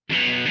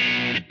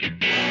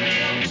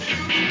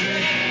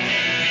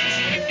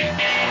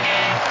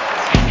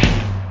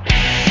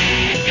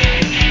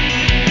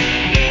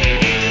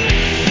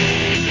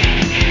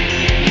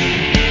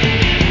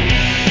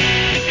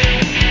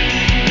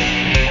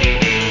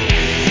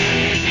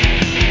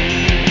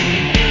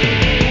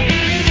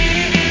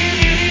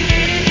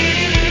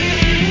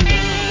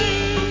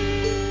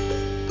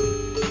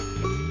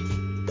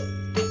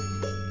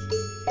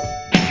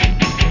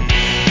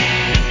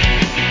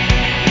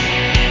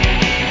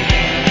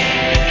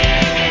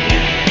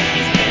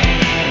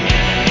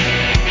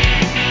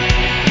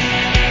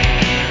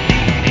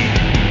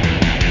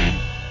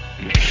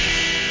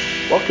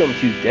Welcome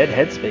to Dead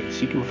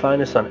Headspace. You can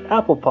find us on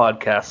Apple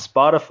Podcasts,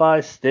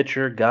 Spotify,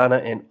 Stitcher,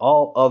 Gaana, and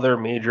all other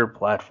major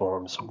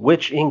platforms,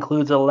 which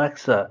includes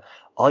Alexa.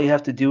 All you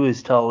have to do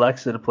is tell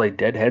Alexa to play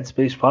Dead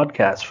Headspace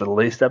podcast for the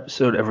latest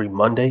episode every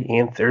Monday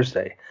and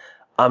Thursday.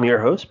 I'm your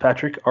host,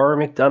 Patrick R.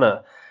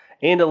 McDonough,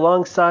 and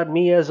alongside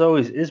me, as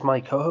always, is my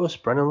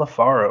co-host, Brennan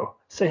LaFaro.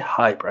 Say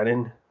hi,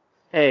 Brennan.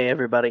 Hey,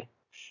 everybody.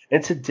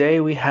 And today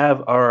we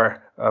have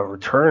our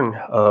return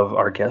of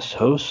our guest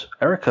host,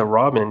 Erica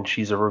Robin.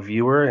 She's a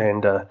reviewer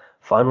and a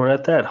fine one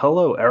at that.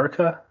 Hello,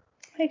 Erica.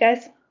 Hey,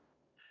 guys.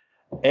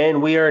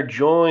 And we are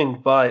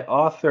joined by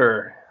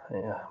author,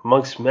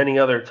 amongst many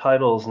other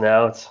titles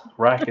now. It's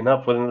racking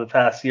up within the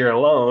past year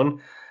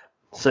alone.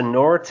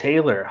 Sonora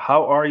Taylor.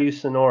 How are you,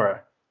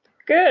 Sonora?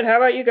 Good. How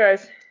about you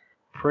guys?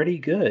 Pretty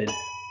good.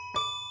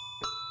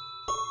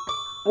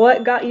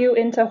 What got you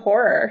into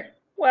horror?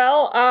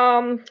 Well,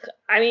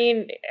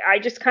 I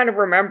just kind of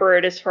remember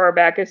it as far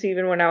back as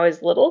even when I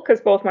was little, because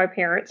both my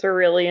parents are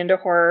really into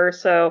horror.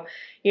 So,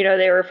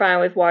 they were fine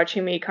with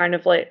watching me kind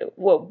of like,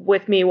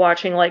 with me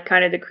watching like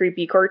kind of the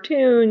creepy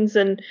cartoons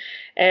and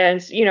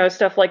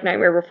stuff like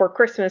Nightmare Before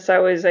Christmas. I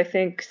was, I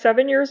think,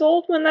 7 years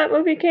old when that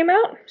movie came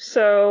out.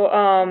 So,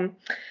 I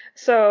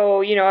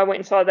went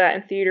and saw that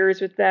in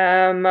theaters with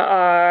them.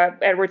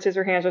 Edward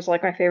Scissorhands was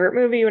like my favorite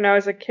movie when I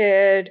was a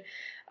kid.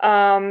 So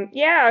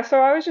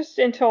I was just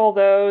into all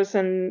those,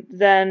 and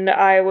then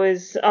I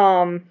always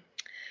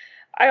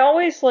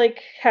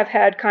like have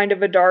had kind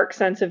of a dark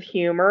sense of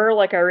humor.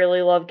 Like I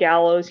really love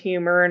gallows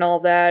humor and all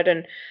that,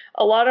 and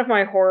a lot of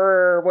my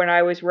horror when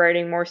I was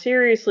writing more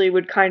seriously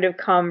would kind of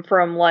come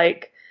from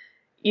like,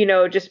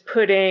 just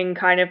putting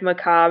kind of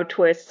macabre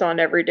twists on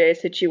everyday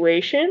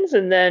situations,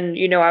 and then,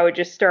 I would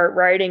just start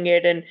writing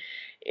it, and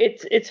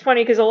it's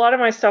funny because a lot of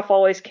my stuff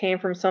always came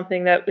from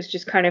something that was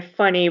just kind of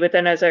funny, but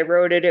then as I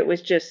wrote it, it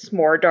was just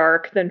more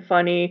dark than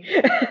funny.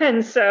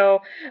 And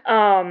so,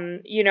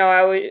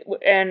 I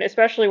would, and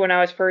especially when I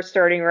was first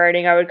starting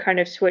writing, I would kind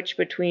of switch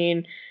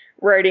between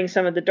writing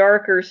some of the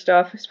darker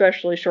stuff,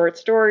 especially short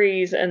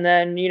stories, and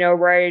then,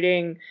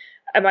 writing.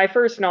 My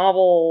first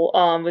novel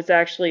was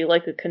actually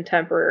like a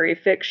contemporary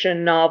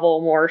fiction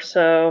novel more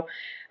so.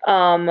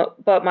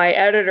 But my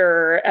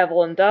editor,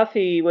 Evelyn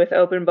Duffy, with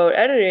Open Boat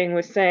Editing,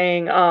 was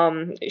saying,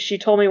 she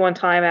told me one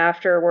time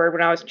afterward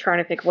when I was trying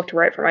to think of what to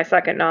write for my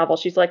second novel,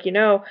 she's like,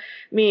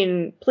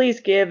 Please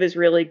Give is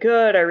really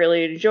good. I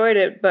really enjoyed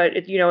it, but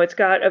it's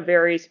got a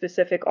very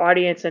specific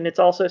audience, and it's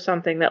also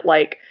something that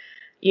like,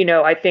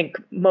 I think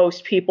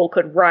most people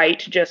could write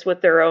just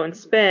with their own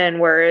spin,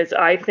 whereas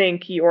I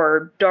think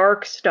your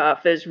dark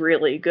stuff is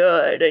really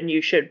good and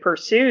you should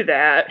pursue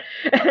that.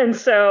 And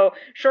so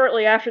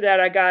shortly after that,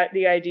 I got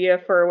the idea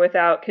for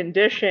Without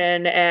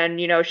Condition, and,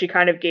 she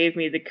kind of gave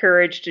me the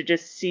courage to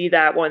just see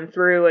that one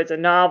through as a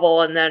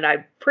novel. And then I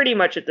pretty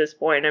much at this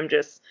point, I'm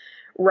just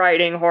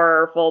writing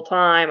horror full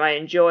time. I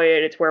enjoy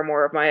it. It's where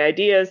more of my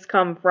ideas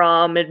come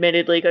from,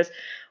 admittedly, because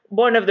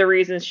one of the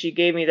reasons she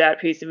gave me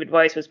that piece of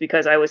advice was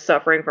because I was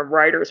suffering from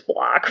writer's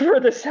block for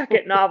the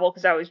second novel,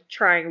 because I was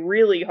trying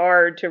really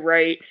hard to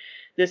write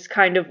this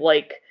kind of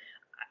like,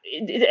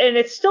 and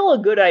it's still a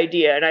good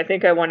idea, and I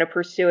think I want to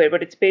pursue it,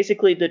 but it's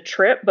basically The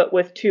Trip, but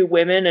with two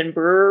women and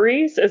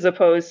breweries as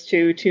opposed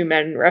to two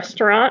men and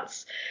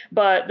restaurants.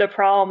 But the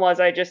problem was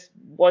I just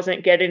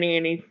wasn't getting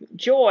any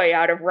joy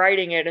out of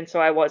writing it, and so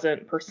I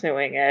wasn't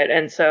pursuing it.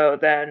 And so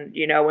then,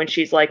 when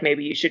she's like,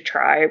 maybe you should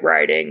try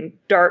writing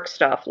dark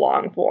stuff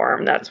long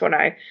form, that's when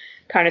I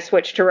kind of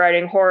switched to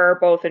writing horror,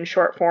 both in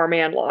short form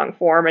and long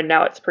form, and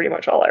now it's pretty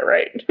much all I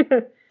write.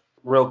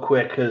 Real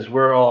quick, because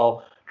we're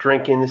all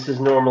drinking. This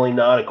is normally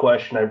not a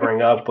question I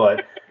bring up,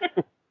 but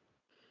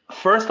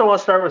first I want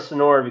to start with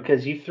Sonora,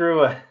 because you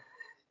threw a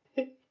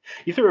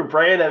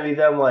brand at me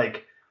that I'm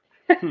like,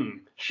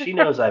 she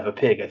knows I have a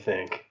pig, I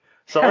think.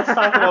 So let's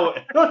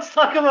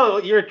talk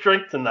about your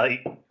drink tonight.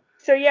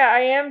 So yeah, I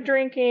am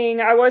drinking.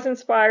 I was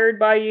inspired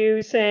by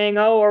you saying,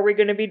 "Oh, are we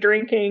going to be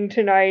drinking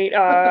tonight?"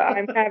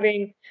 I'm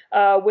having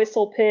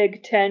Whistle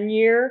Pig 10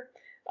 year.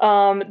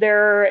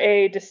 They're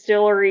a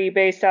distillery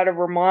based out of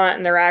Vermont,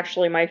 and they're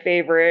actually my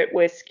favorite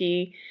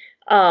whiskey.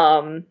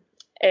 And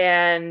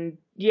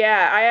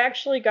yeah, I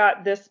actually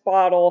got this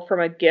bottle from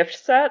a gift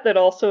set that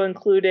also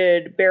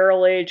included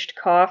barrel-aged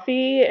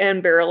coffee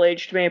and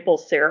barrel-aged maple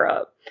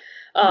syrup.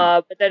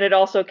 But then it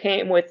also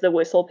came with the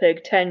Whistle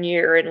Pig 10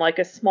 year in like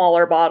a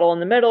smaller bottle in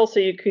the middle, so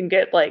you can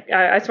get like,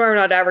 I swear I'm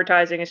not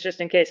advertising, it's just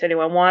in case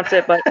anyone wants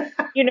it, but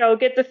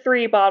get the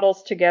 3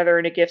 bottles together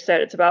in a gift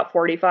set. It's about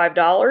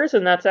 $45,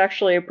 and that's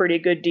actually a pretty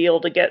good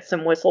deal to get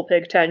some Whistle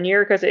Pig 10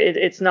 year, because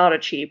it's not a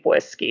cheap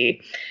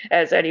whiskey,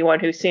 as anyone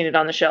who's seen it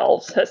on the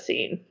shelves has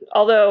seen.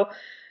 Although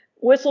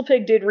Whistle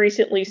Pig did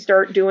recently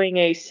start doing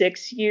a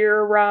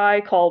 6-year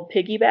rye called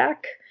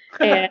Piggyback,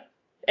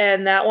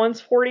 and that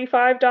one's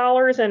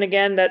 $45. And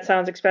again, that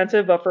sounds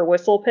expensive, but for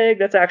Whistle Pig,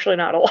 that's actually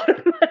not a lot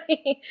of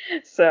money.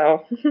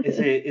 So is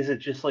it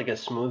just like a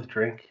smooth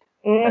drink?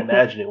 Mm-hmm. I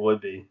imagine it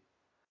would be.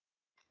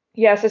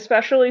 Yes,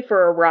 especially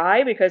for a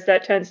rye, because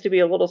that tends to be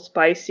a little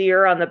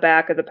spicier on the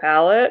back of the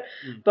palate.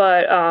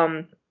 But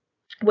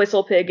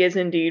Whistle Pig is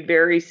indeed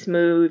very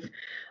smooth.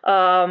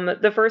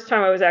 The first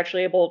time I was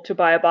actually able to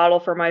buy a bottle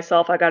for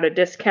myself, I got a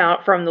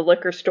discount from the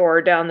liquor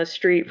store down the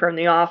street from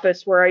the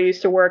office where I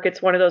used to work.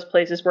 It's one of those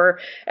places where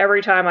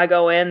every time I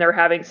go in, they're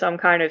having some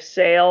kind of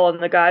sale,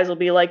 and the guys will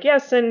be like,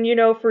 yes, and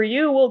for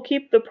you, we'll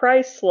keep the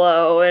price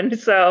low. And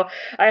so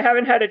I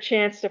haven't had a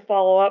chance to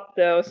follow up,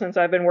 though, since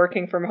I've been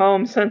working from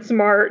home since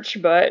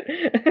March, but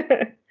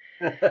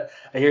I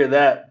hear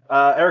that.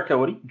 Erica,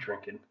 what are you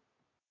drinking?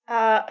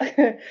 Uh,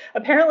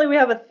 Apparently we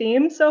have a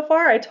theme so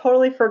far. I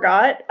totally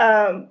forgot.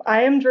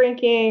 I am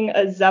drinking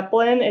a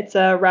Zeppelin. It's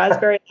a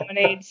raspberry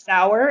lemonade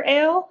sour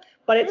ale,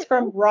 but it's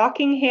from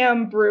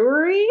Rockingham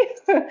Brewery.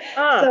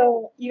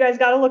 So you guys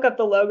got to look up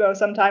the logo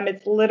sometime.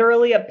 It's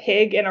literally a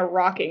pig in a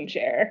rocking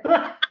chair.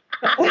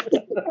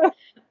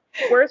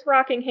 Where's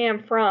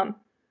Rockingham from?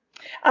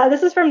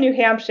 This is from New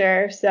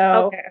Hampshire.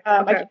 So Okay.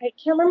 I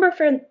can't remember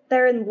if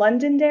they're in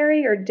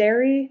Londonderry or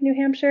Derry, New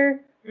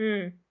Hampshire.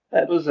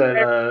 What was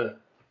that?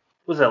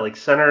 Was that like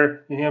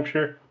Center, New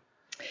Hampshire?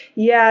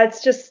 Yeah,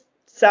 it's just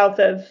south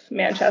of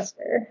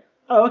Manchester.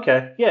 Oh,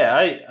 okay. Yeah,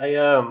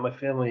 I my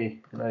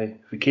family and I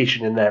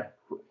vacation in that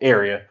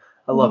area.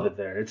 I love it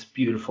there. It's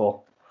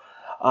beautiful.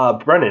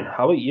 Brennan,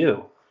 how about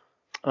you?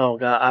 Oh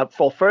God!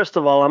 Well, first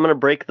of all, I'm gonna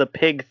break the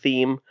pig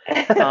theme,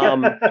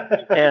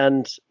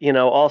 and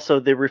also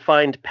the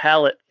refined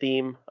palate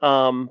theme.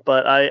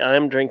 But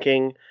I'm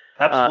drinking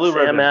Pabst Blue Sam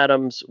Ribbon.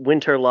 Adams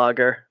Winter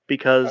Lager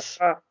because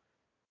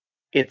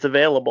it's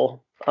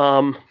available.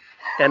 And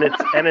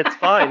it's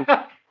fine.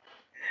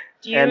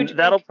 And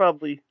that'll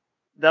probably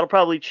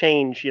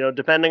change.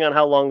 Depending on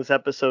how long this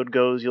episode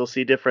goes, you'll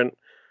see different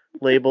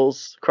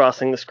labels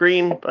crossing the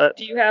screen. But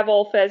do you have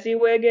Old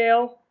Fezziwig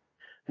ale?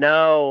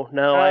 No,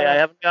 I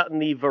haven't gotten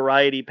the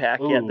variety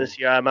pack yet this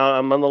year. I'm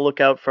on the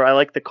lookout for. I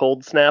like the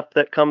cold snap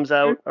that comes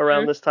out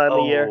around this time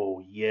of year.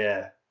 Oh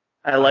yeah.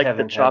 I like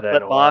the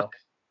chocolate Bach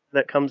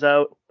that comes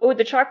out. Oh,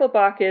 the chocolate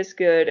Bach is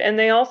good, and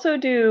they also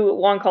do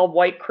one called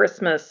White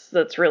Christmas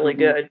that's really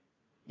good.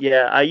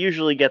 Yeah, I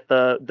usually get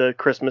the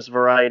Christmas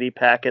variety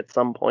pack at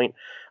some point.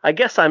 I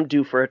guess I'm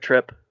due for a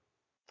trip.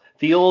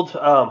 The old,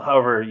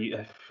 however,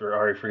 I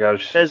already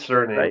forgot his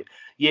surname. Right.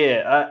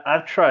 Yeah,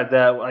 I've tried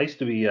that. I used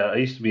to be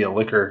a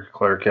liquor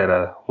clerk at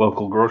a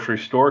local grocery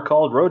store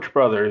called Roach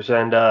Brothers,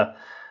 and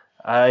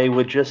I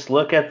would just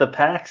look at the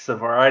packs, the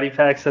variety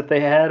packs that they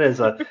had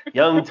as a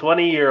young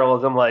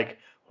 20-year-old. I'm like,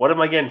 what am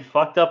I getting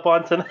fucked up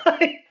on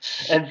tonight?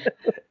 And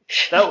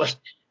that was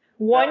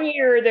one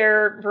year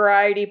their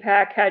variety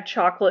pack had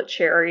chocolate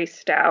cherry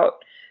stout.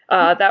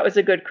 That was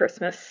a good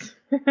Christmas.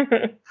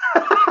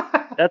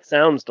 That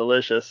sounds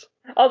delicious.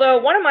 Although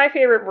one of my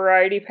favorite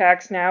variety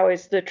packs now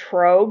is the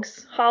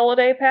Trogs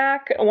holiday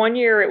pack. One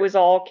year it was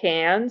all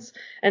cans,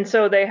 and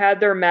so they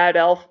had their Mad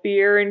Elf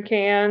beer in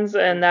cans,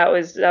 and that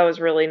was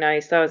really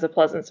nice. That was a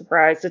pleasant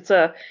surprise.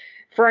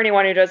 For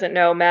anyone who doesn't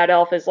know, Mad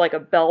Elf is like a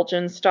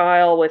Belgian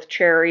style with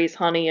cherries,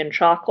 honey, and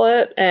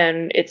chocolate,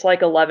 and it's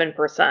like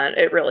 11%.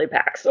 It really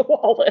packs a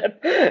wallet.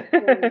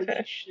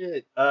 Holy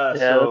shit!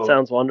 That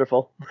sounds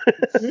wonderful.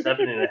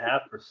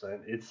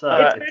 7.5%. It's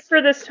good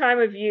for this time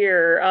of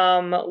year.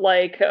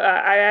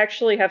 I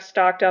actually have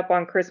stocked up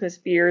on Christmas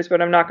beers, but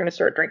I'm not going to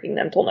start drinking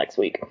them till next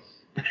week.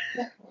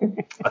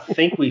 I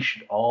think we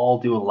should all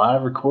do a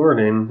live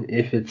recording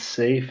if it's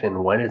safe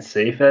and when it's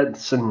safe at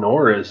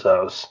Sonora's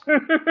house.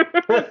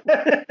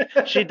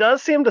 She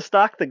does seem to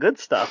stock the good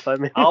stuff. I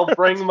mean, I'll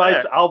bring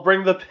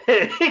the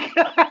pig.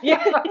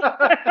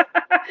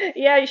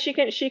 Yeah, she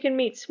can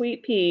meet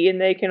Sweet Pea and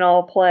they can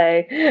all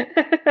play.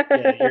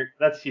 Yeah,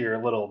 that's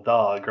your little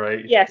dog,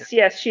 right? Yes,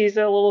 she's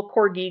a little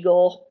corgi.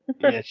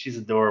 Yeah, she's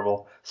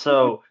adorable.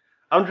 So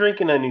I'm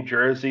drinking a New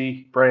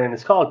Jersey brand.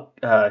 It's called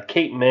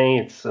Cape May.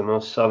 It's the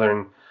most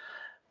southern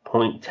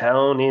point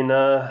town in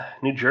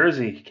New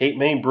Jersey. Cape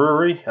May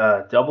Brewery,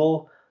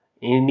 double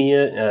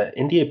India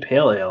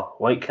Pale Ale,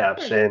 white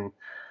caps, and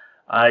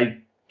I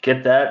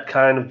get that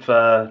kind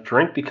of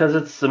drink because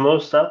it's the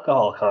most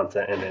alcohol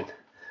content in it.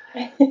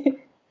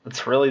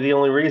 That's really the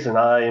only reason.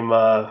 I'm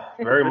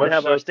very much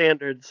have our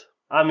standards.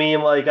 I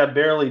mean, like, I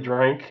barely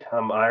drink.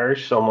 I'm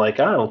Irish, so I'm like,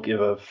 I don't give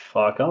a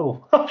fuck.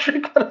 I'll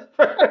drink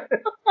whatever.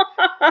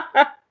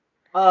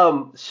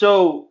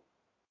 So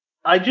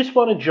I just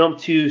want to jump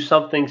to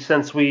something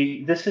since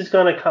this is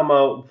going to come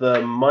out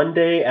the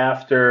Monday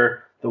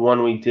after the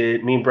one me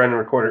and Brendan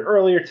recorded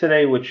earlier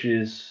today, which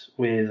is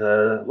with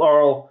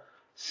Laurel,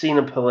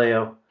 Sina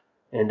Paleo,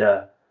 and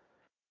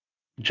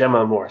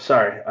Gemma Moore.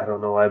 Sorry, I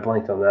don't know why I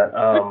blanked on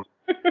that.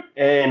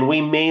 And we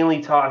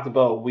mainly talked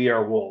about We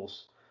Are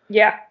Wolves.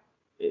 Yeah.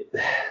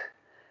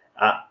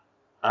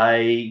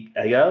 I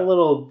got a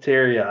little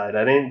teary-eyed.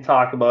 I didn't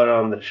talk about it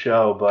on the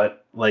show,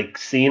 but like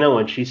Cena,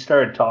 when she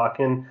started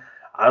talking,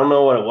 I don't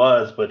know what it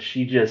was, but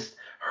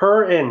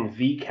her and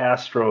V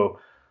Castro,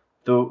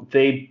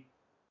 they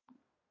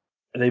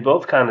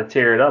both kind of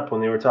teared up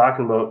when they were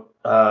talking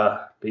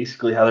about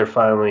basically how they're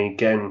finally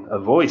getting a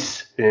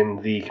voice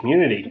in the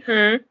community.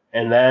 Mm-hmm.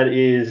 And that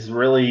is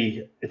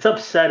really, it's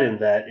upsetting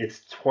that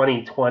it's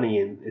 2020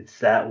 and it's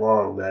that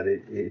long that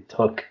it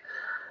took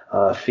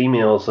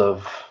females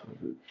to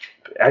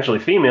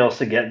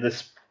get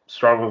this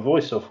strong of a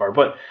voice so far.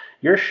 But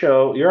your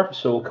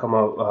episode will come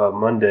out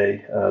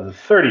Monday, the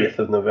 30th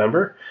of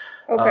November.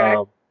 Okay.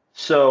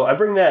 So I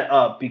bring that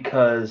up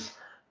because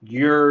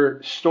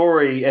your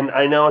story, and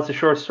I know it's a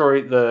short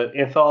story, the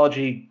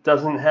anthology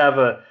doesn't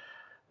have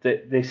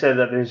they said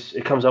that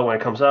it comes out when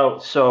it comes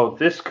out. So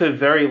this could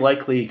very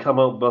likely come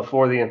out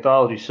before the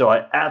anthology. So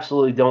I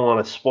absolutely don't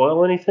want to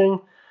spoil anything.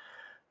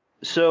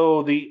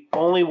 So the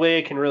only way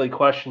I can really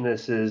question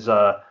this is,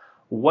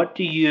 what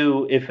do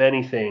you, if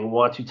anything,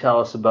 want to tell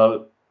us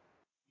about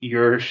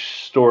your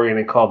story and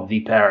it called The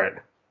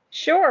Parrot?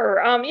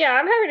 Sure. Yeah,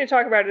 I'm happy to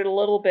talk about it a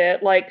little bit.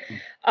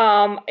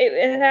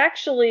 It's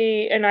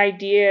actually an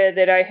idea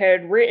that I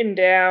had written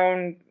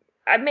down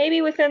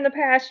maybe within the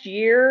past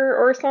year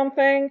or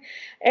something.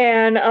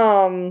 And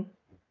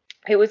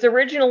it was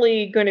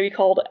originally going to be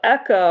called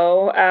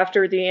Echo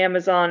after the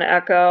Amazon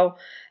Echo.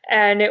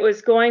 And it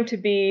was going to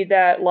be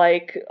that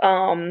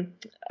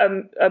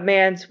a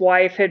man's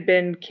wife had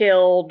been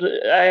killed,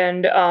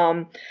 and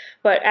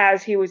but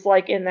as he was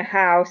in the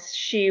house,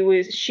 she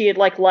had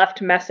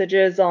left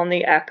messages on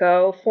the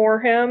Echo for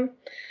him,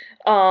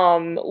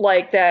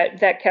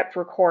 that kept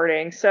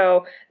recording.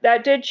 So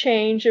that did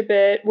change a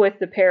bit with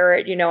the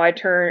parrot.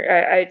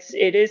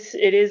 It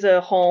is a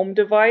home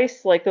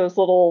device, like those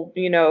little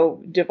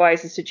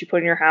devices that you put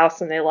in your house,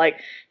 and they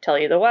tell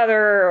you the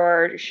weather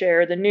or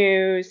share the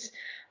news.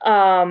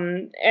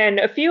 And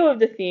a few of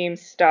the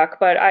themes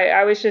stuck, but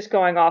I was just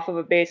going off of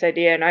a base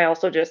idea, and I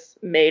also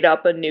just made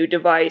up a new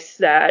device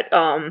that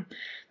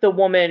the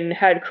woman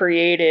had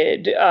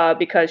created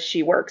because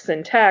she works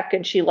in tech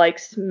and she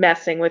likes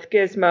messing with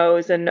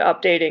gizmos and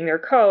updating their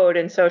code,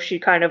 and so she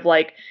kind of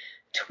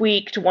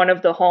tweaked one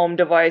of the home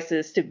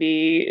devices to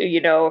be,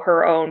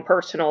 her own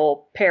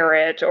personal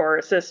parrot or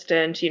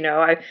assistant.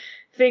 I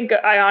think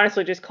I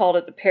honestly just called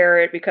it the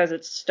parrot because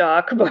it's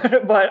stuck,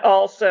 but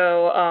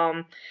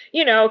also,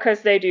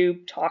 because they do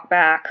talk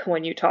back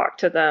when you talk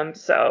to them.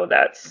 So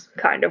that's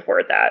kind of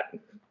where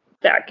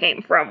that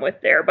came from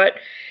with there. But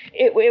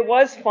it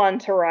was fun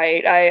to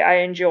write. I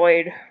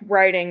enjoyed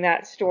writing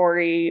that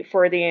story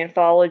for the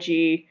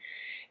anthology.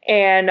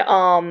 And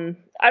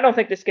I don't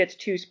think this gets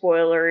too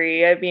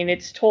spoilery. I mean,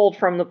 it's told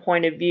from the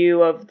point of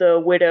view of the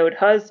widowed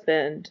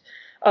husband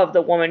of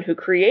the woman who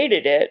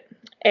created it.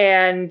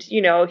 And,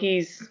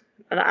 he's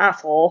an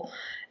asshole.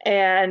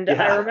 And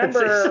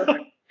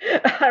Yeah,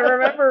 I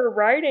remember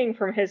writing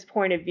from his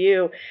point of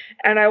view,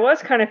 and I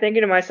was kind of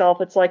thinking to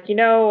myself, it's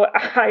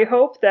I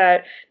hope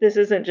that this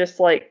isn't just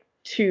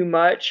too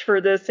much for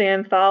this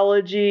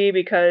anthology,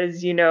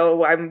 because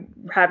I'm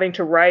having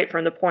to write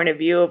from the point of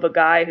view of a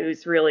guy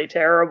who's really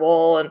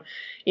terrible, and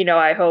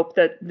I hope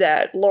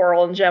that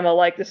Laurel and Gemma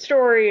like the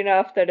story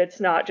enough that it's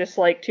not just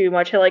too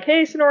much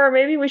hey, Sonora,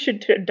 maybe we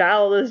should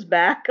dial this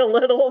back a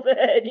little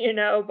bit,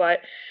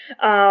 but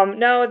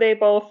no, they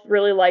both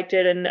really liked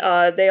it, and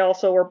they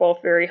also were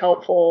both very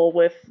helpful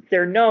with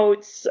their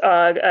notes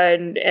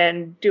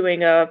and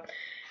doing a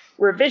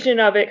revision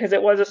of it, because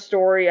it was a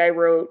story I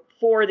wrote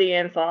for the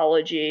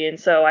anthology, and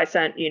so I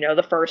sent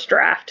the first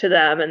draft to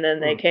them, and then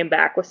they came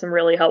back with some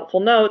really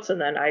helpful notes,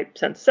 and then I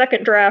sent the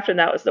second draft, and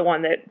that was the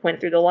one that went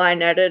through the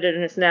line edit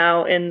and is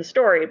now in the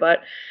story.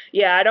 But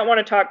yeah, I don't want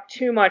to talk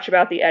too much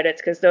about the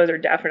edits because those are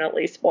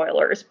definitely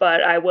spoilers,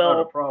 but I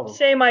will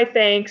say my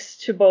thanks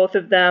to both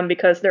of them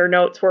because their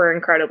notes were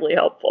incredibly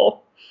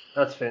helpful.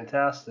 That's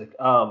fantastic.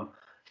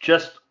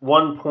 Just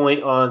one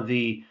point on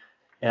the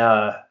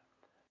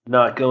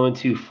not going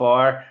too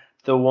far.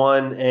 The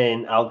one,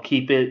 and I'll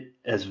keep it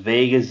as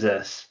vague as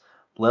this: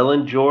 Lil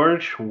and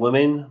George,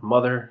 women,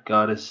 mother,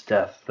 goddess,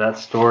 death. That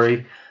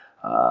story,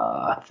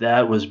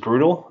 that was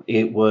brutal.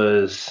 It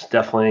was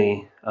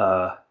definitely,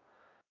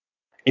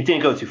 it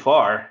didn't go too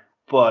far,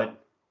 but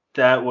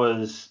that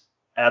was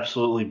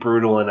absolutely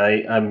brutal, and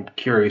I'm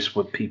curious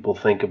what people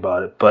think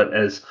about it. But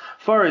as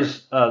far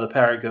as the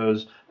parrot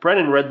goes,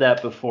 Brennan read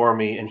that before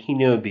me, and he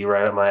knew it'd be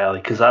right up my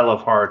alley because I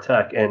love horror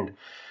tech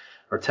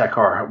or tech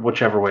horror,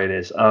 whichever way it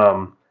is.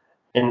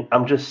 And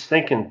I'm just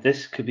thinking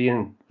this could be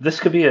an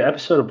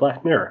episode of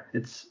Black Mirror.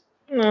 It's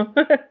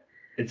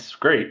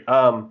great.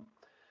 So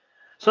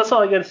that's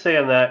all I got to say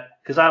on that,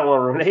 because I don't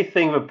want to ruin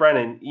anything. But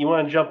Brennan, you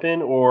want to jump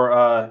in,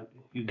 or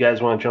you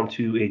guys want to jump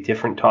to a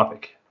different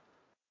topic?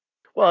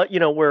 Well,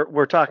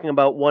 we're talking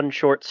about one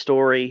short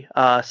story,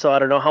 so I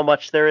don't know how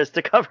much there is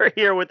to cover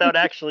here without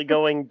actually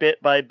going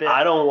bit by bit.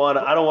 I don't want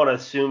to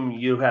assume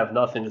you have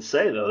nothing to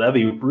say, though. That'd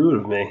be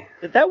rude of me.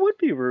 That would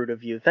be rude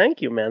of you.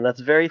 Thank you, man. That's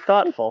very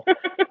thoughtful.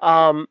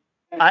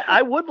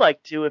 I would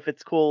like to, if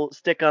it's cool,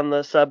 stick on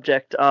the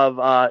subject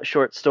of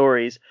short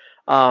stories.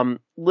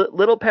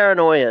 Little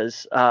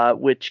Paranoias,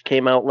 which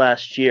came out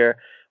last year,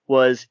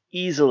 was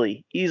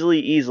easily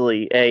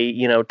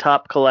a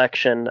top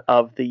collection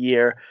of the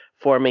year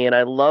for me, and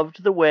I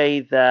loved the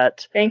way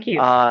that. Thank you.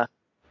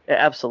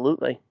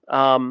 Absolutely.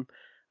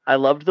 I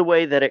loved the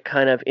way that it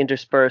kind of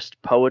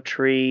interspersed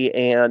poetry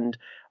and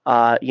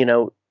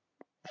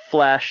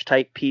flash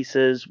type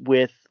pieces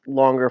with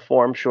longer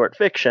form short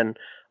fiction.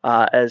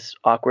 as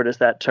awkward as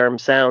that term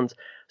sounds.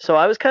 So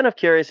I was kind of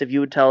curious if you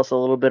would tell us a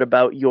little bit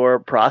about your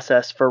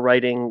process for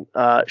writing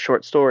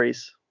short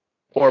stories,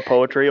 or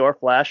poetry, or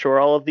flash, or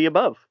all of the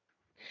above.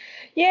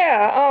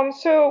 Yeah,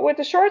 so with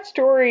the short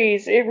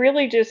stories, it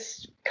really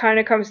just kind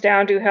of comes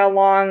down to how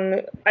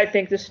long I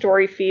think the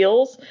story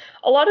feels.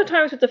 A lot of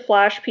times with the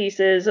flash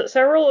pieces,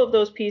 several of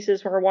those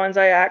pieces were ones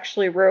I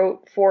actually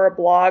wrote for a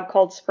blog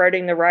called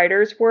Spreading the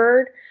Writer's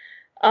Word.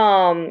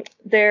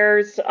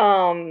 There's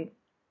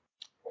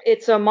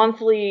It's a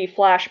monthly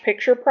flash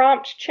picture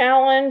prompt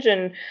challenge,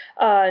 and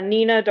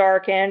Nina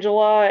Dark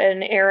Angela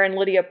and Aaron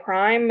Lydia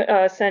Prime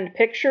send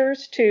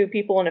pictures to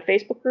people in a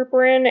Facebook group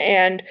we're in,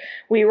 and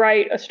we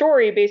write a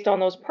story based on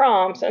those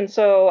prompts. And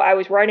so I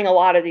was writing a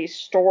lot of these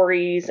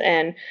stories,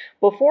 and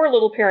before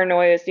Little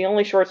Paranoias, the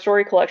only short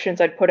story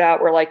collections I'd put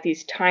out were like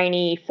these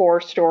tiny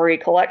 4-story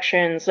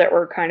collections that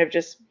were kind of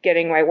just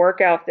getting my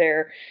work out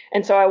there.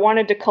 And so I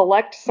wanted to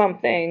collect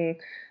something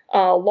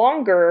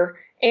longer.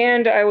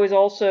 And I was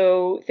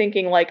also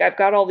thinking, like, I've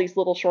got all these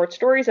little short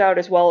stories out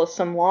as well as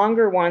some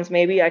longer ones.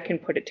 Maybe I can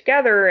put it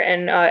together.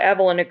 And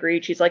Evelyn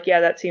agreed. She's like,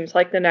 yeah, that seems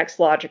like the next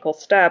logical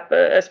step,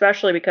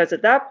 especially because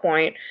at that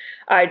point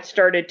I'd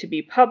started to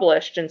be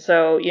published. And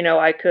so,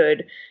 I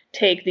could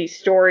take these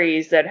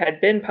stories that had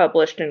been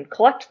published and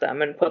collect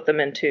them and put them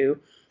into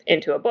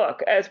a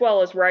book, as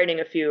well as writing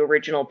a few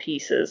original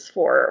pieces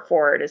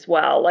for it as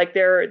well. Like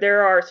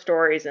there are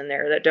stories in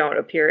there that don't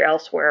appear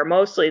elsewhere,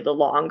 mostly the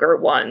longer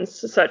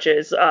ones, such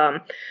as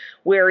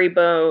Weary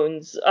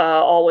Bones,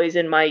 Always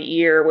in My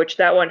Ear, which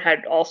that one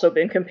had also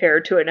been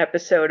compared to an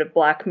episode of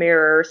Black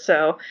Mirror.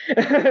 So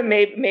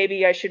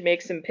maybe I should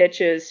make some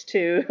pitches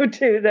to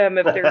them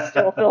if they're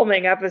still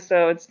filming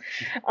episodes.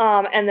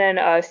 And then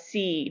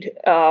Seed,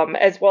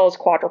 as well as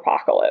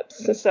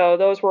Quadropocalypse. So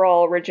those were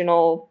all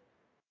original.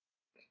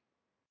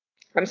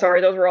 Those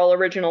were all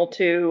original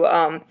to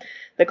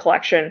the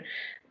collection.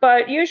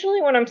 But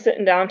usually when I'm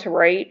sitting down to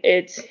write,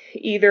 it's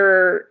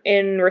either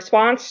in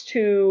response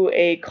to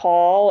a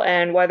call,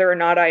 and whether or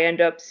not I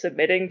end up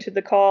submitting to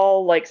the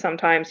call. Like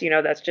sometimes,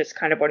 that's just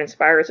kind of what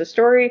inspires a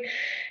story.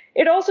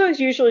 It also is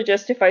usually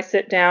just if I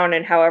sit down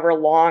and however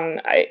long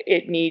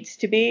it needs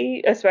to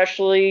be,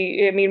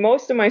 especially,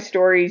 most of my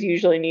stories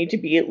usually need to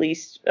be at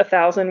least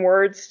 1,000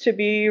 words to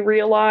be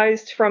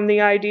realized from the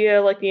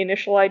idea, like the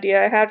initial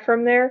idea I had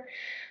from there.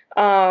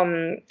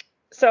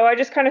 So I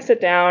just kind of sit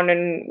down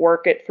and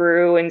work it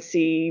through and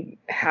see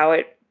how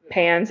it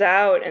pans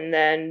out, and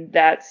then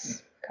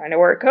that's kind of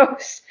where it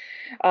goes.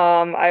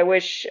 I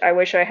wish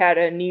I had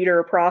a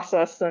neater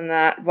process than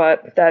that,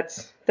 but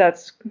that's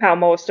how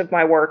most of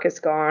my work has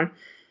gone.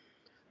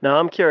 Now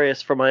I'm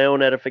curious, for my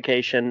own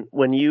edification,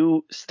 when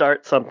you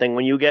start something,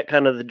 when you get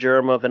kind of the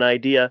germ of an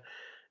idea,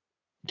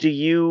 do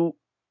you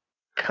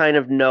kind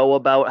of know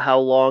about how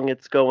long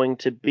it's going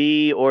to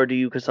be, or do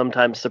you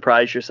sometimes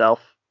surprise yourself?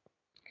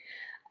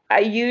 I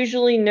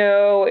usually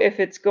know if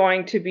it's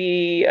going to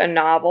be a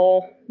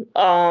novel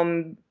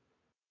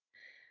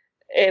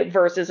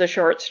versus a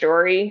short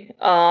story.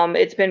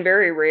 It's been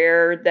very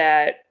rare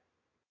that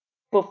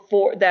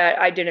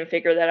I didn't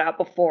figure that out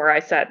before I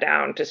sat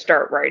down to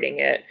start writing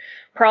it.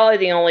 Probably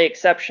the only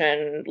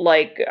exception,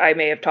 like I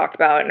may have talked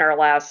about in our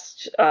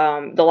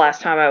the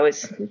last time I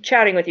was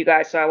chatting with you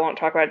guys, so I won't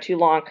talk about it too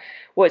long,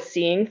 was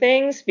Seeing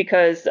Things,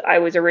 because I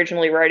was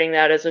originally writing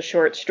that as a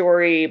short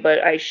story, but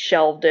I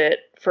shelved it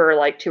for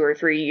like 2 or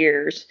 3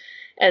 years.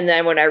 And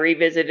then when I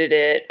revisited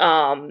it,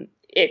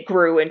 it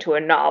grew into a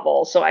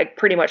novel. So I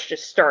pretty much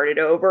just started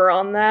over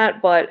on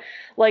that. But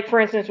like, for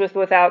instance, with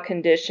Without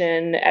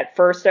Condition, at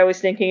first I was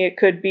thinking it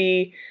could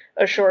be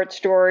a short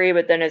story,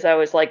 but then as I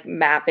was like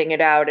mapping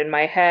it out in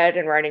my head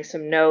and writing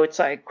some notes,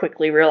 I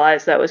quickly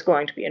realized that was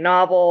going to be a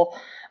novel.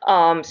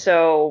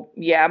 So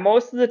yeah,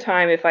 most of the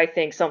time, if I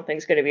think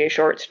something's going to be a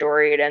short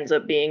story, it ends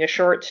up being a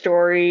short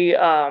story.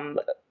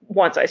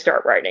 Once I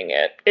start writing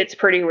it, it's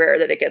pretty rare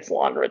that it gets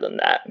longer than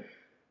that.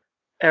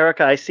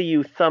 Erica, I see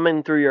you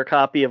thumbing through your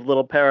copy of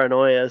Little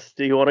Paranoias.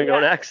 Do you want to go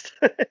next?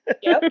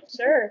 Yep,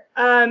 sure.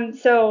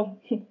 So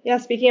yeah,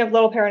 speaking of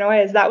Little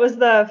Paranoias, that was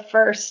the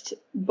first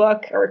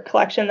book or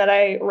collection that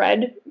I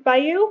read by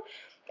you.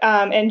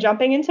 And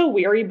jumping into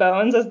Weary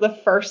Bones as the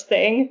first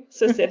thing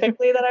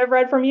specifically that I've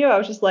read from you, I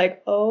was just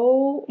like,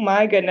 oh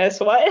my goodness,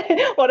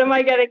 what am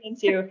I getting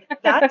into?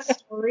 That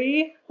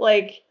story,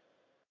 like,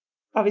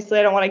 obviously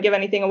I don't want to give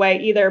anything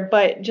away either,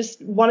 but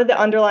just one of the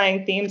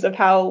underlying themes of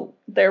how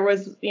there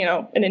was,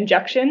 an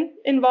injection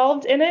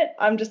involved in it.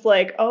 I'm just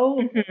like,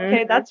 oh,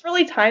 okay, that's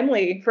really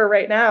timely for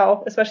right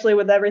now, especially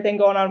with everything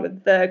going on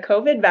with the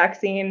COVID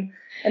vaccine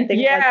and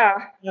things like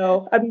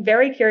that. I'm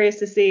very curious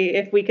to see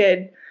if we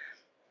could,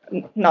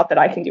 not that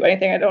I can do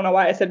anything, I don't know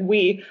why I said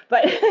we,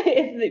 but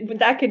if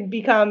that could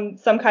become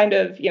some kind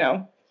of,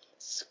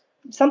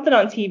 something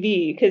on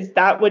TV, because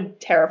that would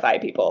terrify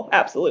people.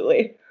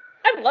 Absolutely.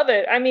 I love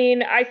it. I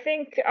mean, I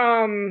think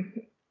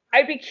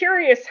I'd be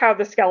curious how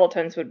the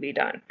skeletons would be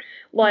done.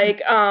 Like,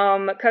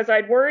 because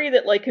I'd worry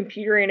that like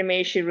computer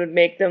animation would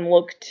make them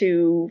look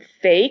too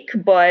fake,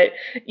 but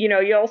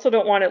you also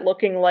don't want it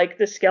looking like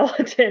the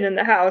skeleton in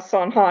the house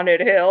on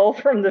Haunted Hill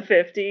from the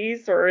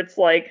 50s, or it's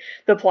like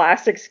the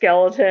plastic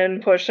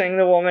skeleton pushing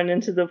the woman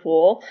into the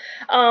pool.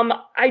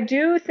 I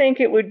do think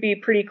it would be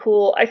pretty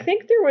cool. I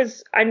think there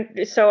was,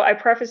 so I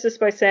preface this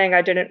by saying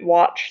I didn't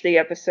watch the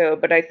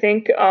episode, but I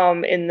think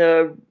in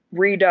the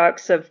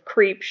redux of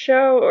Creep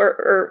Show,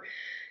 or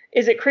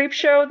is it Creep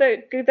Show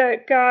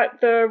that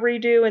got the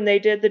redo and they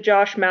did the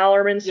Josh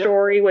Mallerman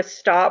story with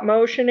stop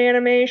motion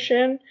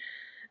animation?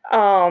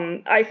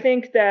 I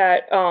think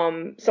that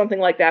something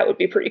like that would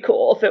be pretty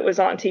cool if it was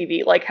on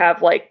TV, like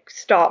have like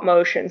stop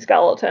motion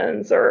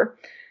skeletons or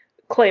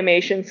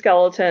claymation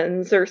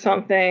skeletons or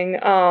something.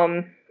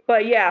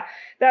 But yeah,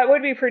 that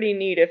would be pretty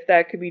neat if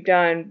that could be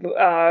done.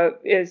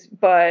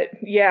 But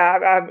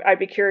yeah, I'd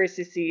be curious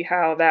to see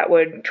how that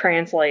would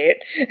translate.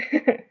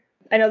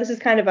 I know this is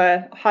kind of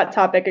a hot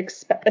topic,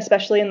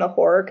 especially in the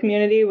horror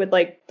community with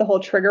like the whole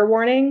trigger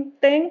warning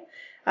thing.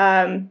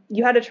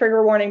 You had a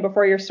trigger warning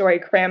before your story,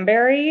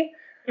 Cranberry.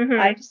 Mm-hmm.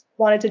 I just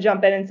wanted to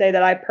jump in and say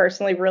that I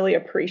personally really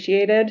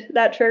appreciated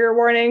that trigger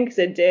warning because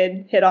it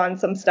did hit on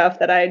some stuff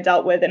that I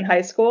dealt with in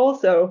high school.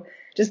 So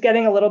just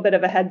getting a little bit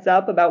of a heads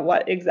up about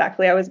what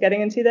exactly I was getting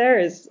into there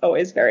is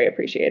always very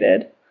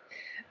appreciated.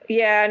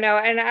 Yeah, no,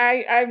 and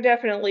I'm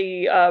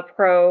definitely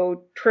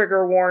pro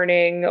trigger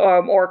warning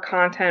or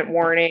content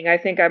warning. I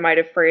think I might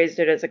have phrased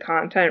it as a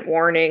content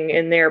warning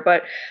in there,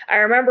 but I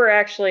remember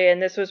actually,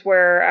 and this was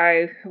where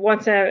I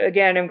once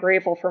again am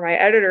grateful for my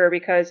editor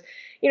because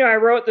I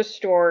wrote the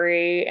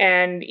story,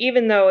 and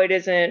even though it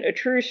isn't a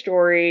true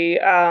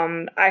story,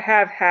 I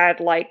have had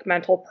like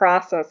mental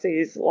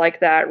processes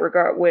like that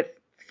with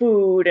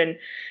food and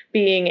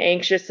being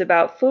anxious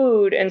about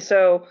food, and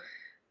so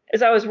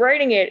as I was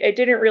writing it, it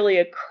didn't really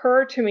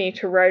occur to me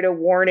to write a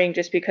warning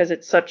just because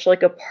it's such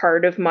like a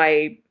part of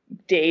my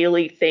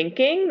daily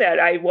thinking that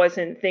I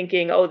wasn't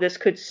thinking, oh, this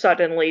could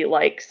suddenly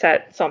like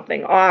set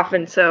something off.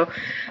 And so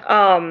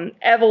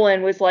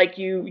Evelyn was like,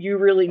 you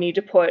really need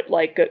to put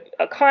like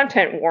a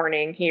content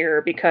warning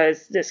here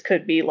because this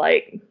could be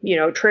like,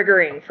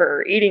 triggering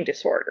for eating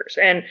disorders.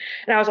 And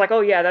I was like,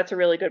 oh yeah, that's a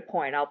really good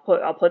point. I'll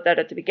put that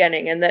at the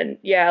beginning. And then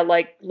yeah,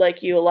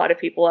 like you, a lot of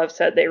people have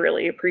said they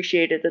really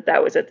appreciated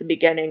that was at the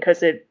beginning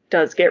because it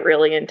does get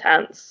really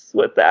intense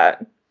with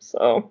that.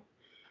 So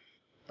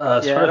I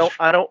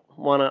don't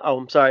want to. Oh,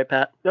 I'm sorry,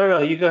 Pat. No,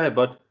 you go ahead,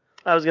 bud.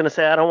 I was gonna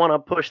say I don't want to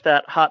push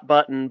that hot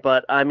button,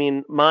 but I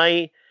mean,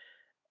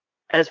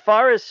 as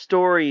far as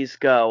stories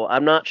go,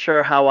 I'm not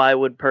sure how I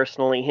would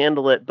personally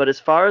handle it. But as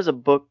far as a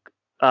book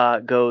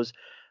goes,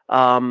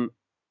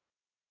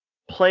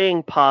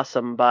 Playing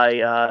Possum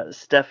by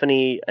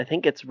Stephanie, I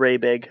think it's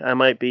Raybig. I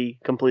might be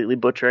completely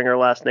butchering her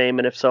last name,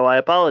 and if so, I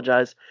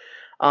apologize.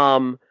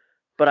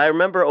 But I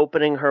remember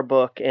opening her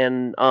book,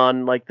 and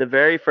on like the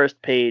very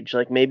first page,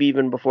 like maybe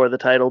even before the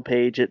title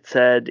page, it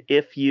said,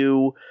 if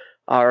you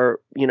are,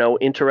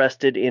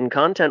 interested in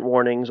content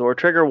warnings or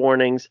trigger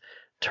warnings,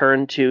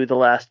 turn to the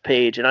last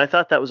page. And I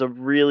thought that was a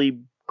really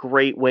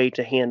great way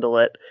to handle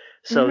it.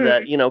 So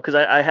that, because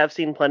I have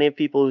seen plenty of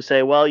people who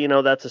say, well,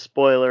 that's a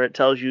spoiler. It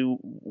tells you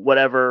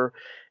whatever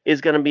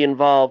is going to be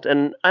involved.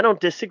 And I don't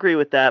disagree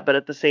with that. But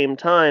at the same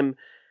time,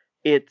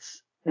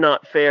 it's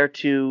not fair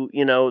to,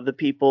 the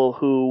people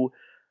who,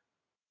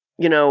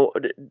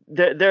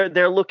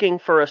 they're looking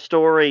for a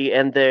story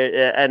and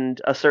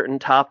a certain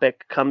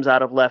topic comes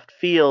out of left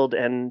field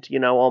and,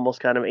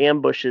 almost kind of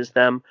ambushes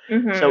them.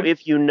 Mm-hmm. So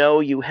if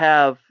you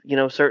have,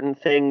 certain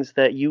things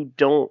that you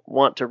don't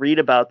want to read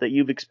about that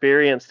you've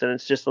experienced and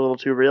it's just a little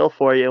too real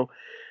for you,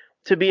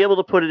 to be able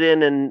to put it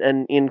in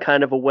and in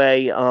kind of a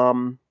way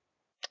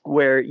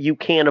where you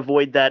can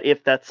avoid that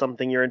if that's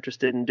something you're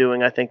interested in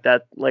doing. I think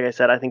that, like I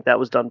said, I think that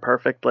was done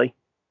perfectly.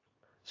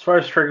 As far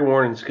as trigger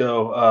warnings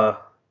go,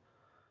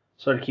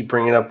 sorry to keep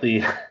bringing up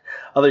the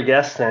other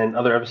guests and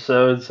other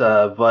episodes,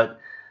 but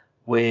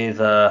with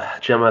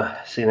Gemma,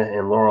 Cena,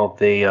 and Laurel,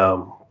 they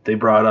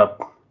brought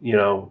up,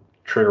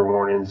 trigger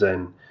warnings,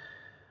 and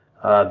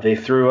they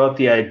threw out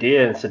the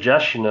idea and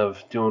suggestion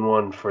of doing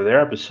one for their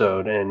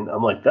episode, and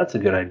I'm like, that's a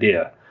good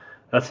idea.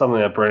 That's something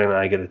that Brandon and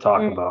I get to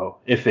talk about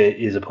if it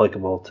is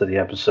applicable to the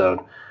episode.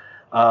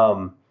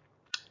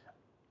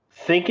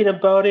 Thinking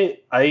about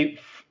it,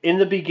 in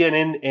the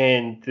beginning,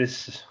 and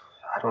this,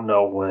 I don't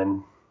know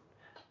when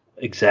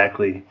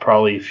exactly,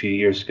 probably a few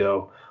years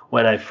ago,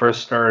 when I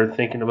first started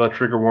thinking about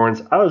trigger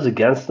warnings, I was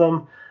against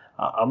them.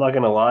 I'm not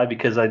going to lie,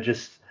 because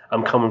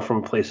I'm coming from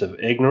a place of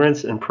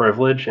ignorance and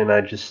privilege, and I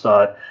just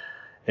thought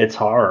it's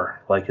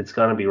horror. Like, it's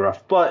going to be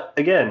rough. But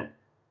again,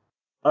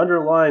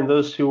 underlying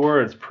those two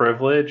words,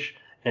 privilege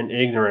and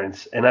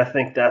ignorance, and I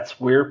think that's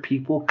where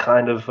people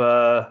kind of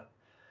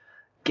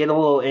get a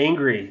little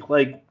angry.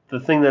 Like the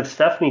thing that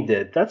Stephanie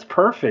did, that's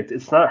perfect.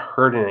 It's not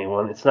hurting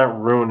anyone. It's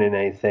not ruining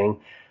anything.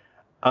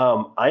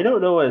 I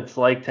don't know what it's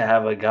like to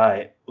have a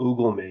guy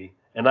oogle me,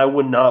 and I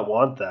would not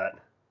want that.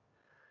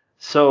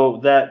 So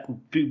that,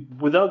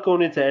 without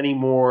going into any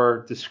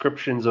more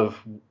descriptions of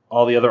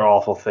all the other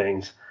awful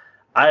things,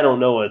 I don't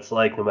know what it's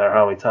like no matter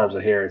how many times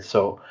I hear it.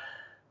 So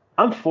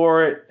I'm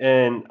for it,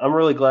 and I'm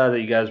really glad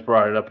that you guys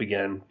brought it up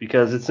again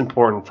because it's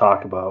important to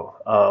talk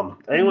about.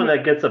 Anyone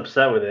that gets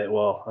upset with it,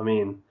 well, I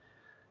mean,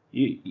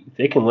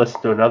 they can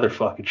listen to another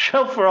fucking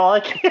show for all I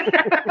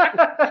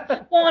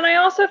care. Well, and I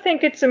also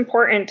think it's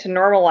important to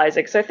normalize it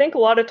because I think a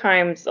lot of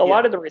times, a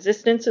lot of the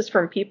resistance is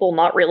from people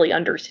not really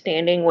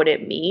understanding what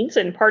it means,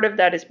 and part of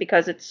that is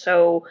because it's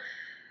so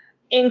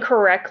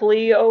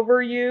incorrectly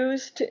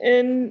overused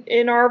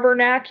in our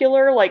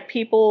vernacular. Like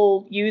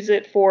people use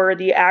it for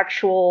the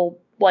actual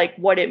like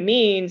what it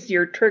means.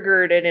 You're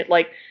triggered and it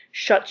like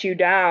shuts you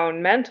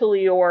down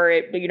mentally, or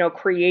it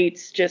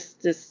creates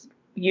just this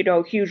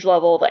huge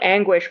level of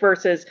anguish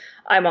versus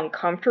I'm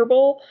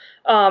uncomfortable.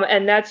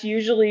 And that's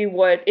usually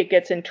what it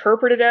gets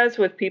interpreted as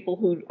with people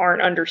who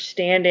aren't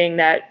understanding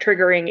that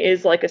triggering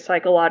is like a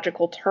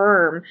psychological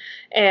term.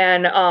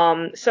 And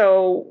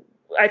so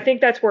I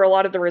think that's where a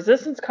lot of the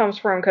resistance comes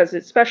from, because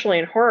especially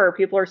in horror,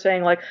 people are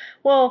saying like,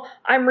 well,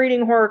 I'm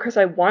reading horror because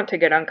I want to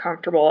get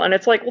uncomfortable. And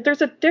it's like, well,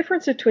 there's a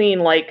difference between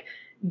like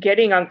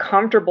getting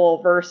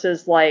uncomfortable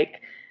versus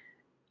like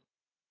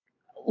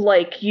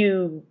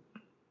you,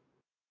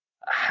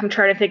 I'm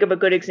trying to think of a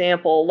good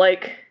example,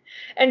 like,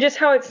 and just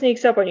how it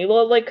sneaks up on you.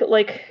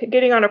 Like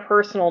getting on a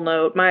personal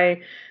note,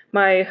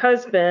 my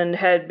husband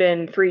had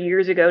been 3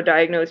 years ago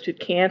diagnosed with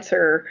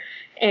cancer,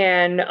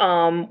 and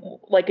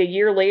like a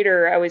year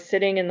later, I was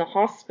sitting in the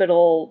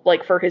hospital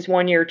like for his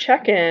 1 year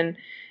check-in,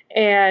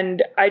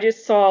 and I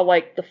just saw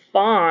like the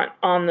font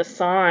on the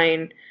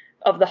sign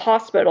of the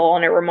hospital,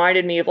 and it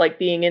reminded me of like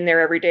being in there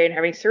every day and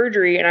having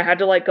surgery, and I had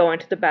to like go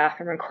into the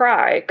bathroom and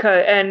cry.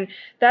 And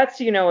that's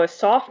a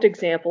soft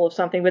example of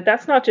something, but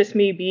that's not just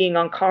me being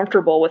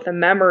uncomfortable with a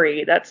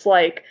memory. That's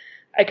like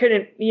I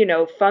couldn't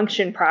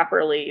function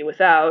properly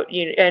without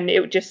and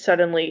it just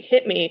suddenly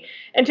hit me.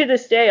 And to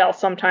this day I'll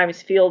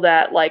sometimes feel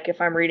that, like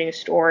if I'm reading a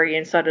story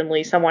and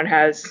suddenly someone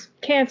has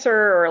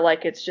cancer, or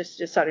like it's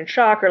just a sudden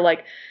shock, or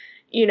like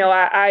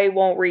I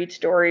won't read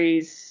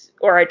stories,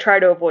 or I try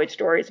to avoid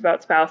stories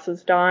about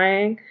spouses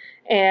dying.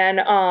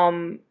 And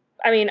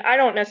I mean, I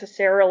don't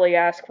necessarily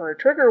ask for a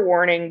trigger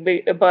warning,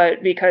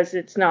 but because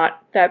it's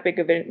not that big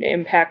of an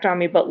impact on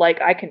me. But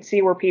like, I can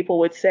see where people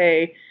would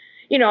say,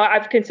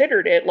 I've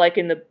considered it. Like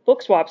in the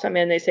book swaps I'm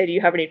in, they say, do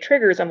you have any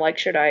triggers? I'm like,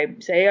 should I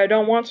say I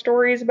don't want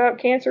stories about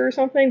cancer or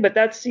something? But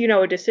that's,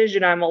 a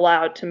decision I'm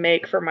allowed to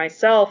make for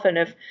myself. And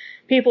if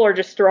people are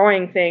just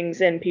throwing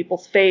things in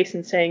people's face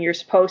and saying, you're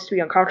supposed to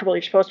be uncomfortable,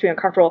 you're supposed to be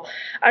uncomfortable,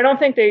 I don't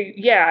think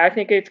I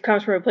think it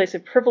comes from a place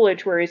of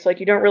privilege where it's like,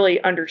 you don't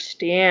really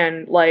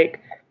understand, like,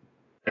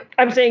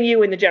 I'm saying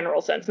you in the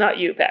general sense, not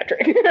you,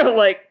 Patrick.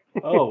 Like,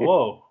 oh,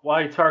 whoa.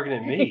 Why are you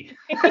targeting me?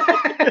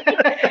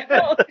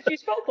 well, you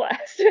spoke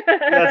last.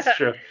 That's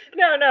true.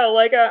 No,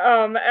 like,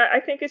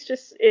 I think it's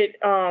just,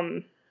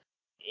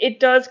 it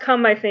does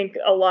come, I think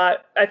a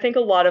lot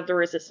of the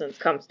resistance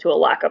comes to a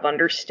lack of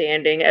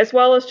understanding, as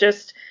well as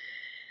just,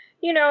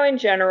 in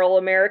general,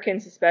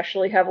 Americans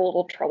especially have a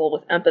little trouble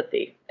with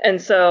empathy.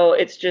 And so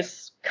it's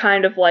just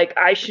kind of like,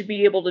 I should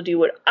be able to do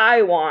what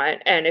I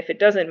want, and if it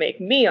doesn't make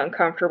me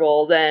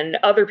uncomfortable, then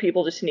other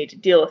people just need to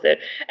deal with it.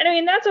 And I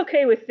mean, that's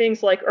okay with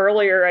things like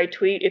earlier I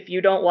tweet, if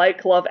you don't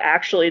like Love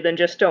Actually, then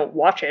just don't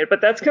watch it.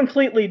 But that's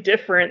completely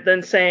different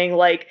than saying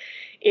like,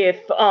 if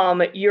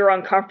you're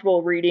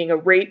uncomfortable reading a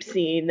rape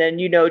scene, then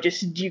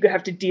just you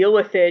have to deal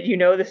with it.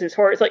 This is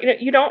horror. It's like,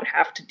 you don't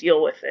have to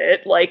deal with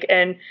it. Like,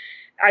 and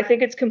I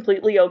think it's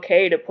completely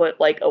okay to put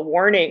like a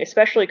warning,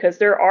 especially because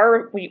there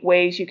are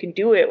ways you can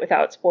do it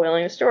without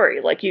spoiling the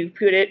story. Like you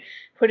put it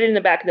in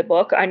the back of the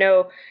book. I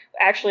know,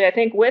 actually, I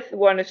think with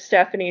one of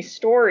Stephanie's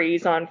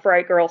stories on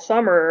Fright Girl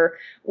Summer,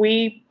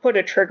 we put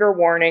a trigger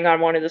warning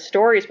on one of the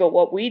stories, but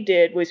what we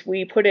did was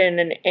we put in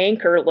an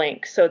anchor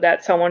link so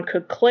that someone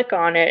could click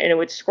on it and it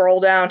would scroll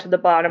down to the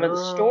bottom of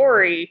the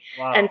story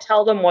and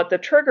tell them what the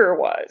trigger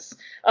was.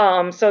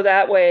 So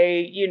that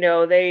way,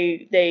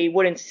 they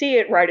wouldn't see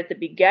it right at the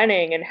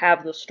beginning and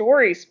have the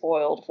story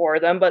spoiled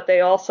for them, but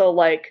they also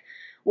like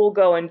will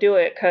go and do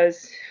it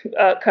because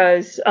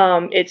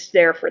it's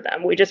there for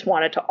them. We just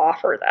wanted to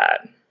offer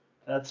that.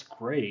 That's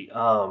great.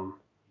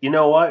 You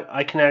know what?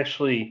 I can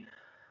actually,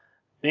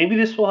 maybe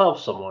this will help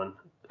someone.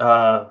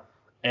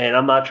 And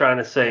I'm not trying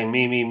to say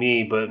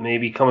me, but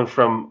maybe coming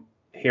from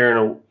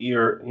hearing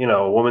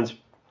a woman's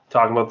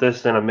talking about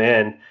this and a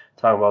man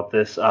talking about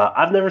this.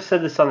 I've never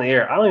said this on the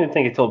air. I don't even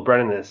think I told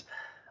Brennan this.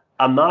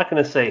 I'm not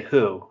going to say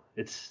who.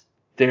 It's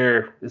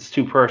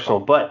too personal.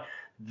 But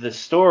the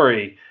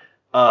story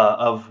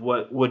of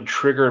what would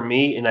trigger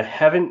me, and I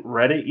haven't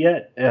read it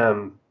yet.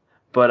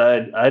 But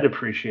I'd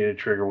appreciate a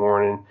trigger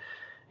warning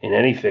in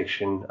any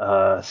fiction.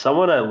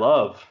 Someone I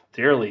love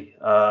dearly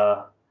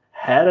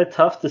had a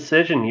tough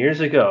decision years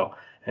ago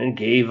and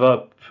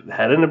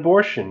had an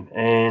abortion.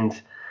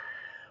 And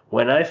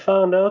when I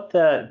found out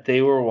that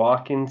they were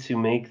walking to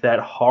make that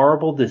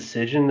horrible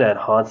decision that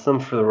haunts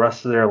them for the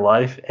rest of their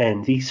life,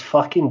 and these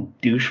fucking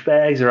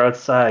douchebags are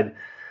outside,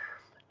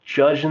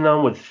 judging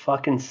them with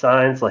fucking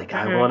signs like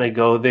I Mhm. want to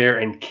go there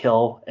and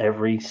kill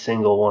every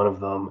single one of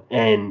them.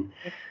 And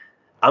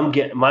I'm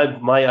getting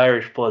my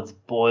Irish blood's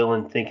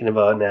boiling thinking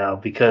about it now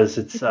because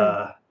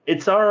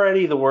it's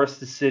already the worst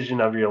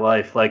decision of your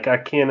life. Like I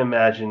can't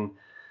imagine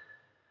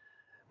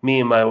me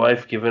and my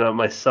wife giving up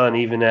my son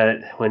even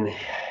at when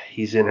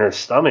he's in her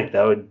stomach.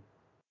 That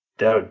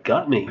would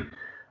gut me.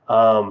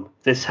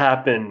 This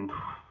happened,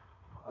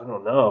 I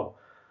don't know.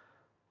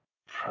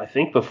 I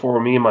think before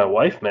me and my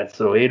wife met,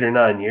 so 8 or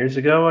 9 years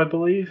ago, I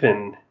believe,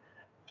 and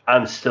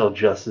I'm still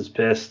just as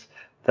pissed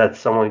that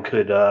someone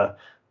could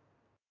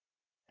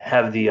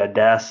have the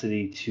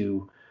audacity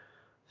to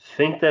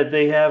think that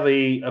they have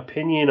a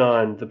opinion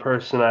on the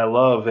person I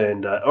love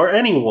and or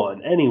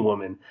anyone, any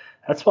woman.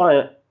 That's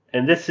why,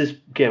 and this is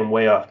getting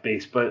way off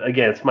base, but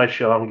again, it's my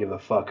show. I don't give a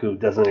fuck who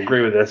doesn't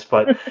agree with this,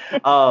 but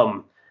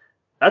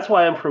that's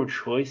why I'm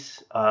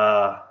pro-choice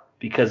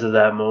because of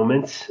that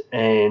moment.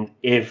 And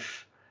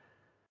if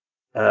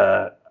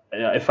I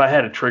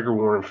had a trigger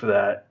warning for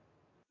that,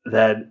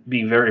 that'd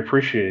be very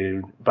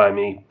appreciated by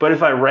me. But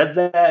if I read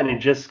that and it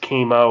just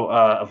came out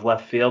of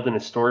left field in a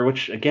story,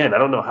 which again I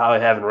don't know how I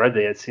haven't read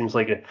that. It seems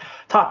like a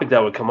topic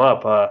that would come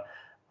up.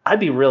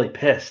 I'd be really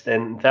pissed,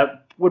 and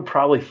that would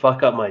probably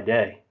fuck up my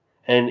day,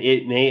 and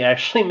it may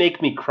actually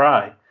make me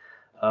cry.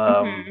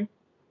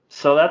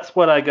 So that's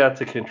what I got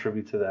to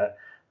contribute to that.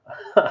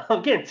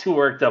 I'm getting too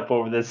worked up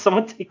over this.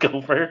 Someone take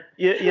over.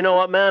 You know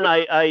what, man?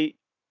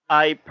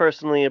 I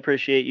personally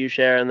appreciate you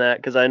sharing that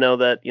because I know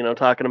that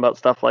talking about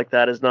stuff like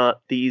that is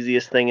not the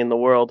easiest thing in the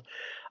world.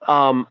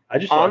 I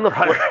just want to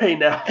cry right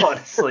now.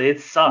 Honestly,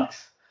 it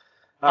sucks.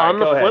 On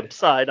the flip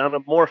side, on a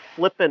more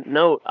flippant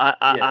note,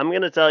 I'm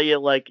going to tell you,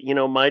 like,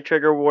 my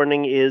trigger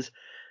warning is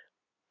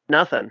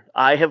nothing.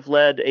 I have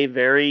led a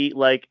very,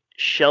 like,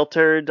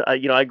 sheltered,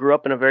 I grew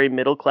up in a very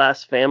middle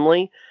class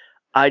family.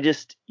 I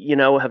just,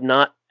 have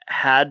not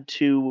had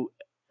to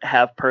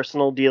have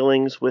personal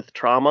dealings with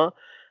trauma.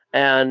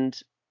 And,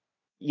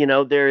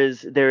 there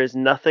is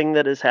nothing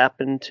that has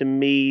happened to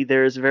me.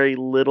 There is very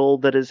little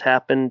that has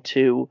happened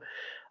to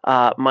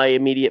my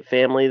immediate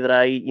family that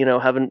I,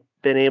 haven't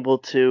been able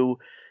to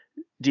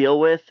deal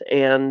with.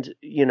 And,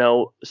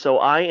 so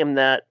I am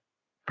that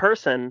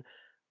person,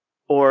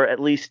 or at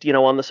least,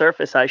 on the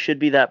surface, I should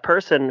be that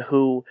person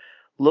who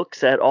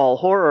looks at all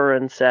horror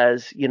and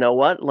says, you know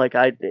what, like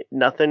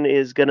nothing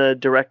is going to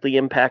directly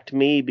impact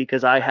me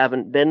because I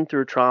haven't been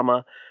through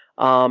trauma.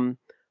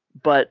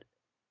 But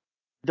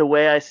the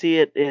way I see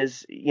it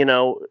is,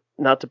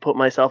 not to put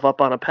myself up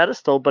on a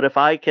pedestal, but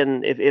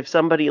if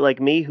somebody like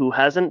me who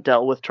hasn't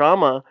dealt with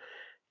trauma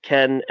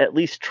can at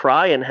least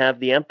try and have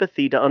the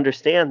empathy to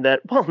understand that,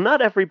 well,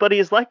 not everybody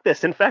is like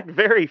this. In fact,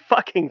 very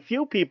fucking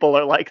few people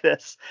are like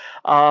this.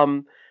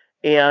 And,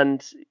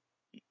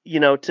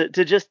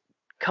 to just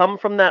come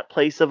from that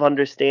place of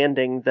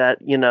understanding that,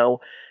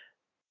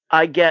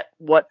 I get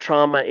what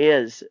trauma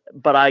is,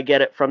 but I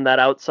get it from that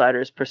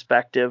outsider's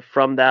perspective,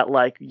 from that,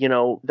 like,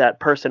 that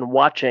person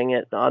watching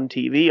it on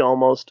TV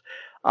almost,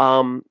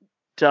 to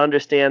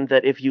understand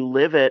that if you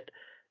live it,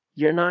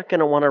 you're not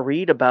going to want to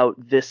read about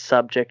this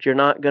subject. You're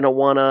not going to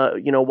want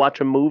to, watch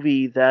a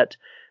movie that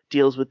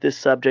deals with this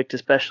subject,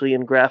 especially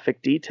in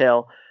graphic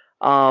detail.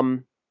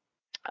 I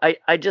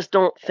just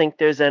don't think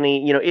there's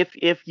any,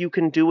 if you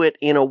can do it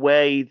in a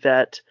way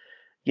that,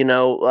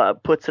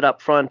 puts it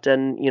up front.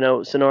 And,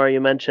 Sonora,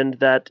 you mentioned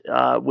that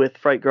with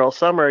Fright Girl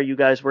Summer, you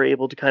guys were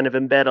able to kind of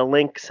embed a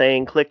link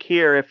saying, click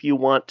here if you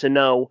want to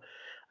know.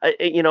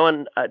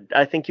 And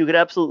I think you could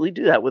absolutely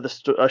do that with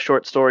a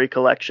short story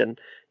collection.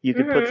 You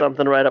could put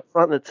something right up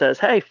front that says,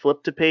 hey,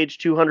 flip to page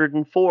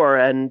 204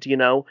 and,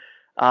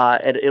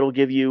 and it'll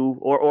give you,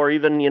 or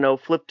even,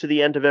 flip to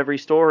the end of every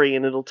story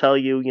and it'll tell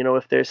you,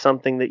 if there's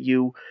something that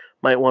you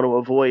might want to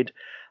avoid.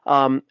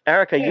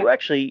 Erica, you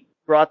actually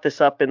brought this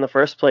up in the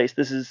first place.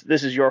 This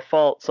is your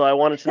fault. So I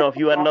wanted to know if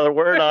you had another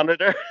word on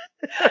it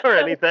or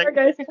anything. Sure,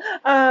 guys.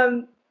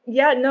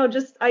 Yeah, no,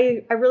 just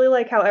I really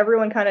like how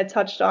everyone kind of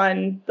touched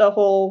on the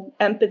whole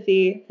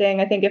empathy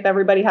thing. I think if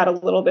everybody had a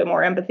little bit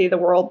more empathy, the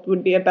world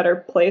would be a better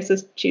place,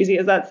 as cheesy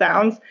as that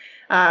sounds.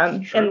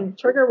 Sure. And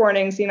trigger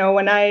warnings,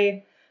 when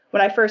I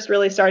first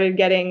really started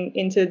getting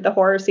into the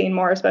horror scene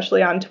more,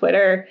 especially on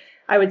Twitter,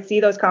 I would see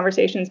those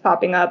conversations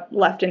popping up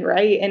left and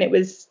right. And it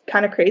was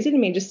kind of crazy to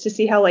me just to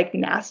see how like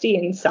nasty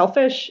and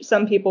selfish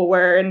some people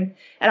were. And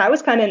I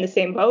was kind of in the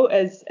same boat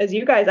as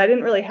you guys. I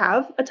didn't really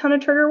have a ton of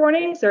trigger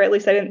warnings, or at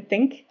least I didn't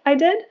think I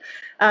did.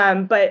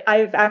 But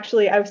I've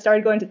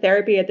started going to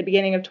therapy at the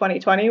beginning of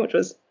 2020, which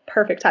was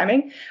perfect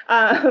timing.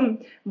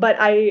 But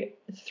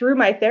through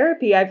my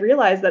therapy, I've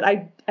realized that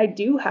I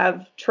do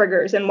have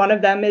triggers, and one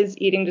of them is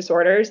eating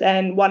disorders,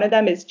 and one of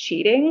them is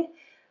cheating.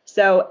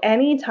 So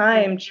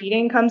anytime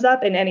cheating comes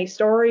up in any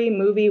story,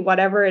 movie,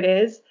 whatever it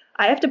is,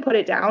 I have to put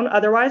it down.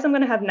 Otherwise, I'm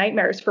going to have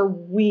nightmares for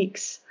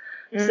weeks.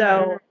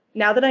 So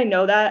now that I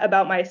know that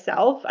about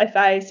myself, if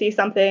I see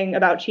something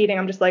about cheating,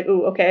 I'm just like,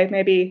 ooh, okay,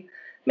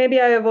 maybe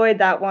I avoid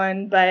that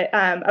one. But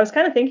I was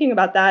kind of thinking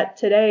about that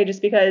today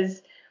just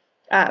because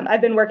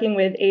I've been working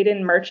with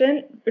Aidan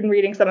Merchant, been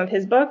reading some of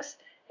his books.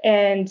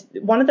 And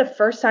one of the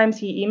first times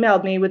he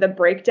emailed me with a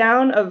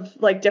breakdown of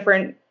like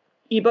different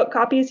ebook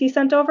copies he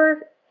sent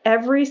over,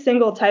 every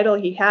single title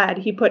he had,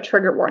 he put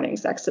trigger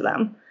warnings next to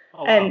them.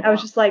 Oh, and wow. I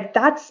was just like,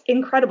 that's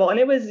incredible. And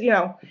it was,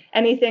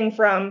 anything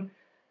from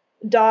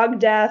dog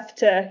death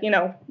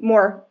to,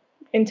 more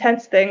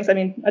intense things. I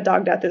mean, a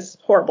dog death is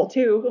horrible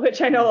too,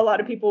 which I know a lot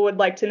of people would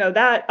like to know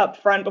that up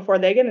front before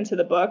they get into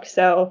the book.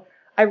 So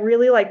I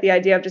really like the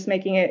idea of just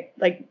making it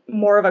like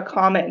more of a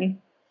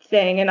common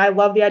thing. And I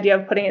love the idea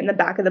of putting it in the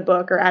back of the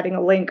book or adding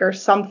a link or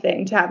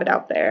something to have it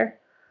out there.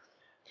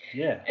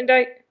 Yeah. And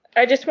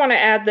I just want to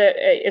add that,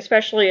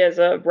 especially as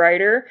a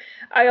writer,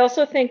 I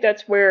also think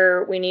that's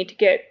where we need to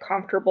get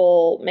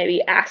comfortable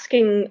maybe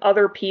asking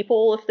other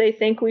people if they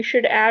think we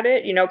should add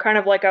it. Kind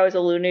of like I was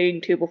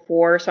alluding to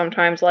before,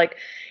 sometimes like,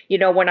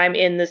 when I'm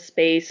in the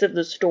space of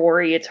the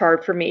story, it's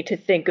hard for me to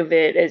think of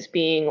it as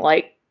being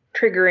like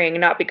triggering,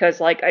 not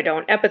because like I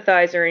don't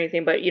empathize or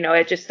anything, but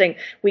I just think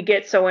we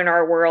get so in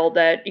our world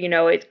that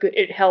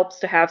it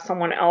helps to have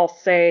someone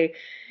else say,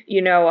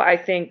 I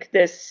think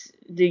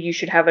you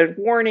should have a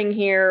warning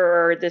here,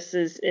 or this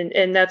is,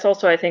 and that's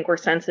also I think where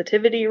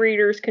sensitivity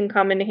readers can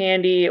come in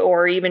handy,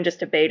 or even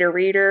just a beta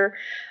reader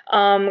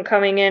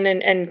coming in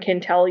and can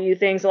tell you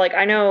things. Like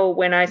I know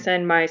when I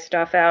send my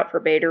stuff out for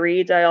beta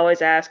reads, I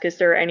always ask, is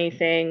there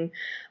anything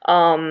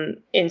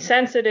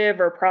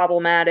insensitive or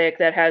problematic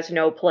that has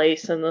no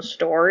place in the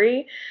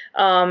story?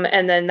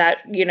 And then that,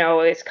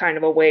 is kind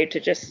of a way to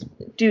just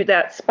do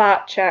that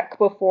spot check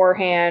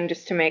beforehand,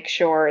 just to make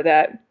sure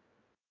that,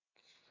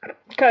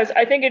 because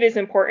I think it is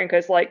important,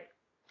 because like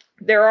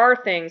there are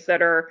things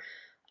that are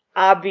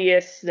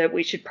obvious that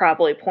we should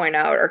probably point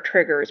out are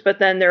triggers, but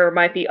then there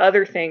might be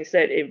other things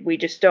that we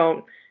just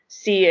don't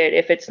see it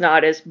if it's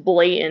not as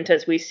blatant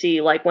as we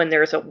see like when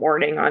there's a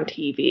warning on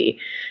TV.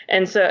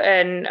 And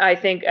I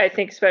think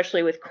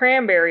especially with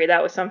Cranberry,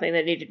 that was something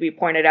that needed to be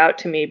pointed out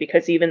to me,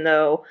 because even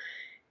though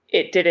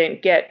it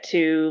didn't get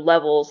to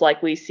levels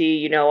like we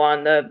see,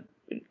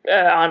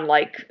 on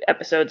like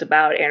episodes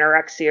about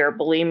anorexia or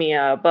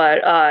bulimia,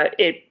 but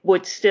it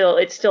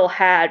still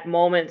had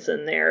moments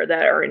in there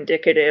that are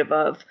indicative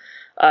of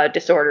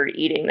disordered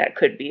eating that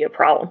could be a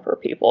problem for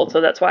people.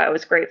 So that's why I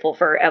was grateful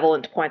for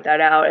Evelyn to point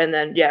that out. And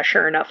then, yeah,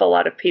 sure enough, a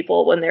lot of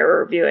people when they were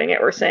reviewing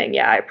it were saying,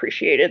 yeah, I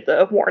appreciated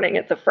the warning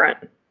at the front.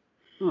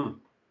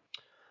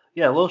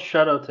 Yeah, a little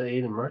shout out to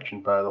Aiden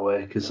Merchant, by the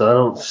way, because I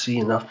don't see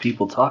enough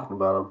people talking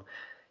about him.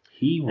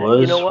 He was...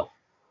 You know what?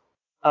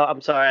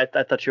 I'm sorry,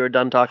 I thought you were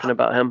done talking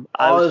about him.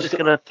 I was just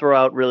going to throw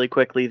out really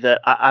quickly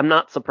that I'm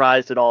not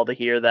surprised at all to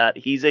hear that.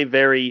 He's a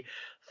very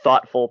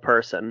thoughtful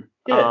person.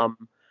 Yeah.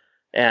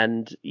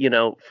 And,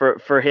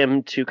 for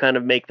him to kind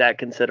of make that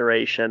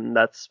consideration,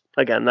 that's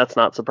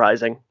not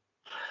surprising.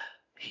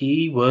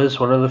 He was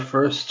one of the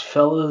first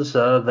fellas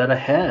that I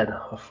had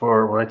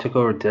for when I took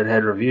over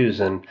Deadhead Reviews.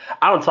 And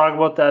I don't talk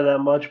about that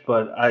much,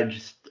 but I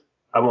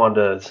wanted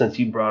to, since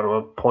you brought him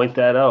up, point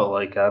that out.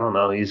 Like, I don't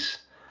know, he's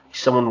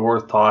someone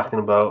worth talking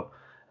about.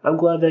 I'm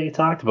glad that you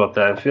talked about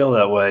that. I feel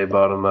that way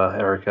about him,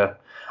 Erica.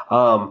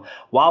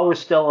 While we're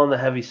still on the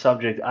heavy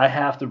subject, I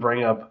have to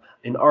bring up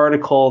an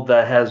article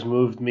that has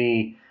moved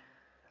me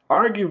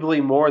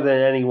arguably more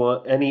than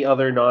any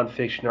other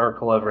nonfiction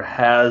article ever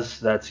has.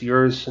 That's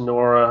yours,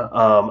 Sonora.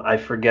 I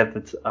forget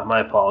that.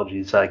 My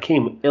apologies. I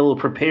came ill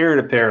prepared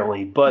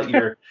apparently, but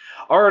your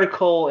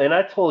article, and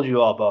I told you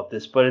all about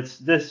this, but it's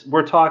this.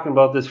 We're talking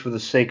about this for the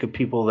sake of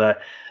people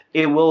that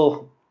it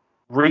will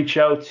reach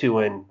out to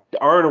and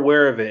aren't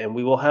aware of it, and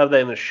we will have that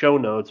in the show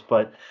notes.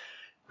 But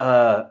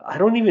I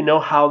don't even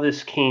know how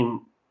this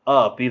came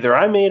up. Either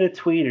I made a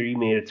tweet or you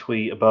made a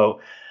tweet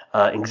about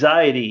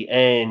anxiety,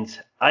 and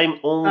I'm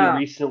only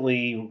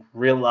recently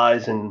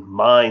realizing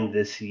mine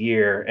this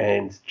year.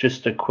 And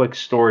just a quick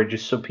story,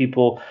 just so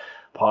people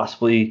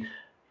possibly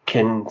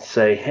can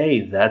say,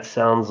 hey, that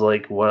sounds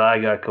like what I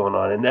got going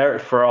on.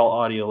 And for all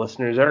audio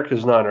listeners,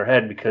 Erica's nodding her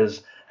head,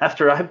 because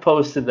after I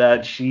posted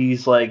that,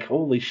 she's like,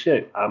 holy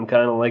shit, I'm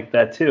kind of like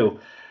that too.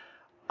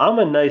 I'm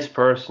a nice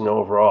person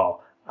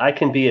overall. I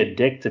can be a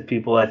dick to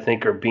people I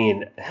think are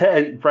being...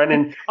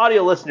 Brennan,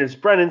 audio listeners,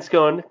 Brennan's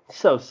going,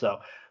 so.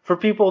 For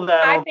people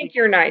that... I think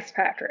you're nice,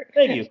 Patrick.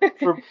 Thank you.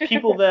 For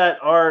people that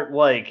aren't,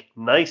 like,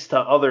 nice to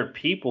other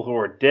people who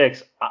are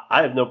dicks,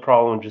 I have no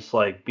problem just,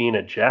 like, being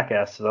a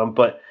jackass to them.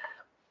 But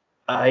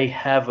I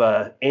have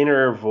a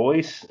inner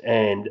voice,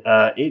 and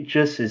it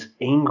just is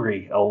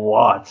angry a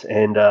lot,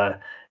 and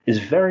is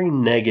very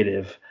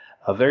negative,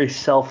 very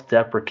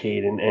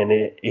self-deprecating, and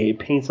it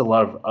paints a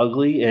lot of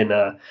ugly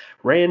and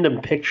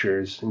random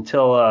pictures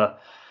until...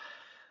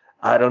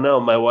 I don't know.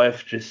 My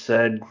wife just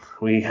said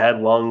we had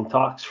long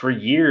talks for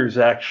years,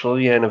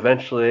 actually, and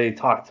eventually I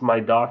talked to my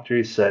doctor.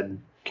 He said, you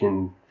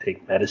can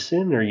take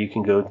medicine or you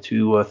can go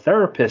to a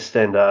therapist.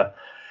 And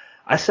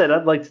I said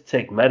I'd like to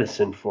take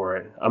medicine for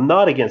it. I'm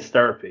not against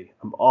therapy.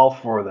 I'm all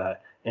for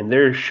that. And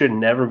there should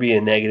never be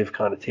a negative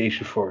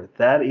connotation for it.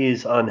 That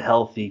is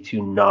unhealthy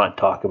to not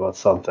talk about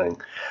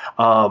something.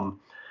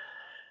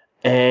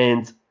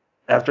 And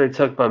after I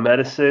took my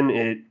medicine,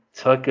 it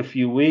took a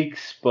few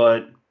weeks,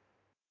 but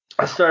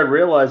I started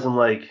realizing,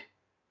 like,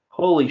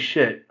 holy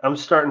shit, I'm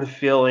starting to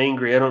feel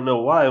angry. I don't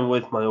know why. I'm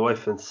with my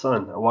wife and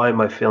son. Why am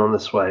I feeling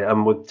this way?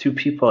 I'm with two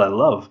people I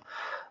love.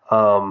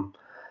 Um,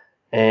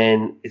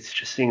 and it's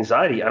just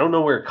anxiety. I don't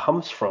know where it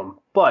comes from.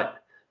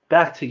 But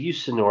back to you,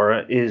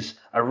 Sonora, is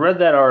I read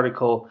that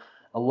article.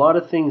 A lot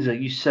of things that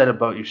you said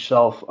about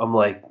yourself, I'm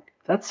like,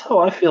 that's how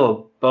I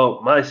feel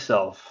about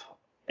myself.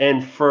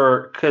 And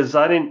because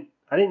I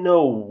didn't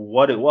know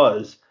what it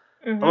was.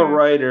 I'm a Mm-hmm.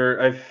 writer.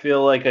 I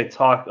feel like I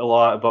talk a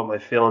lot about my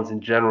feelings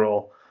in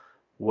general,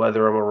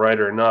 whether I'm a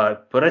writer or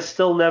not. But I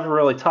still never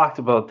really talked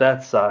about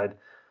that side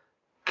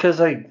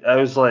because I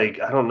was like,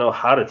 I don't know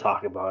how to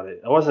talk about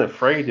it. I wasn't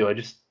afraid to. I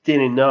just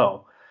didn't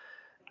know.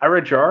 I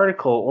read your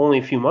article only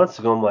a few months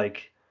ago. I'm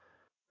like,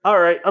 all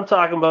right, I'm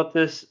talking about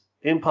this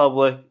in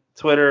public,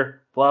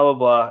 Twitter, blah blah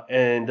blah.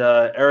 And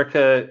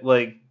Erica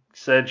like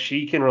said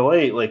she can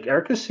relate. Like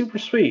Erica's super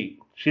sweet.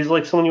 She's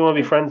like someone you want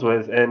to be friends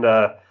with, and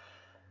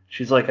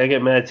she's like, I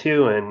get mad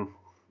too. And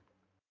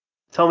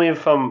tell me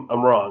if I'm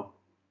wrong.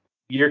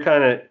 Your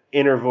kind of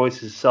inner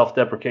voice is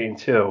self-deprecating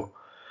too.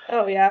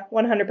 Oh yeah,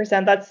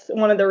 100%. That's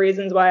one of the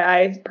reasons why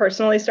I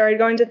personally started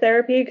going to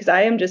therapy, because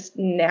I am just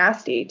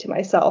nasty to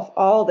myself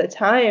all the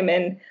time.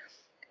 And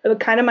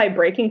kind of my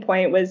breaking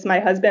point was my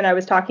husband. I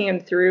was talking him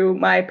through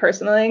my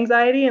personal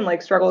anxiety and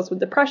like struggles with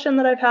depression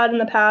that I've had in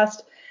the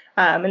past.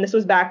 And this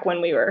was back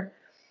when we were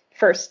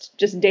first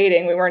just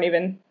dating. We weren't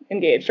even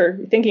engaged or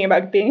thinking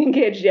about being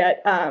engaged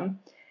yet.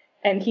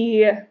 And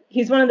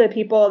he's one of the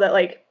people that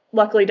like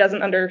luckily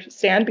doesn't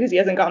understand because he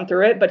hasn't gone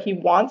through it, but he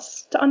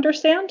wants to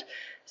understand.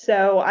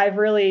 So I've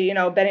really,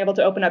 been able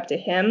to open up to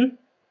him.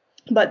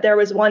 But there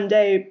was one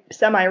day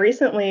semi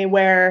recently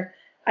where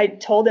I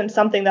told him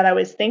something that I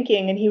was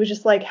thinking, and he was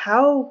just like,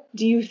 "How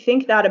do you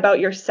think that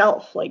about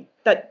yourself? Like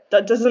that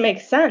doesn't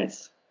make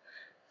sense."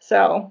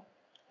 So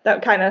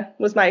that kind of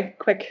was my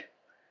quick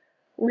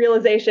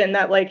realization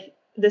that like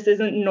this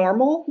isn't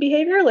normal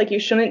behavior. Like you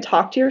shouldn't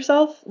talk to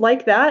yourself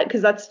like that,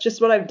 because that's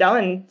just what I've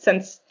done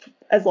since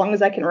as long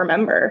as I can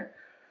remember.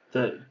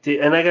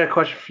 And I got a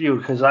question for you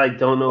because I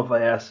don't know if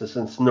I asked this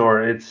in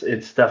Snore. It's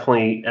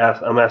definitely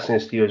I'm asking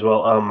this to you as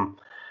well.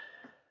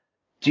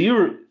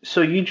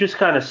 So you just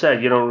kind of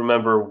said you don't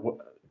remember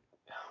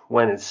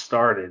when it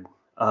started.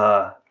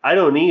 I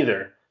don't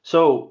either.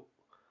 So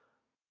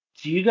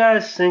do you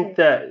guys think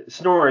that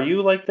Snore? Are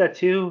you like that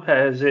too?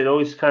 Has it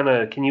always kind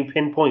of? Can you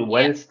pinpoint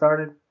when Yeah. it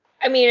started?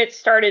 I mean, it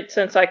started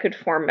since I could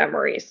form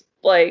memories.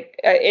 Like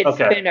it's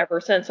Okay. been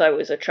ever since I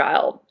was a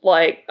child.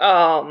 Like,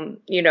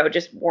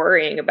 just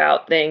worrying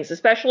about things,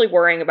 especially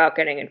worrying about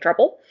getting in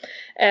trouble.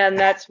 And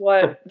that's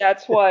what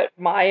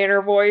my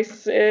inner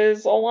voice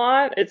is a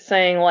lot. It's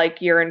saying like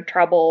you're in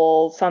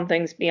trouble,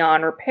 something's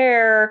beyond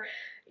repair.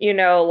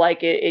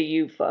 Like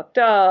you fucked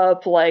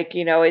up. Like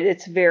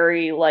it's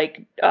very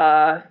like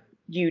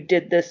you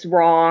did this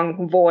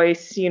wrong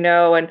voice,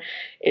 and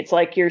it's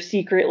like you're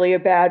secretly a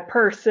bad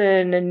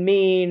person and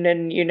mean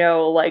and,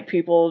 like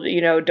people,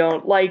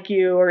 don't like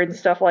you or and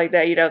stuff like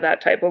that,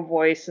 that type of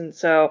voice. And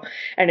so,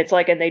 and it's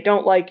like, and they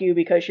don't like you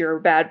because you're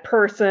a bad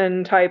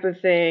person type of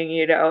thing,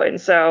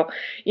 and so,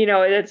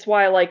 it's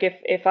why like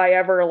if I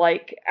ever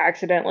like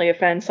accidentally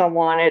offend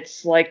someone,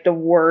 it's like the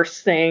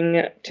worst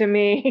thing to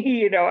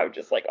me, I'm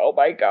just like, oh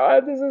my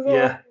God, this is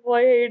Yeah. awful.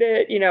 I hate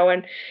it,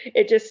 and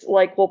it just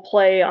like will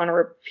play on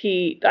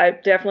repeat. I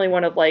definitely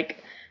one of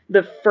like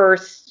the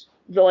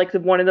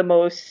one of the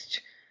most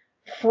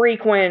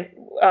frequent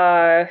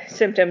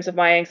symptoms of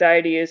my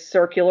anxiety is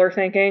circular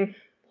thinking.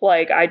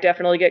 Like I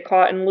definitely get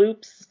caught in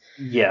loops.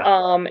 Yeah.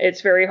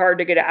 It's very hard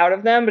to get out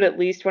of them, but at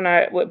least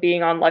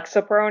being on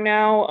Lexapro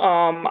now,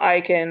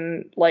 I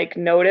can like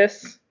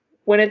notice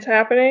when it's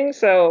happening.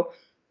 So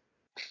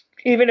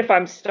even if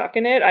I'm stuck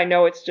in it, I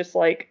know it's just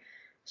like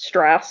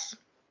stress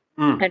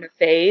and a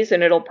phase,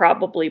 and it'll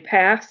probably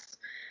pass.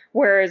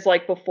 Whereas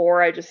like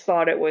before, I just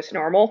thought it was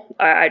normal.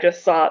 I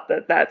just thought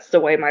that that's the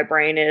way my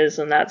brain is,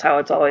 and that's how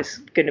it's always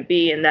going to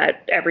be, and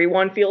that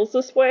everyone feels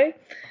this way.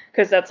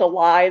 Because that's a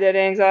lie that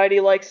anxiety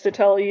likes to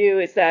tell you,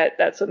 is that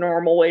that's a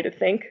normal way to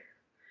think.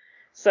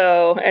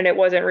 So, and it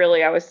wasn't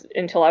really,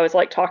 until I was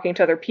like talking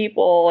to other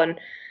people, and,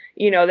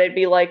 they'd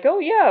be like, oh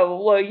yeah,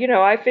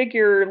 well, I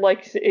figure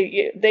like,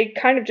 they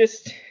kind of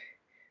just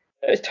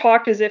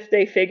talked as if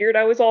they figured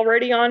I was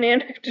already on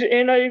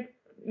anxiety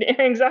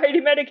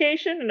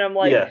medication, and I'm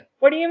like, Yeah.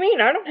 what do you mean?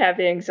 I don't have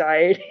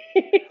anxiety.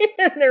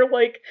 And they're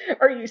like,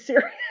 are you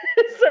serious?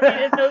 I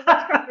mean, and those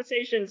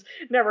conversations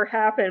never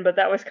happened, but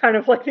that was kind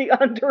of like the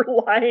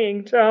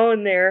underlying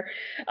tone there.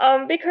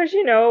 Because,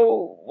 a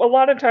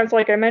lot of times,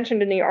 like I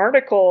mentioned in the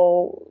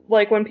article,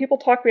 like when people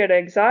talk about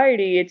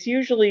anxiety, it's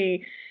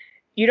usually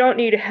you don't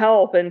need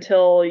help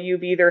until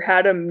you've either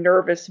had a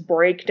nervous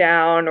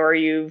breakdown or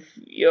you've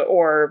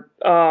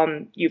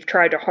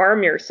tried to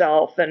harm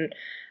yourself. And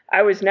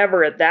I was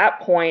never at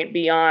that point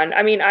beyond.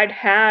 I mean, I'd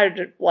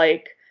had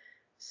like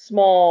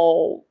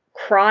small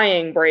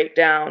crying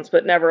breakdowns,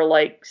 but never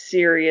like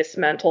serious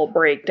mental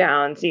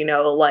breakdowns,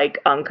 like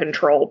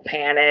uncontrolled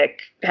panic,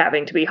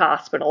 having to be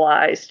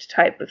hospitalized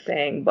type of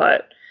thing.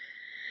 But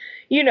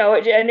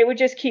and it would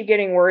just keep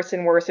getting worse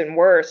and worse and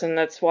worse. And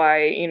that's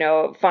why,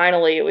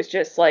 finally it was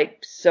just like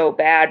so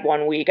bad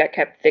one week. I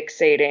kept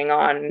fixating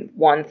on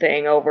one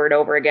thing over and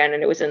over again,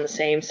 and it was in the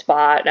same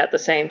spot at the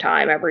same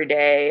time every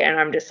day. And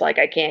I'm just like,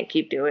 I can't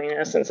keep doing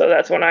this. And so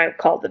that's when I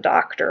called the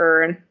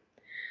doctor. And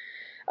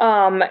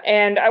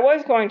I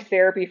was going to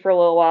therapy for a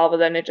little while, but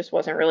then it just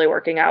wasn't really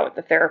working out with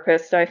the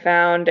therapist I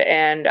found.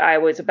 And I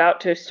was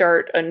about to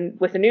start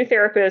with a new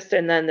therapist,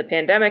 and then the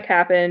pandemic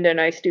happened, and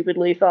I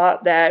stupidly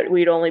thought that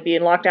we'd only be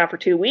in lockdown for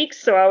 2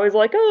 weeks. So I was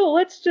like,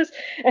 oh,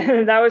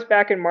 and that was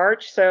back in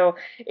March. So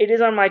it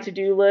is on my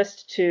to-do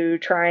list to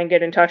try and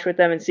get in touch with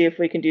them and see if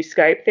we can do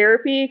Skype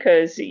therapy.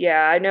 Cause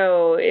yeah, I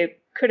know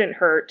it couldn't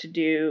hurt to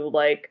do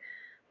like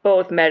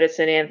both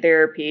medicine and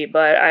therapy,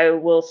 but I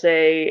will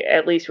say,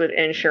 at least with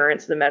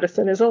insurance, the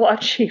medicine is a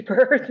lot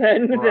cheaper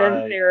than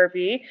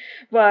therapy.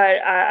 But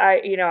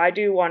I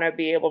do want to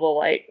be able to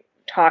like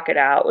talk it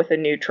out with a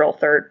neutral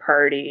third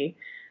party.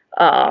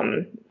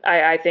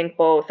 I think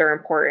both are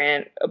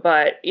important,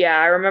 but yeah,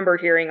 I remember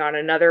hearing on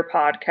another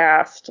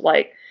podcast,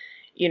 like,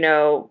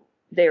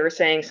 they were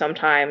saying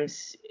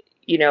sometimes,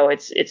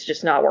 it's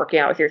just not working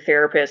out with your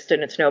therapist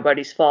and it's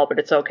nobody's fault, but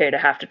it's okay to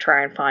have to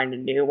try and find a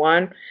new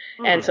one.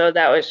 And so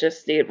that was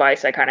just the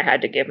advice I kind of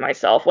had to give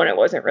myself when it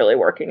wasn't really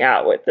working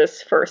out with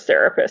this first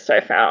therapist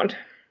I found.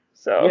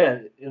 So yeah,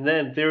 and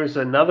then there was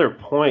another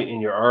point in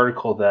your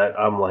article that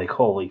I'm like,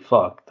 holy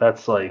fuck,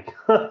 that's like,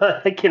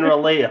 I can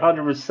relate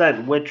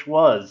 100%, which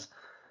was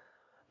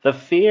the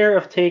fear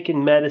of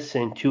taking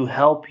medicine to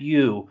help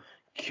you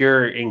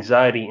cure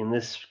anxiety in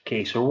this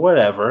case or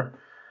whatever.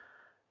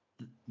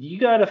 You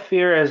got a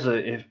fear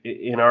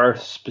in our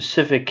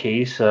specific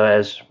case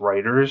as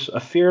writers,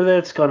 a fear that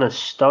it's going to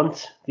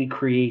stunt the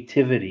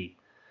creativity.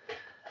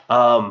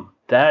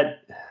 My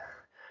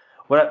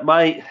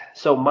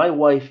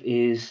wife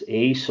is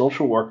a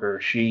social worker.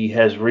 She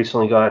has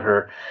recently got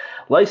her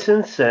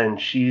license,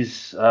 and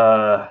she's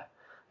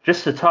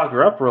just to talk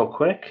her up real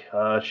quick.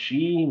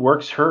 She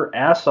works her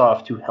ass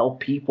off to help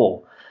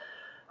people.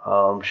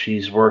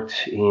 She's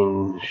worked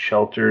in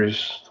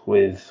shelters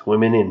with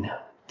women in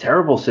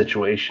terrible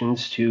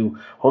situations to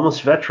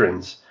homeless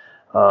veterans.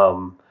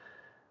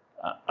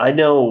 I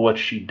know what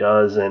she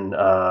does, and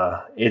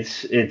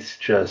it's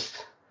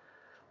just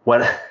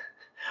when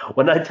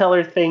when I tell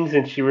her things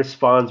and she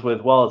responds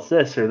with, "Well, it's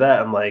this or that,"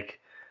 I'm like,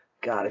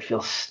 God, I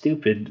feel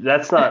stupid.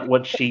 That's not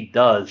what she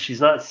does.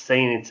 She's not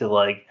saying it to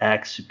like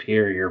act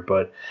superior,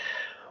 but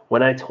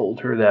when I told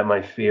her that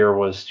my fear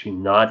was to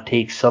not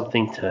take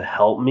something to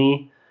help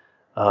me,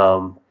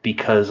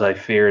 because I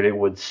feared it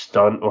would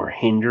stunt or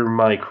hinder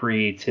my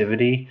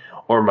creativity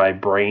or my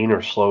brain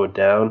or slow it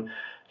down.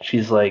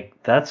 She's like,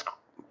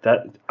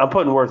 I'm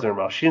putting words in her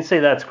mouth. She didn't say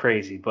that's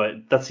crazy,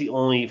 but that's the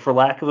only, for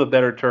lack of a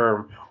better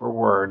term or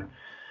word,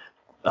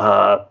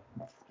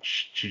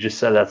 she just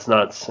said that's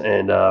nuts,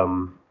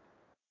 and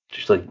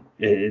she's like,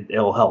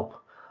 it'll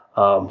help.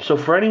 So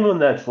for anyone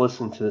that's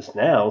listening to this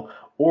now,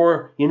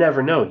 or you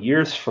never know,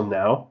 years from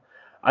now,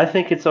 I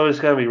think it's always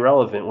going to be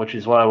relevant, which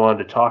is why I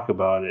wanted to talk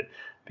about it,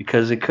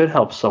 because it could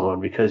help someone,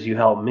 because you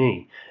helped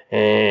me,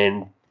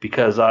 and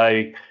because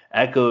I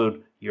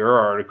echoed your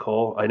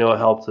article. I know it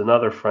helped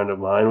another friend of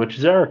mine, which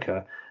is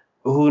Erica.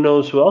 Who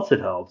knows who else it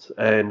helped?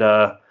 And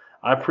I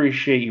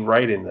appreciate you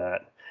writing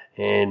that.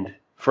 And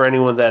for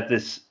anyone that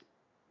this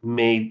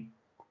may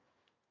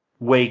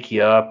wake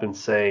you up and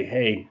say,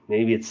 hey,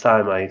 maybe it's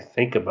time I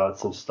think about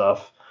some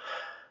stuff,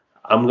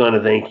 I'm going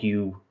to thank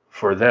you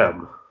for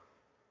them.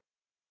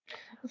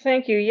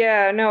 Thank you.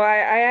 Yeah, no,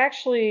 I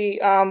actually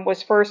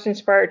was first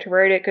inspired to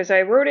write it because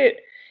I wrote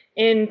it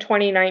in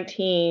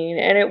 2019,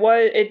 and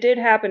it did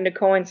happen to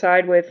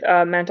coincide with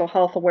Mental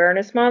Health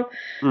Awareness Month.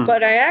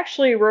 But I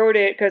actually wrote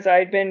it because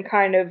I'd been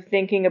kind of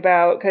thinking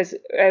about, because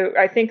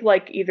I think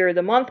like either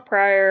the month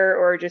prior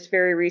or just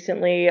very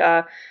recently,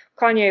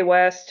 Kanye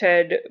West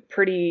had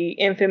pretty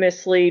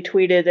infamously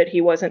tweeted that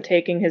he wasn't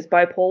taking his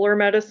bipolar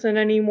medicine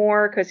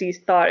anymore because he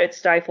thought it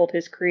stifled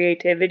his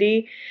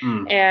creativity.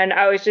 And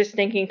I was just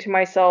thinking to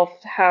myself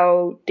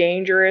how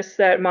dangerous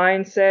that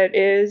mindset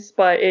is,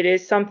 but it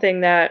is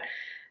something that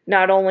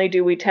not only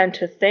do we tend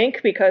to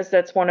think, because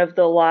that's one of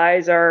the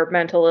lies our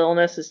mental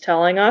illness is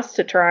telling us,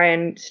 to try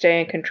and stay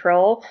in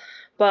control,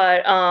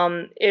 but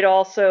it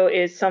also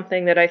is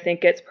something that I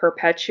think gets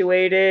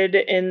perpetuated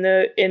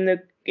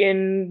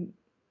in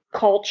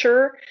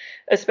culture,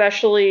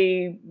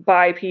 especially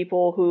by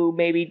people who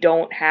maybe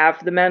don't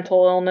have the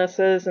mental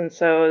illnesses, and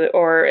so,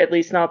 or at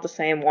least not the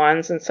same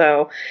ones. And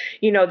so,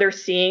 they're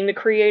seeing the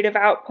creative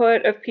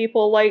output of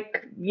people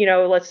like,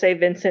 let's say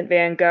Vincent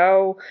van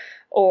Gogh,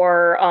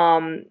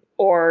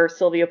 or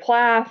Sylvia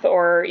Plath,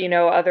 or,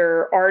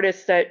 other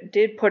artists that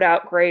did put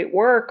out great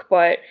work,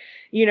 but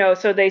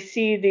so they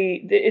see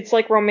it's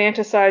like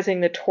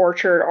romanticizing the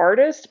tortured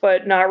artist,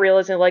 but not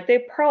realizing like they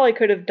probably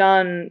could have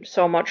done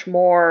so much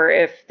more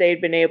if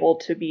they'd been able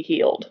to be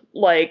healed.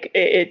 Like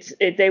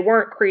they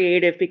weren't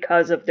creative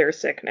because of their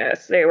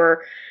sickness. They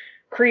were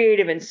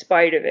creative in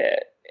spite of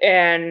it.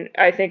 And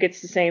I think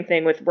it's the same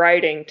thing with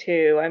writing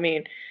too. I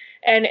mean,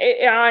 And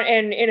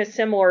and in a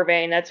similar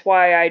vein, that's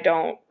why I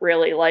don't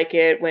really like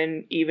it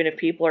when, even if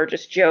people are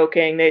just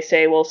joking, they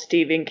say, well,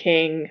 Stephen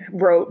King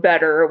wrote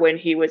better when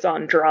he was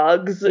on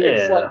drugs. Yeah.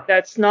 It's like,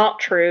 that's not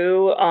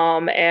true.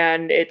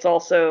 And it's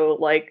also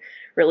like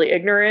really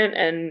ignorant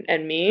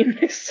and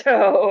mean.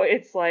 So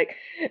it's like,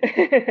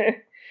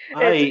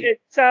 it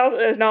sounds,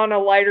 and on a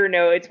lighter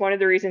note, it's one of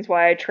the reasons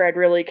why I tread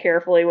really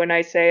carefully when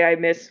I say I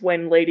miss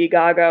when Lady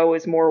Gaga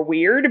was more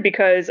weird,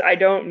 because I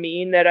don't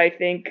mean that I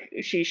think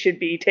she should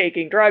be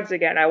taking drugs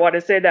again. I want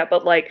to say that,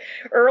 but like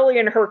early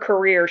in her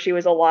career, she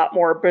was a lot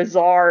more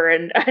bizarre,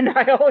 and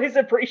I always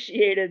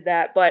appreciated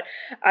that. But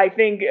I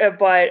think,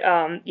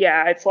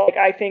 yeah, it's like,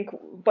 I think,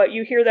 but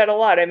you hear that a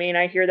lot. I mean,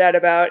 I hear that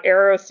about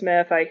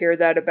Aerosmith. I hear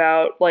that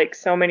about like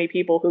so many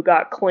people who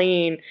got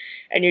clean,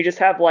 and you just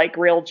have like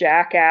real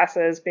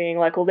jackasses being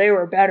like, well, they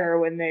were better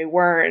when they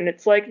weren't. And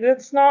it's like,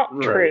 that's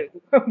not true.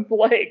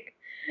 Like,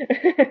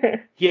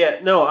 yeah,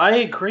 no, I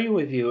agree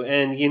with you.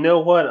 And you know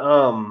what?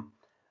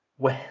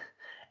 When,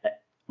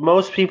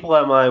 most people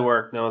at my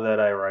work know that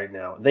I write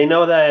now. They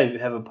know that I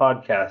have a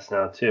podcast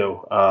now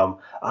too. I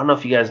don't know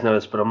if you guys know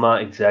this, but I'm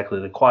not exactly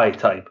the quiet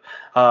type.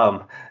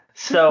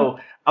 So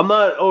I'm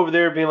not over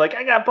there being like,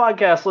 I got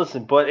podcasts,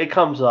 listen, but it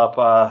comes up.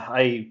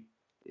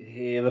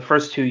 The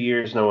first 2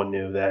 years, no one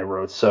knew that I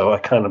wrote, so I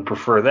kind of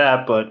prefer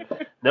that,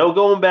 but no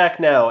going back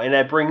now. And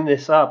I bring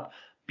this up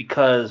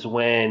because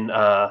when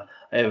I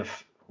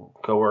have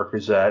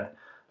coworkers that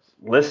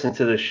listen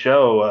to the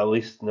show, at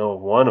least know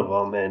one of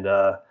them,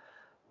 and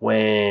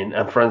when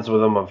I'm friends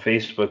with them on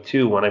Facebook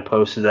too, when I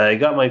posted that I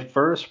got my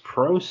first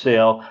pro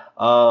sale,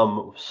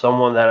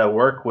 someone that I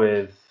work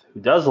with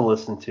who doesn't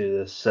listen to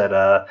this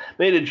said,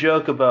 made a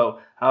joke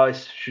about how I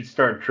should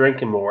start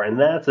drinking more, and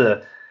that's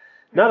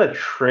not a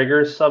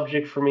trigger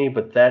subject for me,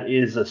 but that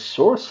is a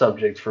sore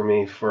subject for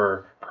me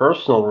for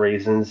personal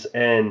reasons.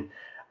 And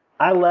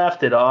I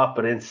laughed it off,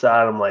 but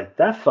inside I'm like,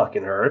 that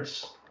fucking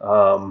hurts.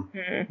 I'm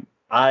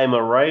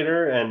a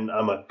writer and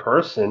I'm a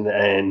person,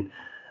 and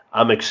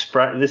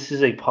this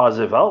is a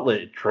positive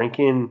outlet.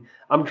 Drinking,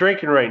 I'm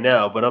drinking right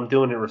now, but I'm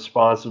doing it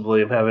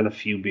responsibly. I'm having a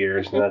few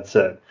beers and that's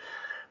it.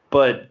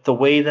 But the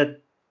way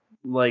that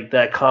like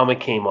that comic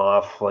came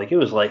off, like it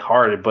was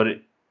lighthearted, but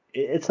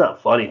it's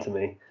not funny to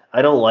me.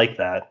 I don't like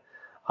that.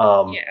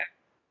 yeah.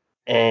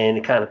 And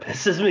it kind of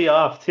pisses me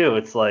off too.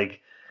 It's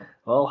like,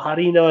 well, how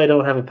do you know I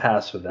don't have a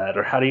pass with that?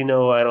 Or how do you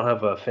know I don't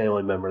have a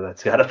family member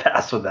that's got a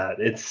pass with that?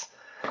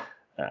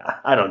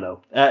 I don't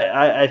know.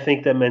 I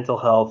think that mental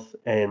health,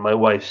 and my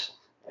wife's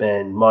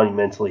been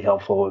monumentally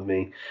helpful with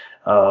me,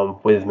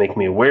 with making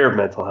me aware of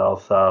mental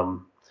health.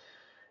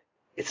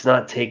 It's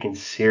not taken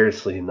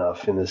seriously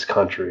enough in this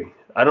country.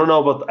 I don't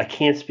know I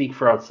can't speak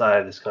for outside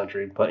of this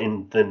country, but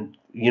in the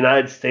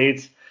United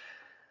States,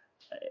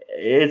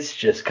 it's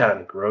just kind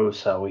of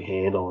gross how we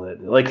handle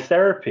it. Like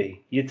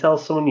therapy, you tell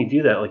someone you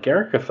do that. Like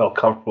Erica felt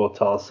comfortable to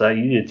tell us that.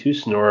 You did too,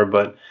 Sonora,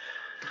 but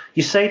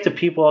you say it to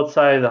people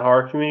outside of the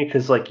horror community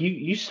because, like,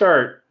 you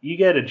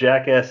get a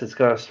jackass that's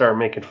gonna start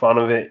making fun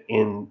of it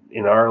in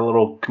our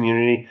little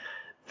community.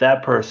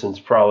 That person's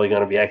probably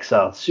gonna be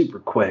exiled super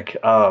quick.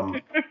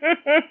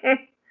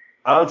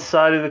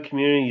 Outside of the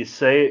community, you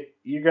say it,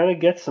 you're gonna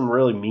get some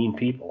really mean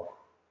people.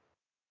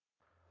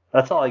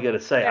 That's all I gotta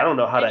say. Yeah. I don't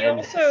know how And to end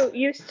this.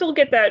 you still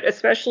get that,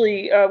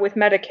 especially with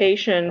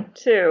medication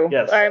too.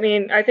 Yes. I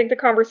mean, I think the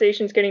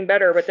conversation's getting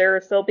better, but there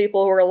are still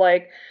people who are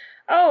like,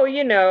 oh,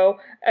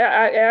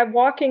 I'm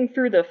walking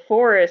through the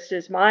forest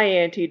is my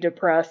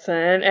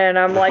antidepressant, and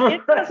I'm like,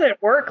 it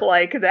doesn't work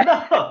like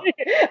that. No.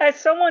 As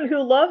someone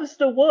who loves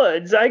the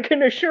woods, I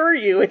can assure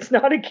you, it's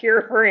not a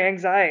cure for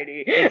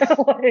anxiety.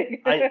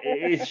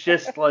 It's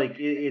just like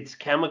it's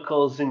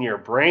chemicals in your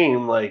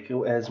brain. Like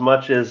as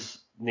much as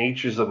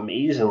nature's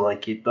amazing,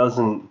 like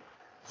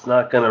it's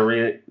not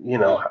gonna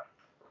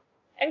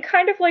And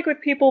kind of like with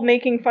people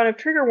making fun of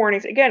trigger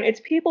warnings, again, it's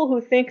people who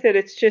think that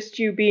it's just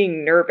you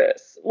being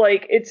nervous.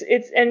 Like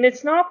and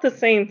it's not the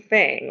same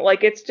thing.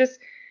 Like it's just,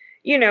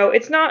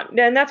 it's not,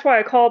 and that's why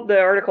I called the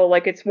article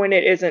like it's when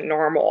it isn't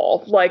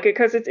normal. Like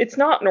because it's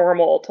not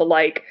normal to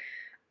like,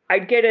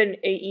 I'd get an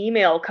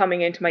email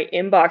coming into my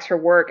inbox for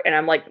work and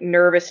I'm like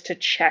nervous to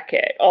check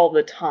it all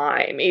the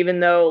time, even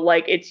though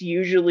like it's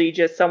usually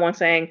just someone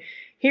saying,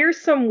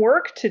 here's some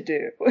work to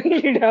do,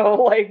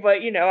 I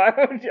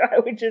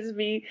would just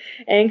be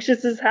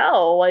anxious as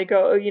hell, like,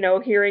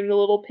 hearing the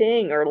little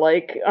ping or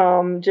like,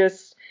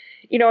 just,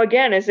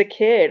 again, as a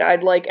kid,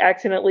 I'd like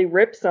accidentally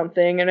rip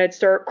something and I'd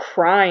start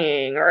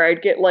crying, or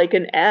I'd get like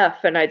an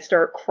F and I'd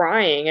start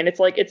crying. And it's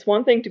like, it's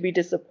one thing to be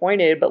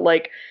disappointed, but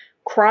like,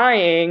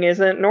 crying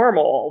isn't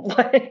normal,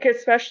 like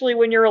especially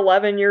when you're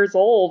 11 years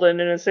old and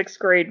in a 6th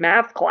grade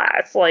math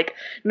class. Like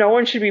no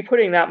one should be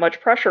putting that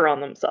much pressure on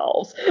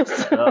themselves.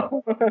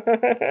 No.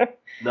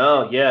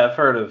 No, yeah, I've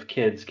heard of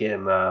kids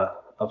getting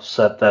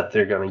upset that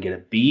they're gonna get a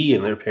B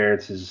and their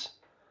parents is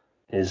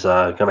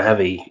gonna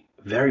have a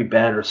very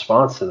bad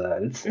response to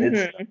that. It's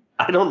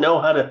I don't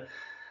know how to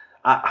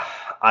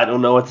I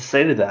don't know what to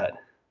say to that.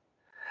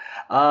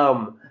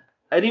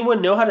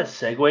 Anyone know how to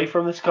segue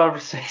from this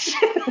conversation?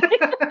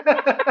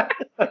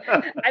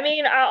 I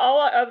mean,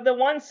 all of the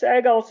one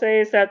seg I'll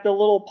say is that the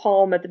little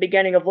poem at the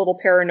beginning of Little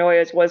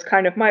Paranoias was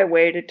kind of my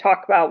way to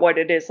talk about what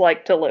it is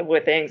like to live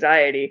with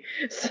anxiety.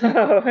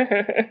 So.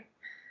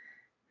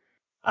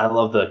 I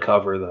love the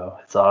cover though.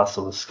 It's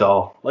awesome. The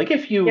skull. Like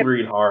if you Yep.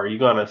 read horror, you're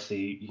gonna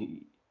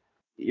see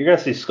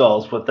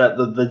skulls, but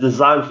the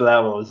design for that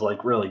one was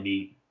like really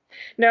neat.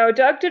 No,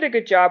 Doug did a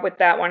good job with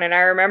that one, and I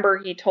remember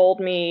he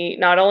told me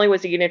not only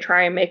was he going to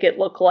try and make it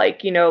look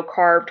like,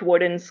 carved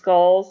wooden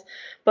skulls,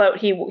 but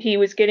he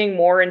was getting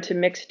more into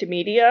mixed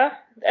media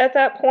at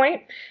that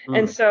point.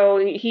 And so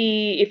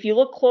if you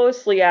look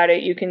closely at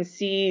it, you can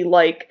see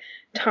like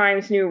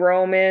Times New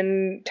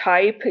Roman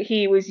type.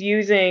 He was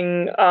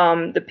using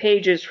the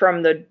pages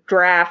from the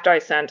draft I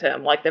sent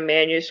him, like the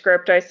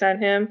manuscript I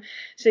sent him.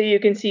 So you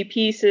can see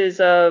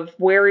pieces of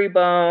Weary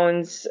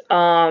Bones,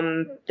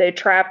 They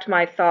Trapped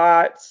My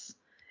Thoughts,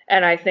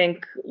 and I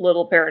think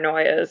Little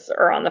Paranoias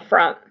are on the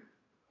front.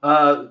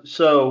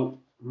 So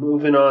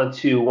moving on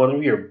to one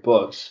of your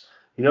books.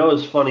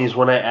 What's funny is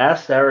when I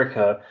asked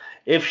Erica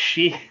if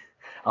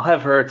I'll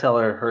have her tell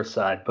her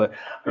side, but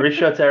I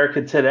reached out to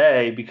Erica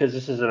today because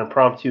this is an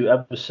impromptu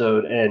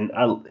episode, and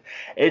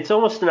it's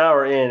almost an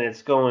hour in.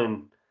 It's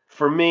going,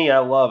 for me, I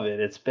love it.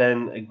 It's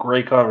been a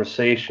great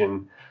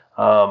conversation,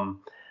 but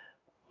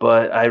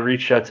I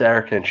reached out to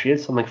Erica, and she had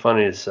something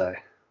funny to say,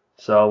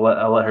 so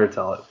I'll let her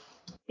tell it.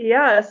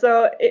 Yeah,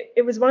 so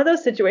it was one of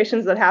those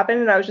situations that happened,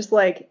 and I was just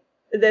like,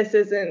 this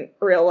isn't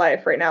real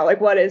life right now.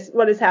 Like, what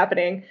is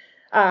happening?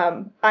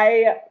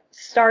 I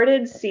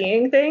started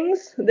seeing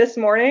things this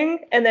morning,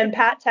 and then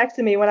Pat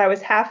texted me when I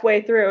was halfway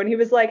through, and he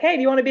was like, hey,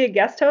 do you want to be a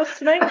guest host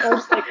tonight? And I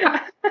was like,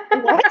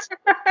 what?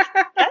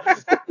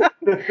 Yes.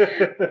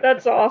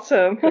 That's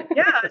awesome.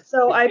 Yeah,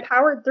 so I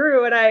powered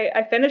through, and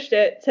I finished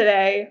it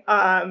today.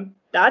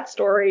 That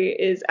story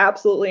is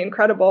absolutely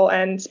incredible.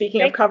 And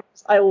speaking of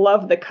covers, I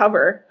love the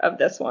cover of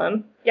this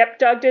one. Yep,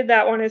 Doug did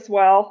that one as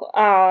well.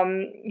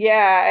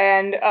 Yeah,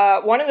 and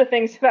one of the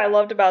things that I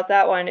loved about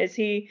that one is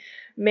he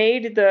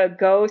made the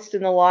ghost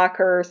in the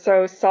locker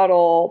so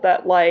subtle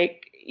that,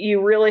 like,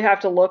 you really have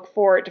to look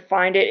for it to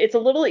find it. It's a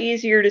little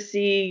easier to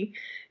see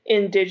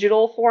in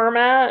digital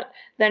format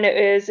than it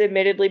is,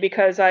 admittedly,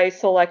 because I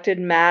selected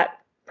matte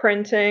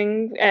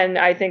printing, and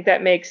I think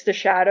that makes the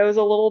shadows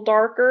a little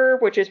darker,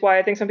 which is why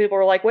I think some people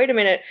are like, wait a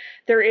minute,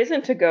 there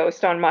isn't a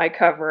ghost on my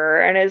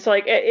cover. And it's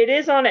like, it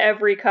is on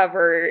every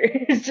cover.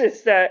 It's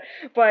just that,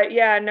 but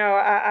yeah, no,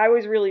 I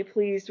was really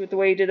pleased with the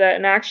way he did that.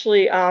 And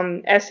actually,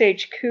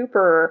 S.H.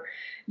 Cooper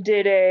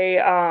did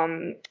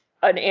an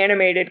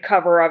animated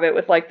cover of it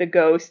with like the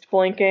ghost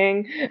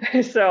blinking.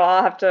 So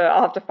I'll have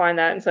to find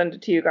that and send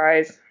it to you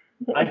guys.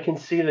 I can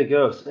see the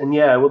ghost, and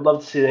yeah, I would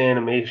love to see the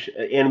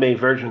anime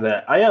version of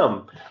that.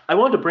 I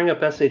wanted to bring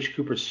up S.H.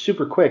 Cooper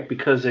super quick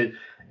because it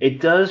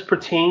does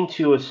pertain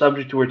to a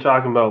subject we were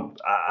talking about.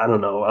 I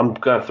don't know. I'm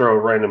gonna throw a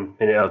random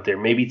minute out there,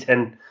 maybe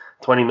 10,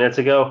 20 minutes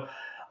ago,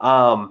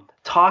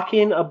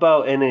 talking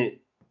about, and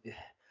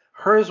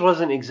hers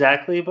wasn't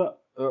exactly about.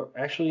 Or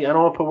actually, I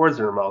don't want to put words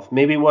in her mouth.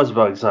 Maybe it was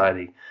about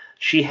anxiety.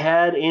 She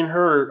had in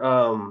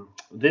her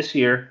this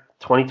year,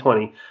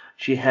 2020.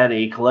 She had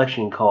a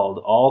collection called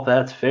All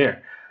That's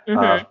Fair.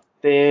 Mm-hmm.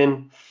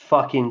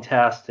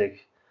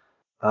 Fan-fucking-tastic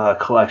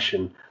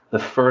collection. The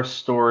first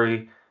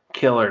story,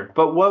 killer.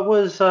 But what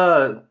was,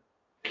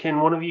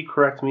 can one of you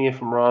correct me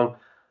if I'm wrong,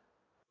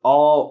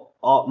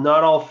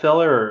 not all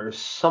filler or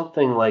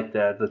something like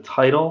that? The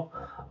title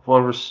of one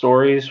of her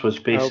stories was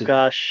basically... Oh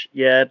gosh,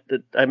 yeah,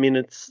 I mean,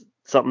 it's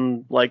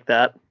something like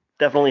that.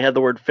 Definitely had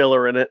the word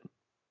filler in it.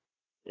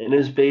 And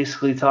is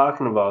basically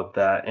talking about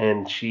that,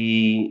 and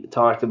she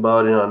talked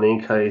about it on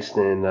Ink Heist,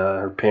 and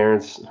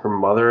her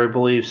mother, I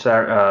believe,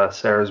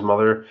 Sarah's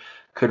mother,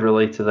 could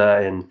relate to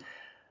that, and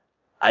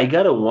I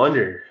gotta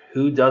wonder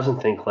who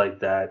doesn't think like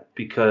that,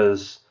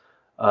 because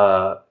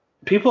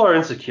people are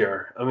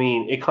insecure. I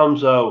mean, it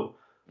comes out,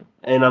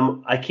 and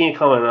I can't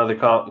comment on other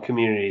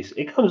communities.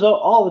 It comes out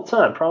all the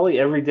time, probably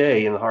every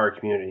day in the horror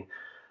community.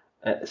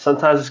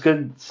 Sometimes it's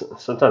good,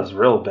 sometimes it's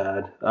real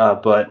bad,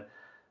 but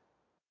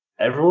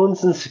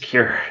everyone's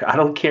insecure. I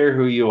don't care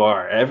who you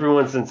are.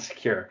 Everyone's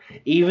insecure.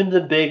 Even the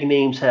big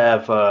names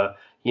have, what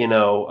is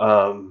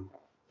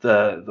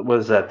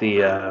that?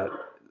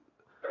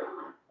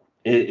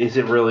 Is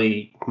it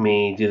really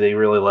me? Do they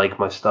really like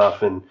my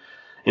stuff? And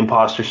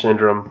imposter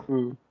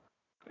syndrome.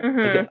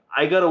 Mm-hmm.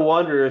 I gotta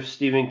wonder if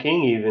Stephen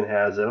King even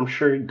has it. I'm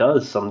sure he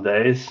does some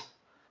days.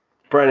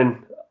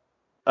 Brennan,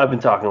 I've been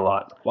talking a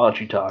lot. Why don't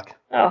you talk?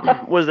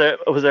 Oh. Was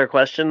there a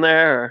question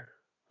there?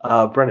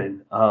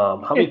 Brennan,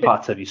 how many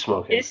pots have you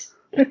smoked? Is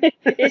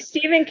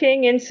Stephen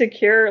King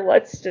insecure?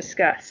 Let's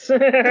discuss. Now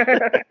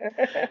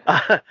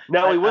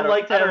we would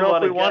like to. I don't know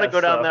if we want to go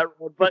down that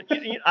road, but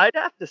I'd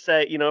have to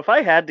say, if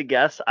I had to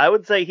guess, I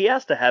would say he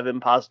has to have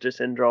imposter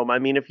syndrome. I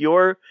mean, if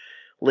you're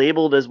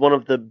labeled as one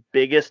of the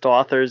biggest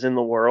authors in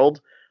the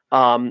world,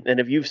 and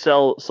if you've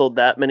sold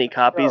that many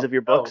copies of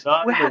your books,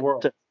 not in the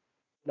world.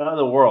 Not in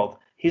the world.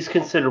 He's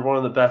considered one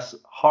of the best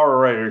horror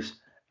writers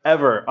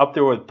ever, up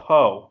there with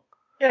Poe.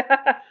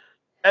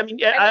 I mean,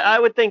 I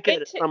would think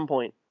at some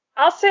point.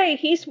 I'll say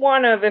he's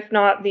one of, if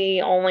not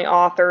the only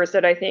authors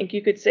that I think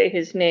you could say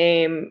his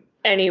name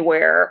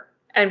anywhere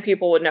and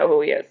people would know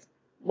who he is.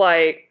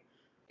 Like,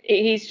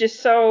 he's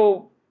just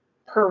so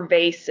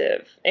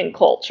pervasive in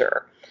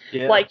culture.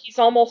 Yeah. Like, he's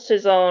almost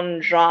his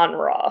own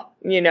genre,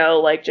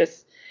 like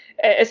just,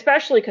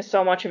 especially because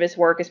so much of his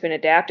work has been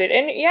adapted.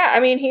 And yeah, I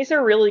mean, he's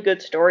a really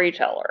good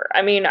storyteller.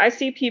 I mean, I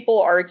see people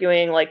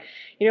arguing like,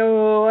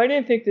 I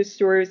didn't think this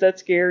story was that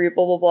scary,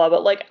 blah, blah, blah.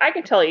 But like, I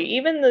can tell you,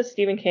 even the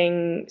Stephen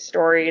King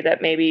story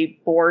that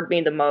maybe bored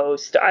me the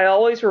most, I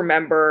always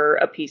remember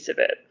a piece of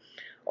it.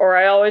 Or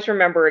I always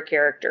remember a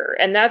character.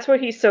 And that's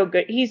what he's so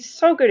good. He's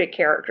so good at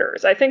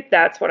characters. I think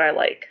that's what I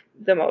like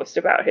the most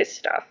about his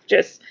stuff.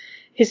 Just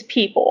his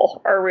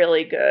people are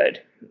really good.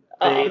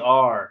 They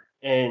are.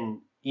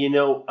 And,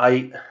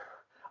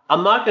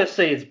 I'm not going to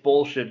say it's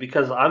bullshit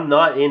because I'm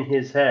not in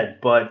his head,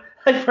 but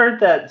I've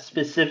heard that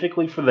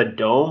specifically for the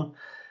Dome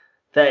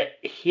that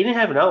he didn't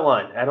have an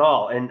outline at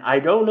all. And I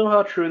don't know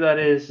how true that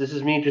is. This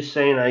is me just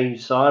saying I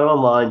saw it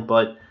online,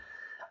 but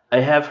I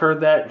have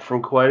heard that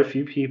from quite a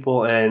few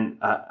people, and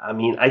I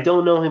mean, I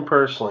don't know him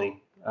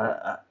personally.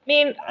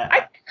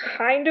 I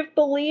kind of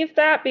believe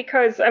that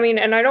because,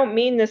 and I don't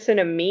mean this in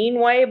a mean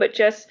way, but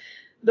just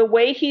the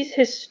way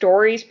his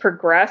stories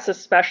progress,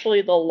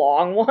 especially the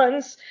long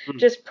ones,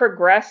 just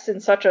progress in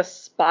such a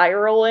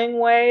spiraling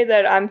way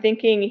that I'm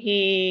thinking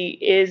he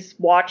is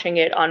watching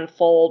it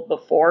unfold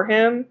before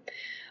him.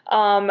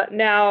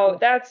 Now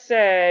that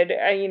said,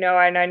 and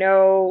I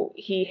know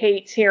he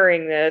hates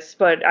hearing this,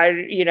 but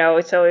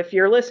so if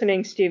you're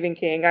listening, Stephen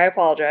King, I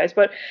apologize,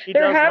 but he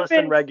does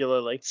listen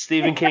regularly.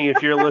 Stephen King,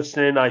 if you're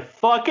listening, I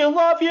fucking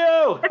love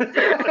you.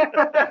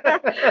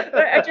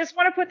 I just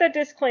want to put that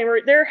disclaimer.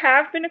 There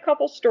have been a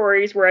couple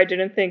stories where I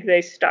didn't think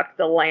they stuck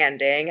the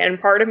landing, and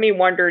part of me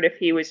wondered if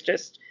he was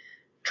just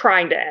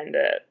trying to end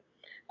it.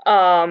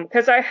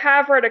 Because I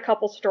have read a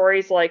couple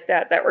stories like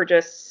that were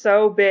just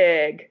so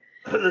big.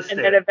 And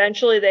then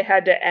eventually they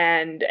had to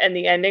end, and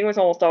the ending was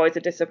almost always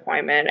a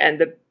disappointment. And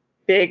the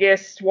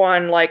biggest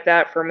one like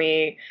that for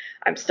me,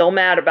 I'm still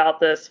mad about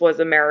this, was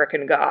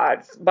American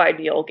Gods by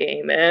Neil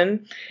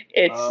Gaiman.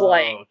 It's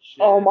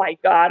oh my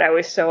God, I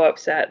was so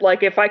upset.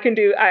 Like, if I can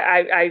do,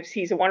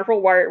 he's a wonderful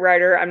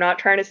writer. I'm not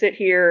trying to sit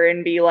here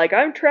and be like,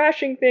 I'm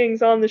trashing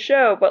things on the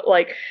show, but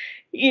like,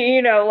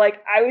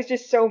 I was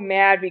just so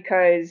mad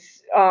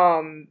because,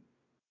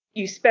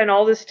 you spend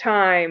all this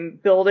time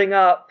building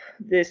up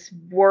this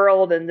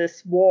world and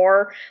this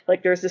war.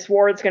 Like, there's this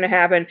war that's going to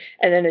happen,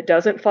 and then it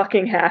doesn't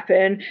fucking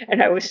happen.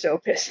 And I was so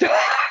pissed off.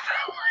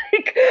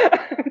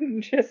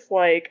 I'm just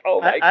like,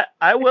 oh my God.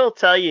 I will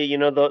tell you,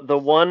 the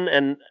one,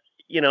 and,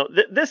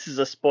 this is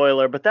a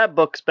spoiler, but that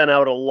book's been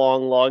out a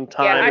long, long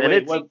time. Yeah,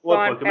 what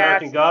book?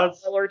 American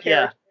Gods?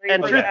 Yeah.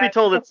 And truth be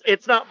told,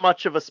 it's not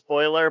much of a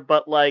spoiler,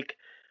 but like,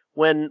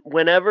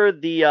 whenever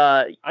the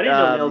I didn't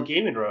know Neil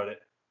Gaiman wrote it.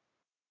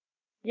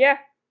 Yeah.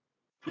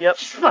 Yep.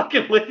 Just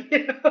fucking with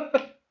you.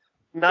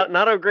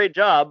 Not a great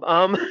job.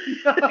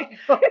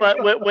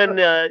 But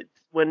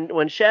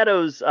when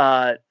Shadow's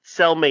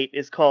cellmate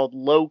is called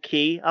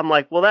Loki, I'm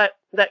like, well,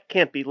 that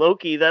can't be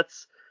Loki.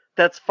 That's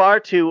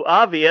far too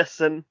obvious.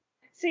 And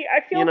see,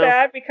 I feel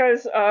bad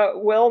because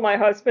Will, my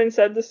husband,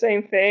 said the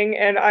same thing,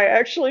 and I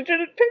actually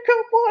didn't pick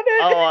up on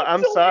it. Oh,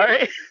 I'm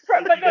sorry.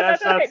 But no,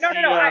 that's okay.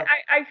 No.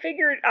 I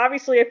figured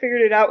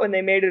it out when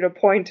they made it a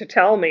point to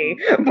tell me.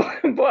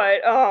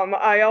 But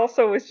I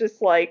also was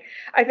just like,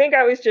 I think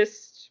I was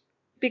just,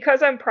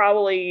 because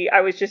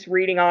I was just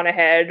reading on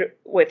ahead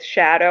with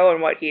Shadow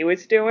and what he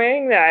was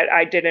doing, that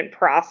I didn't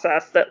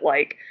process that,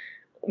 like,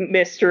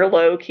 Mr.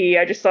 Loki.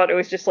 I just thought it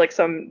was just like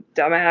some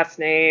dumbass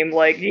name,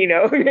 like,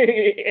 Neil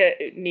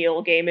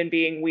Gaiman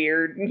being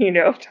weird,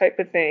 type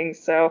of thing.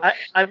 So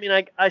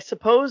I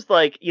suppose,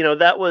 like,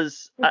 that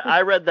was,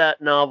 I read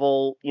that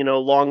novel,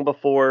 long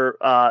before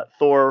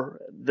Thor,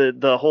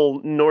 the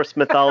whole Norse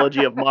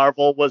mythology of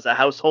Marvel was a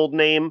household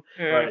name.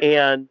 Right.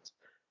 And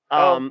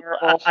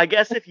I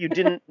guess if you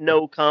didn't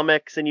know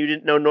comics and you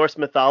didn't know Norse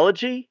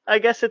mythology, I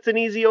guess it's an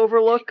easy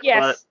overlook.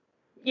 Yes. But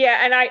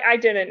yeah, and I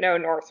didn't know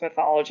Norse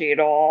mythology at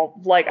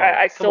all. Like,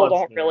 I still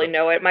don't really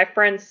know it. My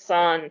friend's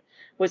son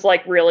was,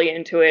 like, really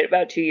into it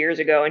about 2 years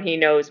ago, and he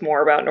knows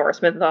more about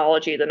Norse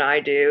mythology than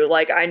I do.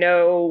 Like, I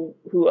know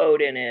who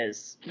Odin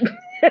is.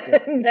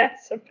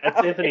 That's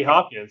Anthony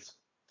Hopkins.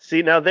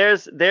 See, now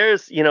there's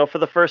for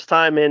the first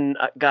time in,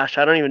 gosh,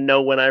 I don't even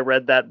know when I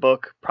read that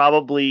book.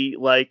 Probably,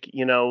 like,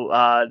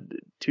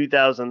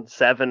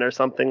 2007 or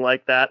something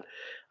like that.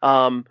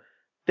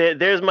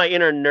 There's my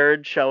inner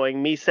nerd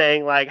showing, me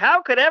saying, like,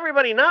 how could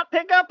everybody not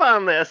pick up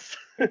on this?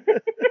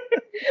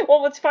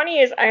 Well, what's funny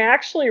is I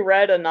actually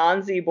read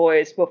Anansi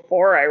Boys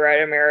before I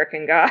read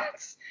American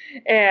Gods.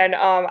 And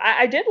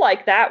I did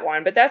like that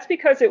one, but that's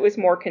because it was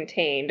more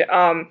contained.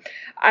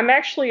 I'm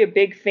actually a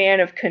big fan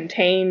of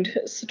contained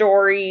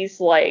stories.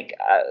 Like,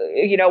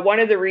 one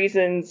of the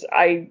reasons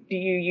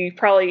you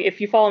probably, if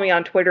you follow me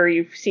on Twitter,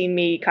 you've seen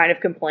me kind of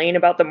complain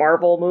about the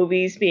Marvel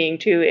movies being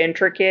too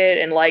intricate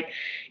and like,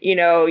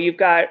 you've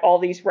got all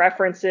these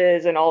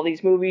references and all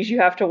these movies you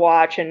have to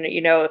watch, and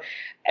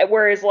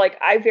whereas like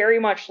I very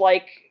much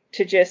like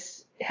to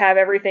just have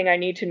everything I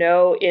need to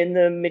know in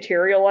the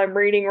material I'm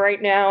reading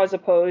right now, as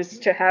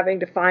opposed to having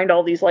to find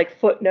all these like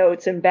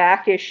footnotes and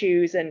back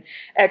issues and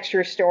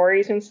extra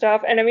stories and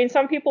stuff. And I mean,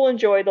 some people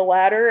enjoy the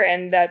latter,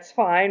 and that's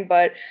fine,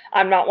 but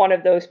I'm not one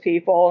of those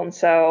people. And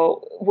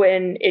so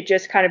when it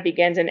just kind of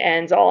begins and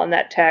ends all in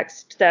that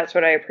text, that's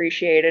what I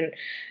appreciate. And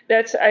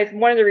that's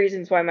one of the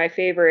reasons why my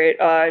favorite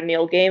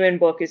Neil Gaiman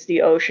book is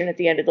The Ocean at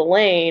the End of the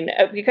Lane,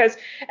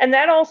 and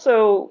that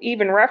also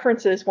even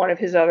references one of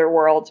his other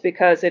worlds,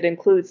 because it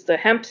includes the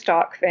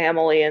Hempstock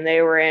family, and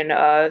they were in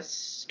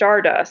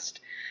Stardust.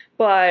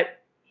 But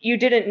you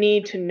didn't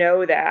need to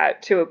know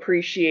that to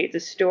appreciate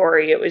the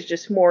story. It was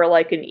just more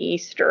like an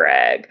Easter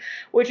egg,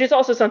 which is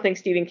also something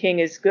Stephen King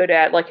is good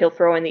at. Like, he'll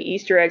throw in the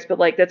Easter eggs, but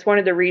like that's one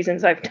of the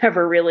reasons I've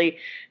never really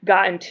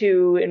gotten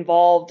too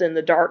involved in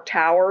the Dark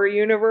Tower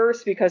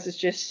universe, because it's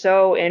just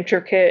so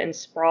intricate and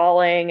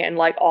sprawling, and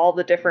like all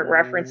the different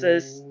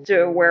references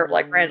to where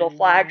like Randall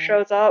Flagg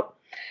shows up.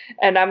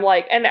 And I'm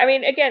like, and I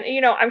mean, again,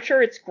 I'm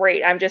sure it's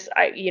great. If it's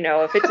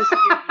a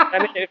series,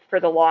 I'm in it for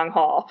the long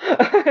haul.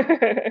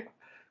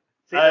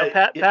 See,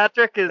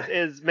 Patrick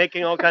is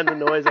making all kinds of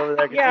noise over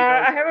there.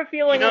 Yeah, I have a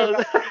feeling he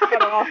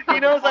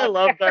knows I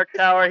love Dark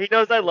Tower. He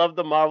knows I love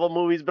the Marvel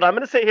movies. But I'm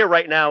going to sit here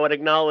right now and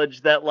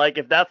acknowledge that, like,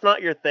 if that's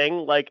not your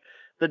thing, like,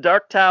 the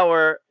Dark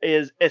Tower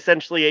is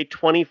essentially a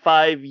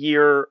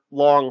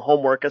 25-year-long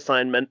homework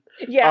assignment.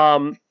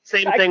 Yeah.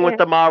 Same thing with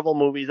the Marvel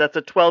movies. That's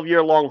a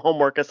 12-year-long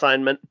homework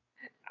assignment.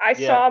 I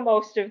saw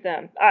most of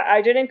them.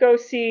 I didn't go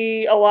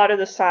see a lot of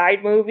the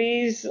side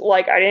movies.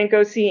 Like, I didn't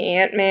go see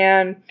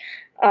Ant-Man.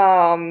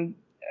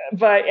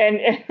 But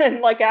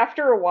like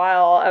after a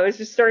while, I was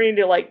just starting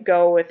to like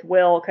go with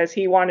Will because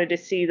he wanted to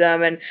see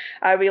them, and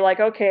I'd be like,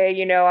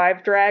 okay,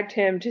 I've dragged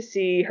him to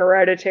see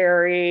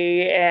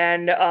Hereditary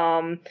and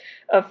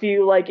a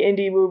few like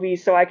indie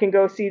movies, so I can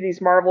go see these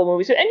Marvel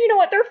movies. And you know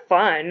what? They're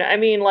fun. I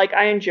mean, like,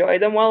 I enjoy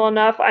them well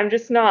enough. I'm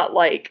just not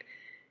like,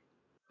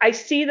 I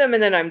see them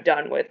and then I'm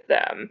done with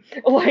them.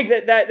 Like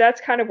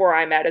that's kind of where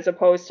I'm at, as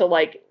opposed to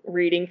like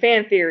reading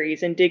fan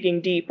theories and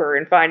digging deeper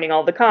and finding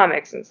all the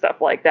comics and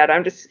stuff like that.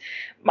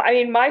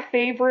 My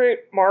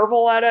favorite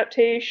Marvel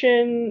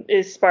adaptation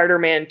is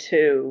Spider-Man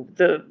 2,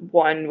 the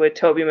one with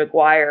Tobey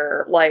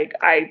Maguire. Like,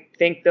 I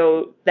think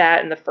though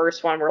that and the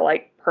first one were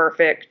like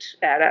perfect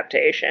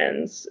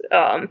adaptations.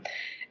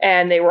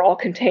 And they were all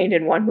contained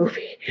in one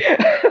movie.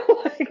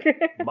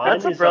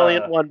 That's a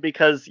brilliant one,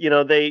 because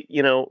they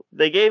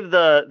gave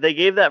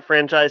that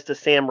franchise to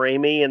Sam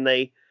Raimi, and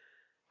they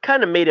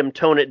kind of made him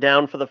tone it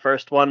down for the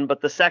first one, but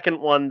the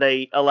second one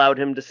they allowed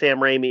him to Sam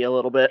Raimi a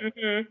little bit.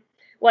 Mm-hmm.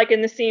 Like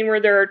in the scene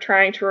where they're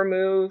trying to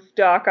remove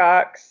Doc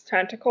Ock's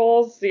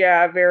tentacles,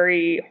 yeah,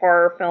 very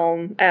horror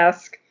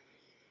film-esque.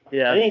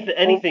 Yeah,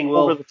 anything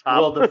William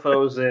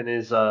Dafoe's in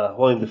is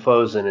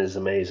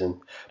amazing.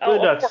 Oh,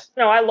 of course.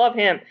 No, I love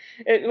him.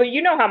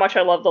 You know how much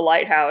I love The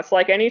Lighthouse.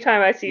 Like,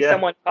 anytime I see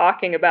someone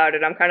talking about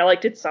it, I'm kind of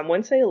like, did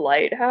someone say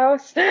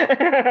Lighthouse?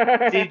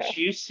 Did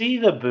you see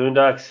the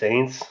Boondock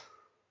Saints?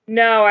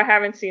 No, I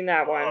haven't seen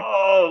that one.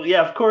 Oh,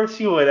 yeah, of course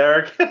you would,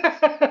 Eric.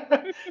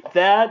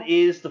 That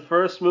is the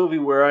first movie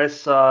where I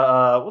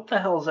saw, what the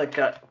hell is that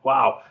guy?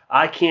 Wow,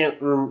 I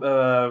can't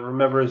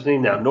remember his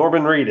name now.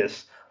 Norman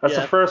Reedus. That's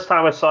the first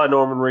time I saw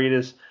Norman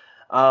Reedus.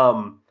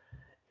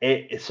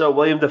 So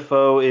William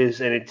Dafoe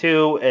is in it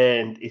too,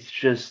 and it's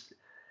just,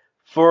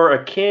 for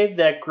a kid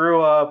that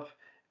grew up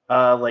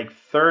like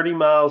 30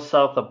 miles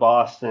south of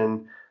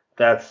Boston,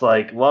 that's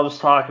like loves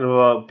talking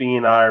about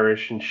being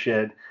Irish and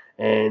shit,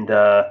 and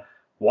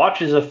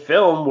watches a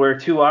film where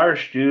two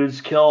Irish dudes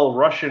kill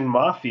Russian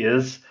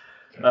mafiosos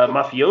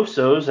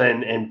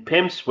and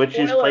pimps, which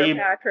is played.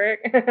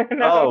 Patrick.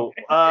 No.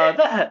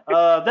 That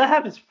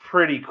happens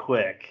pretty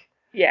quick.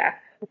 Yeah.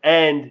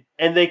 And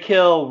they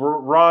kill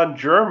Ron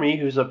Jeremy,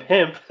 who's a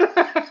pimp.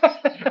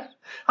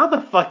 How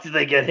the fuck did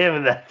they get him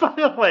in that? By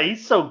the way,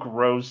 he's so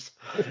gross.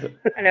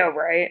 I know,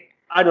 right?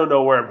 I don't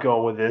know where I'm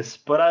going with this,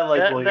 but I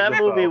like William Dafoe.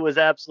 That movie was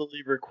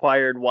absolutely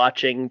required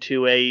watching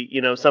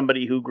to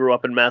somebody who grew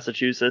up in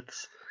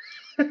Massachusetts.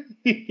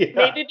 Yeah.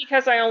 Maybe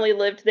because I only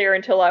lived there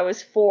until I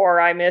was 4,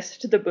 I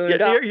missed the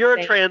Boondocks. You're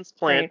a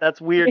transplant. That's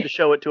weird to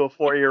show it to a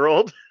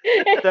 4-year-old.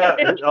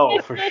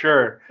 For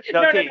sure.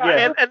 No.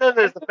 And then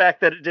there's the fact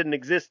that it didn't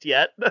exist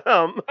yet.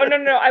 No.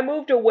 I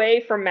moved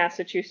away from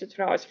Massachusetts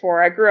when I was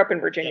 4. I grew up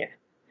in Virginia.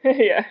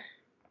 Yeah.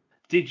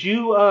 Did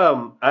you,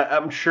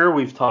 I'm sure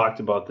we've talked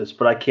about this,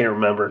 but I can't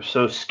remember.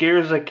 So,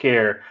 Scares of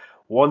Care.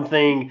 One of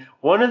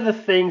the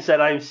things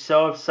that I'm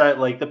so upset,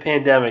 like the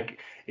pandemic,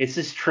 it's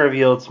just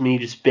trivial. It's me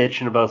just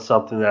bitching about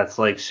something that's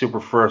like super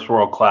first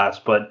world class.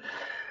 But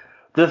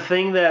The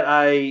thing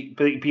that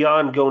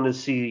beyond going to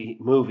see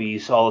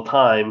movies all the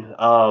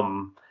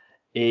time,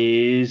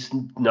 is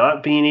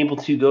not being able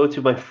to go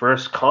to my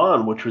first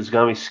con, which was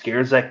going to be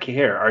Scares That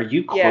Care. Are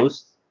you Yeah.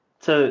 close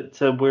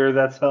to where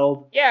that's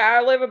held? Yeah,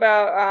 I live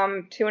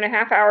about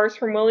 2.5 hours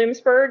from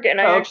Williamsburg, and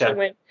I Oh, actually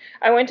okay.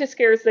 went to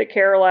Scares That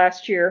Care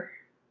last year.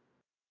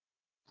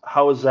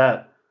 How was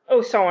that?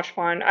 Oh, so much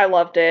fun. I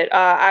loved it.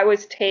 I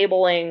was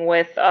tabling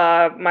with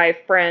my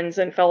friends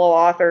and fellow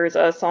authors,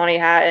 Sonny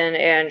Hatton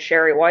and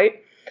Sherry White.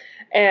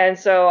 And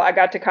so I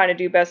got to kind of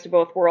do best of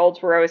both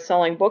worlds where I was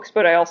selling books,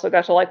 but I also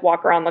got to like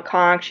walk around the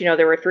conch.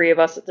 There were three of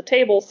us at the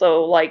table.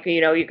 So like,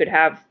 you could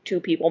have two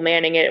people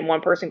manning it and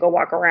one person go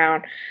walk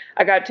around.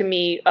 I got to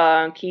meet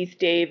Keith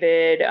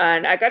David,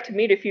 and I got to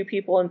meet a few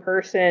people in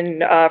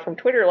person from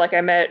Twitter. Like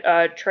I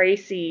met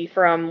Tracy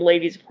from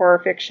Ladies of Horror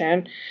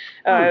Fiction.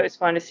 It was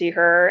fun to see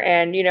her.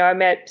 And, I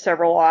met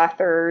several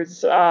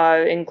authors,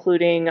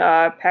 including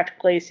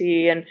Patrick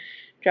Lacey and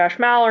Josh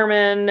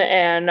Mallerman,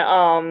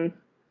 and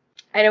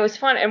it was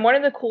fun. And one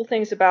of the cool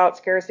things about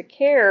Scares to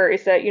Care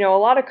is that, a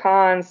lot of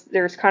cons,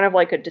 there's kind of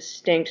like a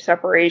distinct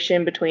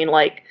separation between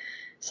like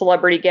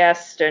celebrity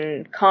guests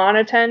and con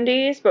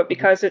attendees. But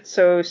because it's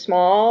so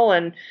small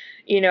and,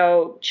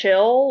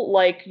 chill,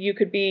 like you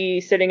could be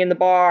sitting in the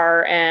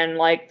bar and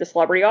like the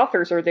celebrity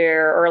authors are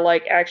there, or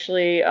like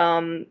actually,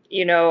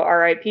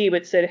 RIP,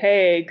 but Sid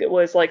Haig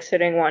was like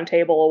sitting one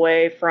table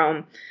away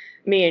from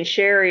me and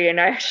Sherry, and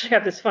I actually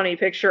have this funny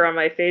picture on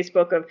my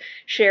Facebook of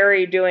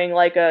Sherry doing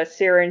like a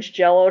syringe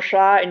jello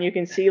shot, and you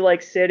can see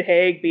like Sid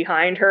Haig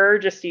behind her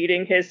just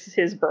eating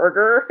his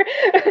burger.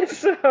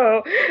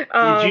 So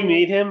Did you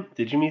meet him?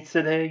 Did you meet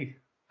Sid Haig?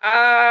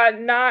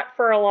 Not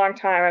for a long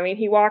time. I mean,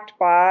 he walked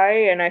by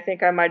and I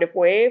think I might have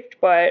waved,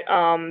 but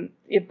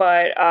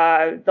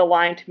the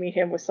line to meet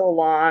him was so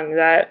long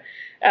that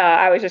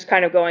I was just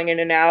kind of going in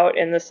and out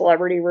in the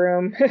celebrity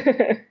room.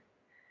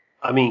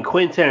 I mean,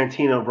 Quentin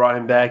Tarantino brought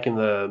him back in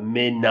the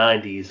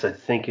mid-'90s. I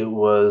think it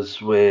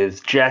was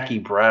with Jackie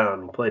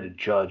Brown. He played a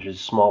judge, a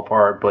small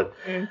part. But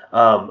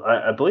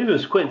I believe it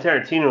was Quentin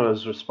Tarantino who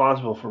was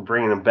responsible for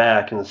bringing him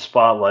back in the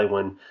spotlight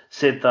when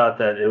Sid thought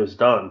that it was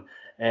done.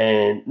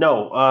 And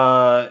no,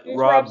 It was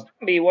Rob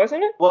Zombie,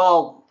 wasn't it?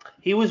 Well,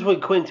 he was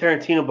with Quentin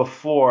Tarantino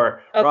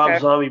before. Okay.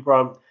 Rob Zombie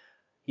brought him.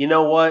 You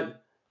know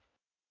what?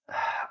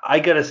 I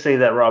gotta say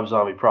that Rob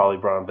Zombie probably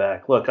brought him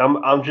back. Look,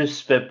 I'm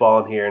just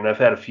spitballing here, and I've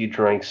had a few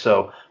drinks,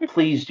 so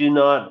please do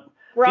not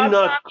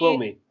quote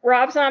me.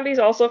 Rob Zombie's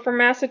also from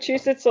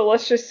Massachusetts, so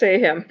let's just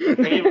say him.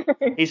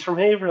 He's from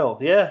Haverhill,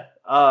 yeah.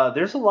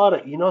 There's a lot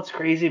of, what's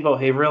crazy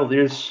about Haverhill?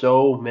 There's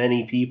so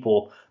many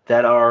people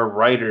that are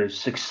writers,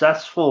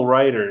 successful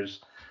writers,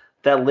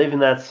 that live in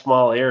that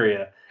small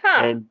area,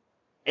 and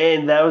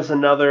that was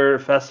another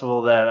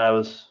festival that I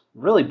was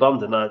really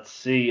bummed to not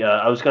see.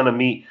 I was gonna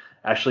meet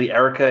actually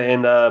Erica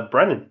and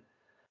Brennan,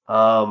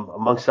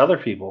 amongst other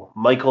people.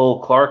 Michael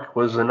Clark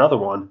was another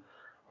one.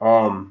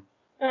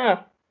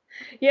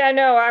 Yeah,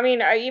 no, I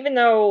mean, even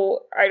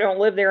though I don't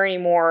live there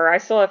anymore, I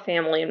still have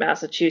family in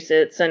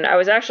Massachusetts, and I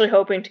was actually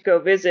hoping to go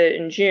visit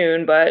in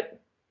June, but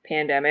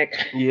pandemic.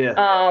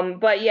 Yeah.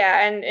 But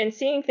yeah, and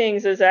Seeing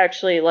Things is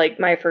actually like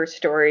my first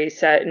story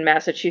set in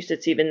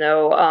Massachusetts, even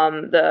though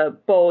the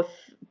both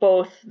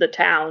the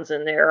towns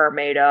in there are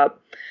made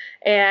up.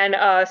 And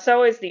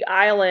so is the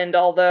island,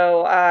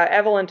 although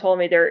Evelyn told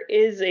me there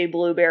is a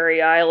Blueberry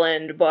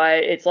Island,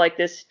 but it's like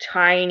this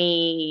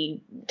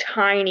tiny,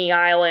 tiny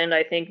island,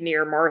 I think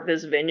near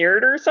Martha's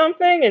Vineyard or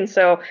something. And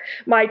so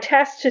my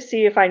test to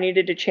see if I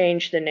needed to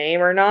change the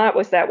name or not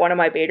was that one of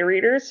my beta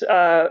readers,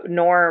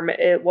 Norm,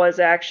 it was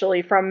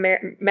actually from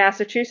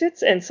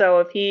Massachusetts. And so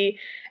if he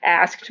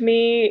asked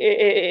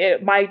me,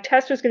 my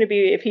test was going to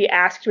be if he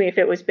asked me if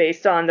it was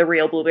based on the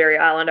real Blueberry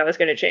Island, I was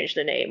going to change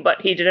the name,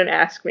 but he didn't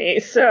ask me,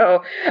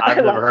 so I've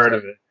never heard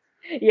of it.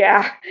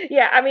 Yeah.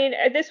 I mean,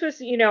 this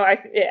was,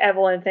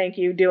 Evelyn, thank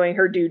you, doing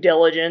her due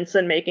diligence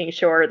and making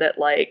sure that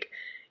like,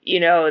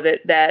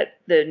 that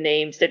the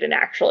names didn't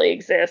actually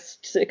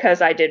exist, because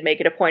I did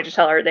make it a point to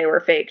tell her they were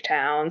fake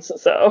towns.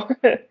 So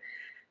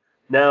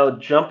now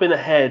jumping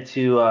ahead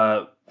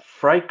to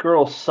Fright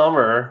Girl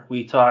Summer,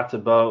 we talked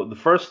about the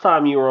first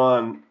time you were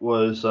on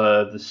was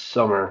this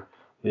summer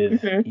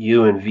with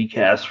you and V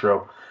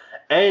Castro,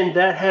 and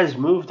that has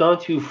moved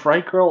on to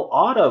Fright Girl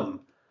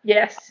Autumn.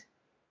 Yes.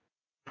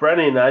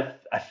 Brennan,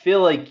 I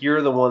feel like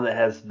you're the one that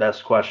has the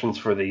best questions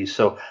for these,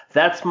 so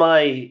that's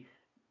my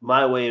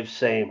way of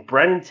saying,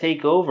 Brennan,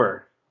 take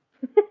over.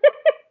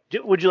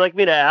 Would you like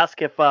me to ask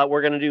if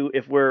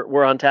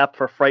we're on tap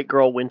for Fright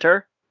Girl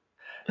Winter?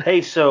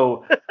 Hey,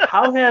 so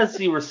how has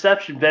the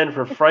reception been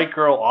for Fright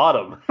Girl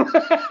Autumn?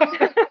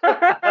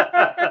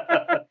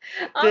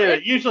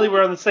 Usually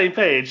we're on the same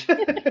page.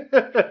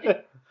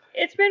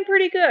 It's been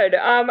pretty good.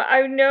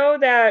 I know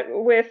that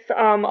with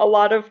a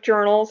lot of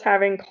journals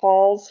having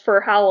calls for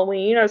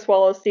Halloween as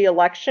well as the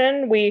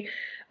election, we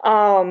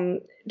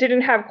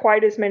didn't have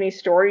quite as many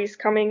stories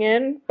coming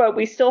in, but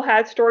we still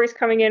had stories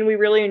coming in. We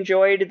really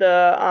enjoyed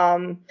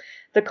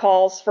the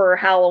calls for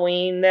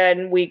Halloween,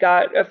 then we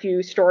got a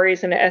few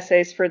stories and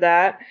essays for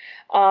that.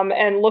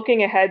 And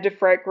looking ahead to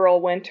Fright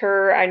Girl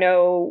Winter, I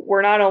know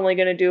we're not only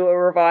going to do a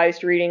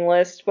revised reading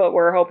list, but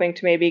we're hoping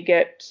to maybe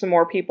get some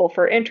more people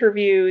for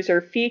interviews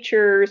or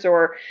features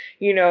or,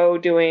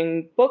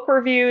 doing book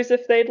reviews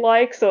if they'd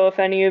like. So if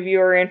any of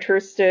you are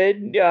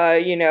interested,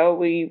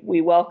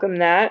 we welcome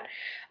that.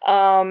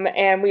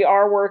 And we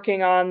are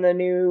working on the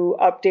new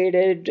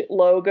updated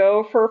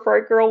logo for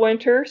Fright Girl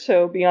Winter,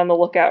 so be on the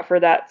lookout for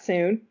that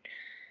soon.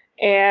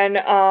 And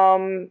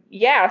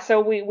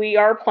so we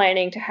are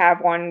planning to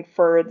have one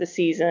for the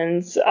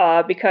seasons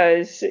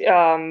because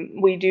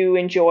we do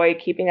enjoy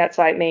keeping that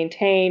site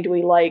maintained.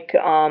 We like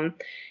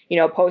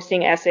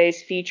posting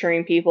essays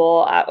featuring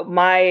people.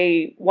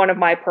 One of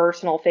my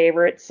personal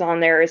favorites on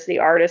there is the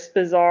Artist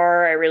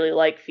Bazaar. I really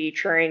like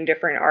featuring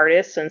different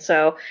artists, and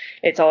so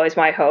it's always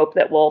my hope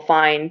that we'll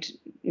find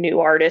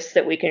new artists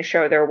that we can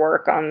show their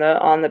work on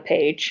the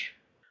page.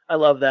 I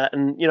love that,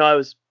 and I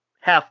was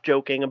half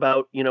joking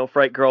about,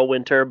 Fright Girl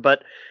Winter,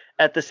 but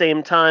at the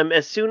same time,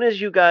 as soon as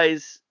you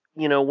guys,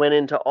 went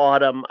into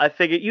autumn, I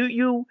figured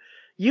you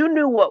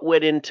knew what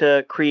went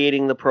into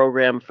creating the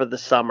program for the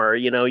summer.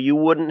 You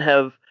wouldn't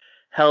have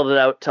held it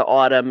out to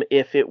autumn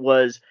if it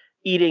was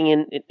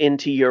eating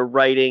into your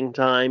writing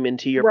time,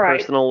 into your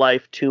personal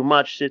life too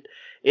much.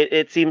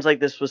 It seems like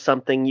this was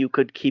something you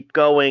could keep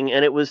going,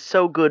 and it was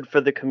so good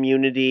for the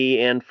community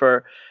and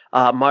for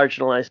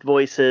marginalized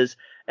voices.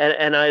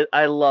 And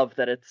I love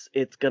that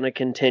it's going to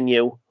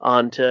continue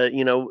on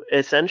to,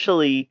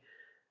 essentially,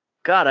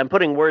 God, I'm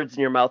putting words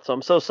in your mouth, so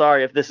I'm so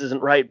sorry if this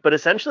isn't right, but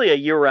essentially a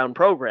year-round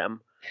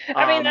program.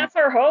 I mean, that's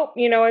our hope,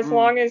 as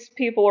long as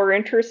people are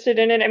interested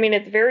in it. I mean,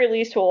 at the very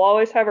least, we'll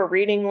always have a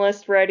reading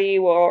list ready.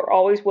 We're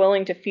always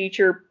willing to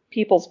feature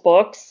people's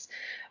books.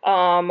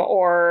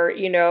 Or,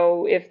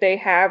 if they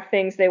have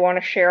things they want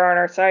to share on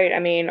our site, I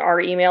mean,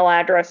 our email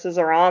addresses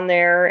are on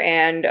there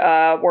and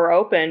we're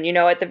open.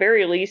 At the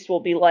very least, we'll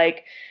be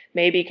like,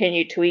 maybe can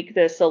you tweak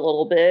this a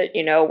little bit?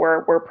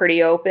 We're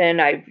pretty open.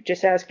 I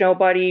just ask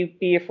nobody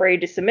be afraid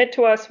to submit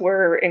to us.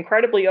 We're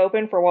incredibly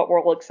open for what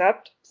we'll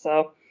accept.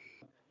 So.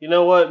 You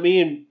know what?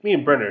 Me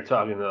and Brent are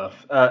talking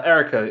enough.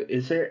 Erica,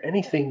 is there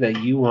anything that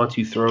you want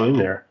to throw in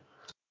there?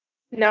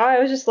 No, I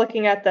was just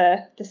looking at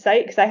the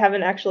site because I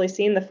haven't actually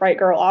seen the Fright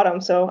Girl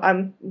Autumn, so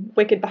I'm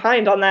wicked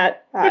behind on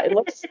that. It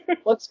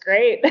looks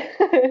great.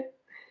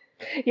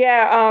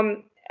 Yeah,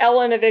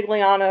 Ellen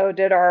Avigliano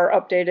did our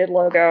updated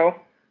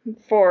logo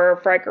for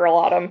Fright Girl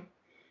Autumn.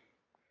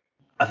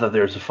 I thought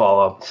there was a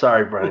follow-up.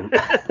 Sorry, Brian.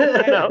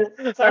 No,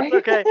 that's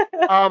okay.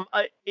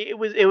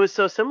 It was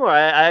so similar.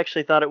 I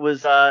actually thought it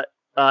was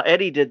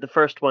Eddie did the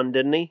first one,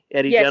 didn't he?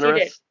 Eddie Yes, Generous.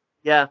 He did.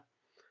 Yeah,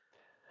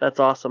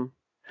 that's awesome.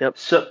 Yep.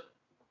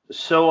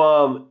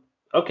 So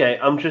okay,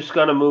 I'm just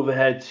gonna move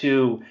ahead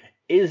to.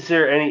 Is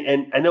there any?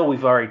 And I know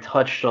we've already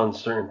touched on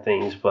certain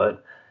things,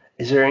 but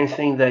is there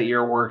anything that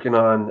you're working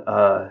on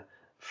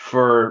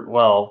for?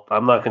 Well,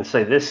 I'm not gonna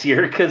say this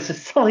year because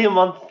it's only a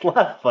month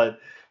left, but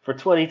for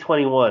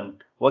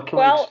 2021, what can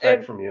we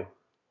expect from you?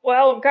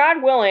 Well,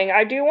 God willing,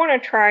 I do want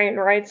to try and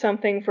write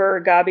something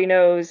for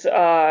Gabino's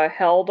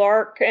Hell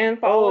Dark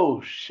anthology.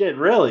 Oh shit!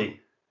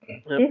 Really?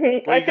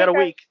 Yep. Well, you got a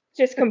week.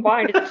 Just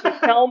combined it's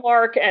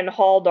Hellmark and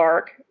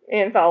Halldark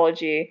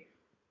anthology.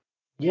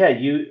 Yeah,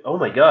 oh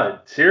my god,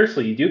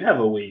 seriously, you do have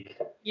a week.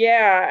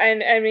 Yeah,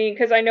 and I mean,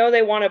 because I know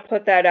they want to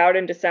put that out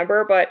in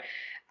December, but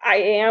I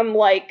am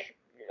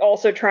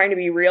also trying to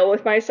be real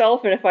with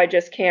myself, and if I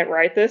just can't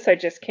write this, I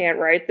just can't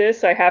write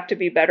this. I have to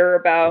be better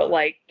about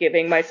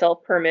giving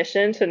myself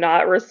permission to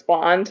not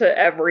respond to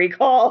every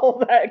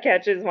call that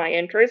catches my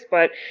interest.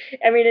 But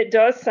I mean, it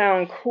does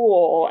sound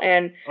cool,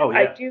 and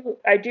I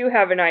do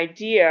have an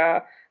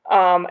idea.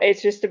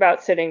 It's just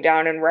about sitting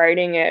down and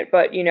writing it,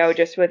 but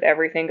just with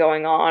everything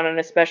going on, and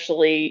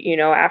especially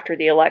after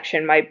the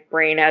election, my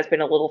brain has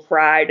been a little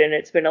fried, and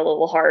it's been a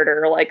little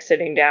harder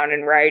sitting down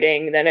and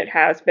writing than it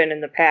has been in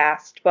the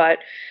past. But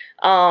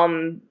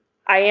I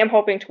am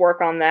hoping to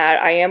work on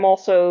that. I am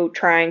also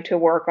trying to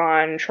work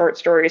on short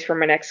stories for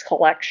my next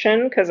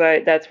collection because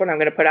that's what I'm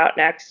going to put out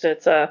next.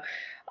 It's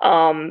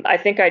I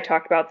think I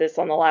talked about this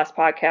on the last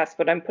podcast,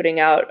 but I'm putting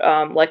out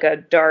a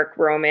dark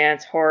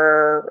romance,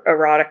 horror,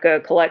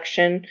 erotica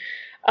collection.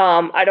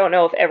 I don't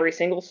know if every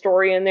single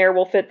story in there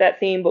will fit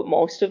that theme, but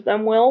most of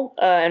them will.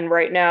 And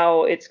right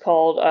now it's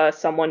called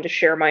Someone to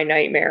Share My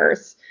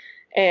Nightmares.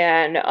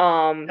 And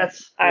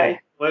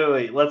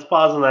wait, let's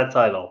pause on that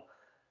title.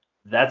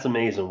 That's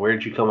amazing. Where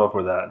did you come up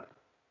with that?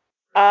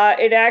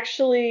 It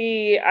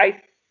actually,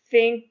 I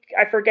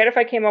forget if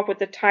I came up with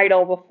the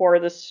title before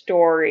the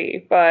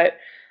story, but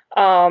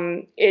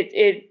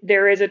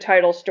there is a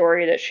title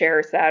story that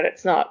shares that.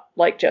 It's not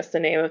just the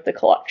name of the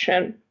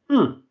collection.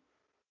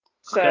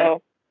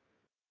 So,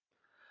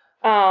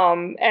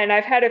 and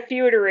I've had a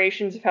few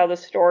iterations of how the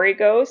story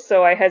goes,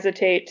 so I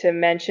hesitate to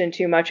mention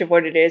too much of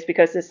what it is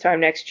because this time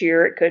next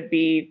year it could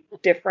be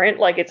different.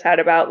 It's had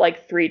about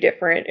 3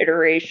 different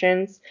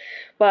iterations,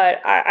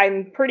 but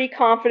I'm pretty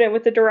confident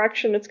with the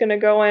direction it's going to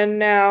go in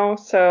now.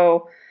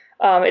 So,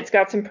 It's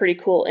got some pretty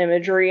cool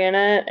imagery in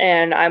it,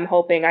 and I'm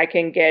hoping I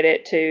can get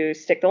it to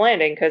stick the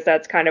landing, because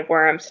that's kind of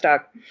where I'm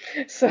stuck.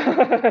 So,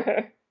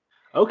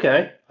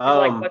 Okay.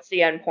 like, what's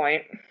the end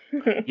point?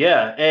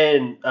 Yeah,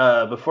 and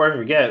before I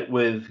forget,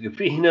 with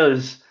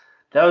Gabino's,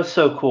 that was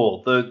so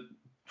cool.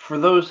 For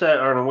those that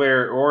aren't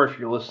aware, or if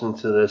you're listening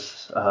to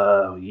this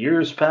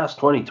years past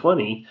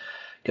 2020,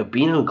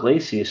 Gabino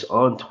Iglesias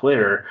on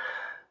Twitter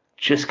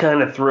just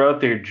kind of threw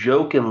out there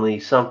jokingly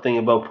something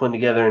about putting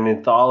together an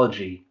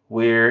anthology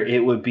where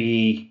it would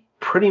be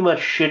pretty much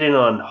shitting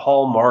on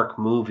Hallmark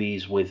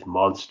movies with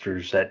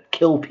monsters that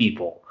kill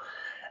people.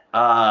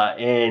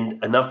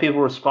 And enough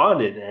people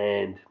responded,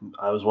 and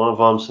I was one of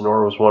them.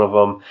 Sonora was one of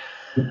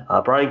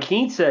them. Brian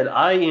Keene said,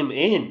 I am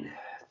in.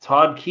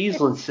 Todd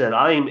Kiesland said,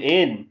 I am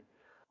in.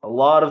 A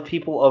lot of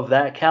people of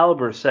that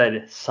caliber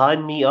said,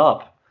 sign me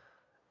up.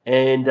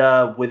 And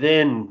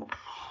within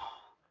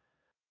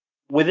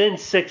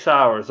 6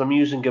 hours, I'm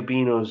using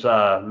Gabino's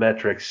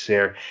metrics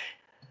here,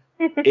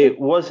 it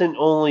wasn't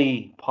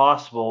only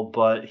possible,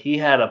 but he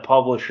had a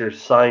publisher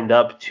signed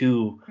up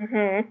to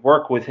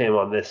work with him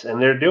on this,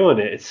 and they're doing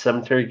it. It's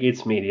Cemetery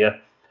Gates Media.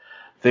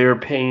 They're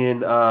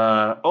paying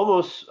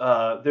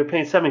they're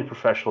paying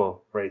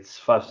semi-professional rates,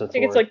 5 cents a word. I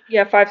think it's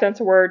like 5 cents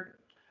a word.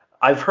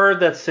 I've heard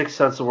that 6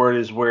 cents a word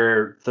is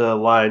where the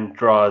line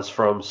draws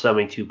from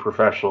semi to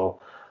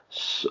professional.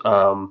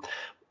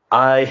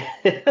 I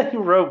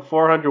wrote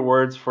 400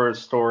 words for a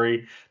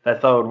story that I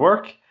thought would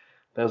work.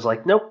 And I was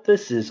like, nope,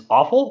 this is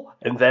awful.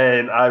 And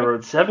then I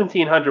wrote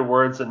 1,700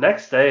 words the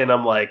next day, and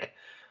I'm like,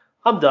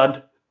 I'm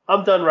done.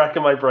 I'm done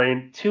racking my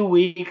brain. 2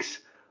 weeks.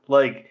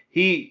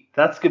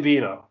 That's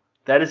Gabino.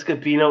 That is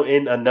Gabino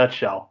in a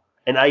nutshell.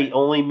 And I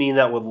only mean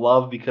that with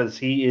love because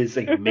he is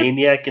a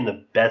maniac in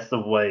the best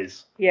of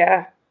ways.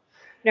 Yeah.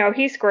 No,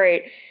 he's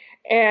great.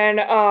 And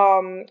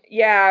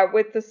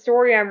with the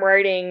story I'm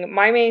writing,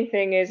 my main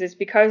thing is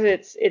because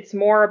it's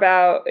more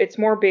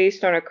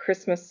based on a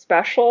Christmas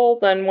special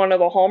than one of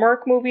the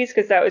Hallmark movies,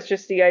 because that was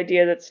just the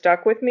idea that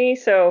stuck with me.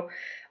 So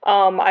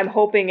I'm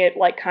hoping it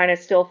like kind of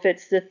still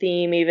fits the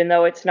theme, even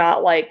though it's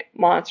not like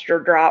monster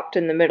dropped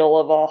in the middle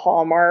of a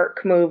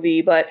Hallmark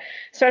movie. But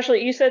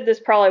especially, you said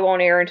this probably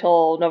won't air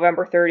until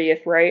November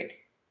 30th, right?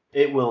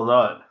 It will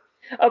not.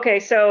 Okay,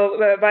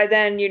 so by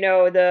then,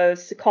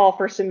 the call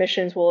for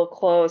submissions will have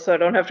closed, so I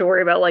don't have to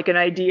worry about like an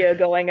idea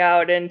going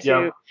out into.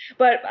 Yep.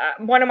 But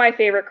one of my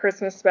favorite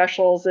Christmas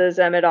specials is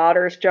Emmett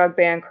Otter's Jug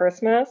Band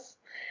Christmas,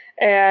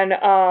 and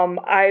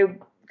I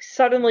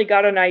suddenly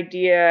got an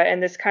idea,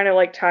 and this kind of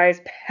like ties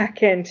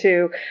back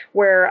into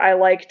where I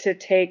like to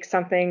take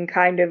something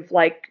kind of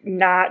like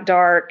not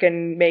dark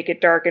and make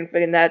it dark,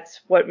 and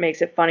that's what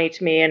makes it funny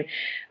to me. And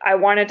I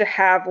wanted to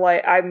have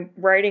I'm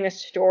writing a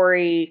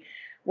story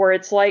where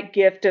it's like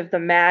Gift of the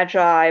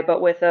Magi,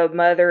 but with a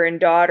mother and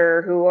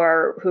daughter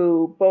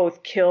who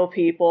both kill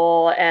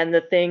people, and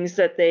the things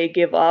that they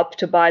give up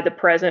to buy the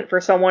present for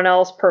someone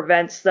else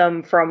prevents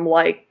them from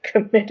like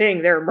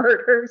committing their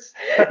murders.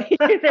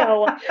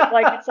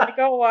 It's like,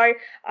 oh,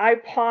 I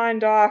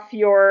pawned off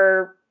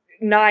your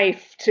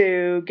knife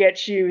to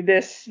get you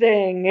this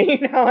thing,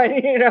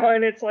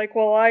 and it's like,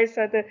 well, I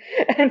said that.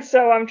 And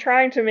so I'm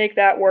trying to make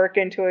that work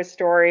into a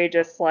story,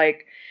 just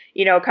like,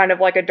 kind of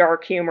like a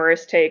dark,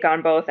 humorous take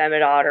on both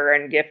Emmett Otter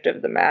and Gift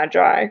of the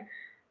Magi.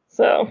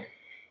 So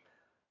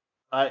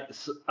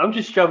I'm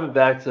just jumping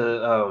back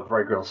to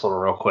Bright Girl Summer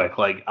real quick.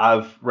 Like,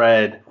 I've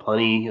read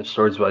plenty of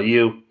stories about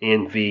you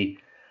and V.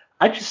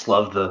 I just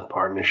love the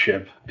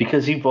partnership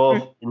because you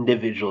both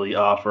individually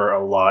offer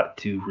a lot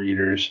to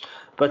readers,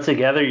 but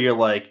together you're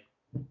like,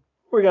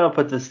 we're gonna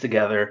put this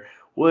together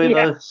with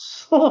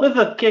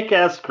a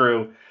kick-ass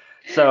crew.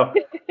 So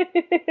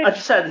I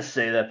just had to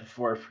say that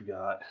before I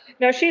forgot.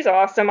 No, she's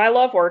awesome. I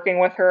love working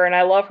with her, and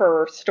I love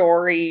her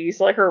stories,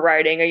 like her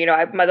writing.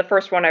 The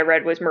first one I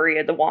read was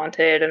Maria the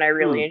Wanted, and I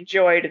really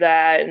enjoyed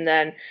that. And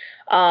then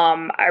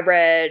I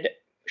read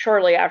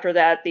shortly after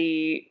that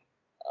the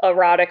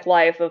Erotic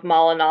Life of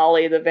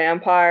Malinali the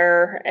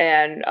Vampire,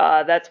 and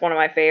that's one of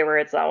my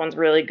favorites. That one's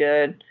really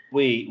good.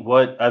 Wait,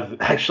 what?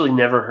 I've actually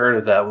never heard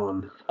of that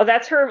one. Oh,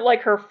 that's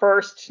her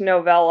first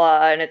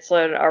novella, and it's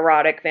an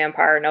erotic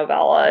vampire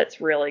novella.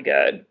 It's really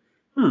good.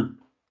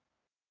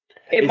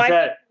 It might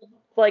be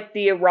like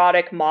the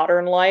erotic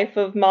modern life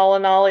of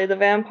Malinali the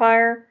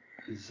Vampire.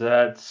 Is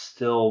that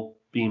still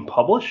being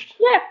published?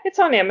 Yeah, it's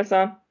on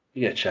Amazon.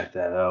 You gotta check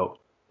that out.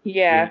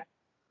 Yeah.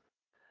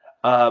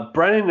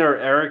 Brennan or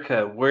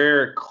Erica,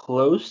 we're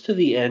close to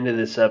the end of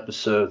this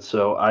episode,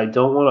 so I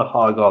don't want to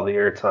hog all the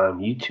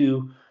airtime. You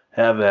two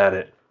have at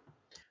it.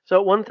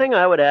 So one thing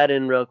I would add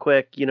in real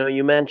quick,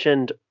 you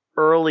mentioned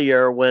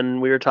earlier when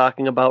we were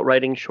talking about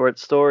writing short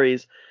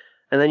stories,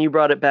 and then you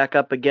brought it back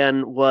up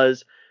again,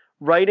 was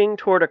writing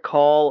toward a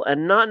call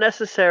and not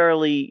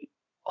necessarily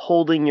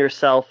holding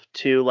yourself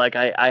to, like,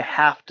 I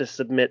have to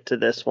submit to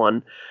this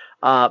one.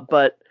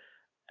 But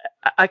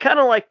I kind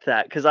of liked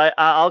that because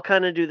I'll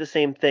kind of do the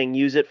same thing,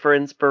 use it for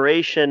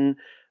inspiration,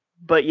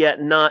 but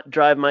yet not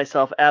drive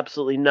myself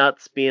absolutely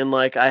nuts being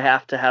like, I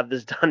have to have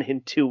this done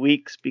in 2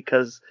 weeks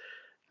because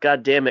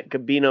God damn it,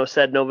 Gabino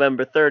said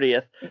November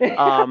 30th.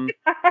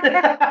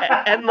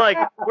 And like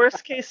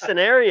worst case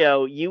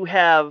scenario, you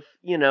have,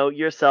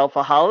 yourself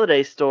a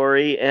holiday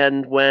story,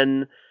 and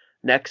when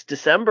next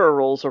December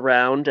rolls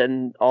around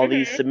and all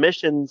these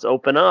submissions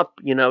open up,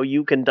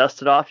 you can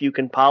dust it off, you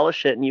can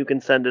polish it, and you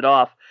can send it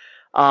off.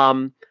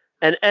 And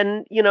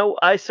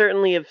I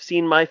certainly have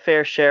seen my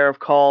fair share of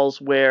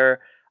calls where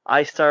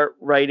I start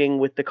writing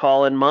with the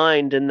call in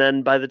mind, and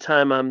then by the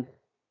time I'm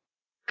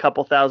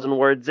couple thousand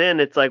words in,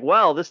 it's like,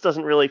 well, this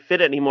doesn't really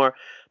fit anymore,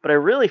 but I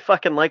really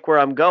fucking like where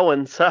I'm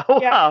going. So,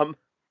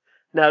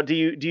 now do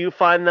you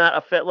find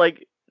that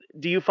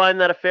do you find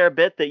that a fair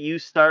bit that you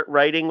start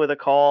writing with a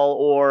call,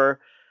 or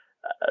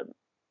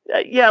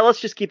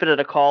let's just keep it at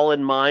a call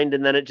in mind,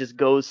 and then it just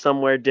goes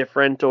somewhere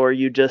different, or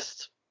you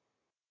just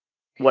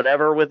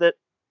whatever with it?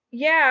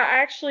 Yeah,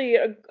 actually,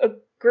 a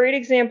great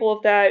example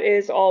of that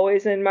is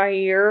Always in My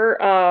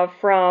Ear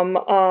from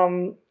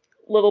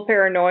Little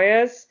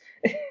Paranoias.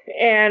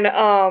 And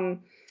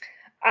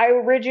I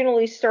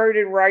originally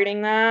started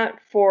writing that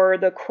for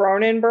the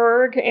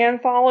Cronenberg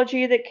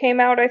anthology that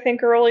came out, I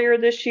think, earlier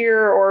this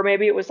year, or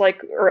maybe it was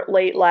like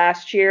late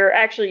last year.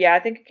 Actually, yeah, I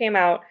think it came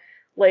out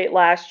late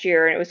last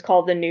year, and it was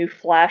called The New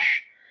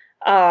Flesh.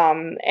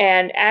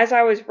 And as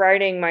I was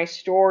writing my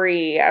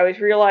story, I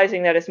was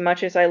realizing that as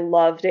much as I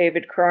love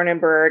David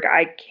Cronenberg,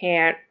 I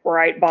can't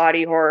write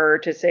body horror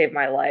to save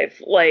my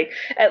life. Like,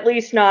 at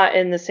least not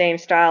in the same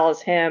style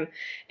as him.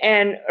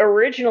 And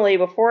originally,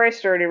 before I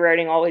started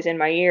writing Always in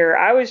My Ear,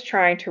 I was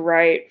trying to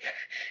write,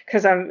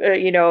 because I'm,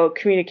 a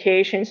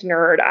communications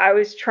nerd, I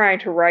was trying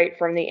to write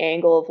from the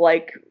angle of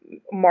like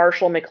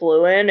Marshall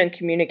McLuhan and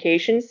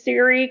communications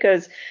theory,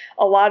 because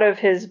a lot of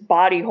his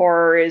body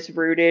horror is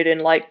rooted in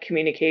like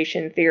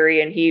communication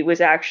theory, and he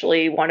was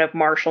actually one of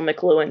Marshall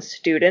McLuhan's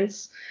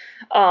students.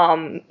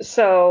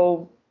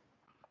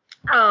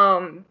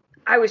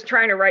 I was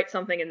trying to write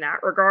something in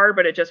that regard,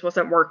 but it just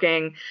wasn't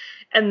working.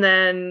 And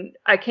then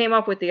I came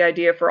up with the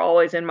idea for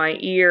Always in My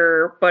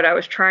Ear, but I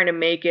was trying to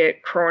make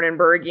it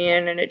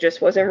Cronenbergian, and it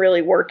just wasn't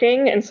really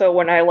working. And so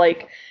when I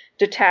like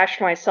detached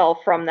myself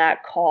from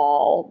that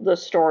call, the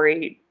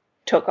story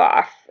took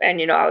off, and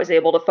I was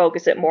able to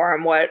focus it more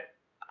on what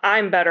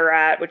I'm better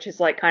at, which is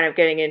like kind of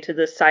getting into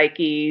the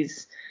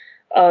psyches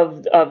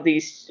of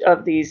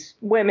these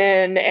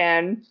women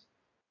and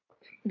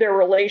their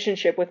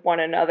relationship with one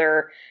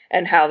another,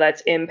 and how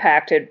that's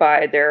impacted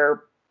by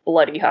their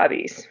bloody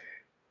hobbies.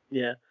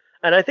 Yeah.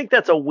 And I think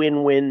that's a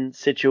win-win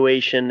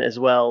situation as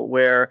well,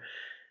 where,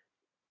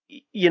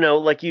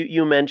 like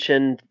you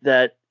mentioned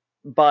that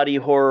body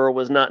horror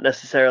was not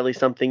necessarily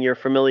something you're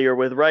familiar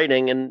with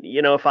writing. And,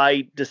 if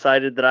I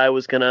decided that I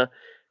was going to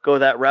go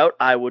that route,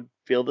 I would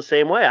feel the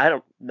same way. I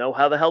don't know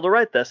how the hell to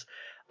write this.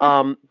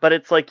 But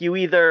it's like you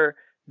either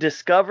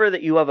discover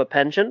that you have a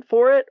penchant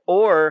for it,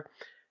 or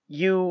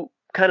you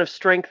kind of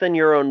strengthen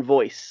your own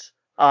voice.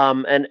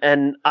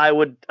 And I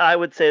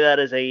would say that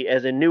as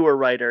a newer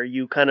writer,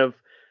 you kind of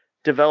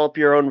develop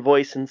your own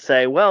voice and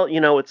say, well,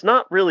 it's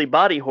not really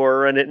body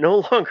horror and it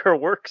no longer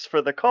works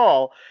for the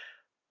call,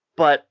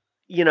 but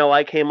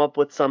I came up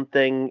with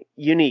something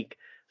unique.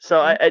 So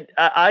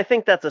I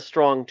think that's a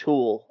strong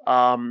tool.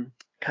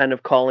 Kind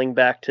of calling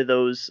back to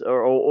those,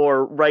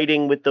 or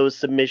writing with those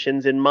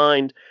submissions in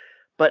mind,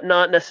 but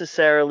not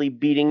necessarily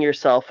beating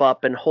yourself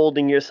up and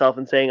holding yourself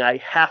and saying, I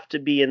have to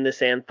be in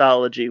this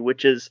anthology,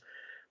 which is,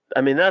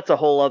 that's a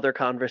whole other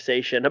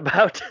conversation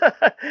about,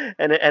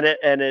 and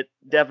it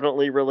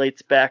definitely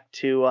relates back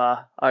to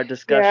our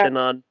discussion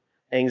on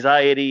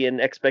anxiety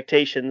and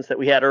expectations that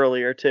we had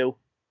earlier too.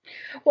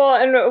 Well,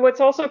 and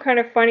what's also kind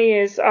of funny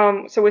is,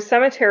 so with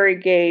Cemetery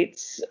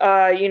Gates,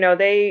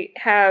 they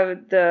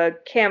have the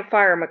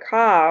Campfire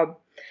Macabre,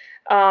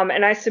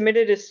 and I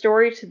submitted a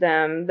story to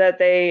them that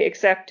they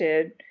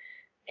accepted,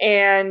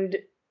 and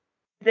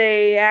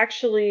they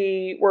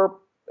actually were.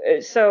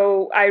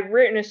 So I'd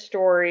written a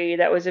story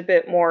that was a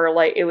bit more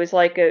like, it was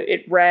like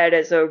it read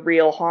as a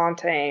real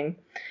haunting.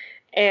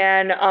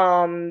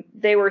 And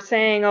they were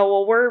saying, oh,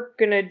 well, we're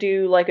going to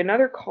do like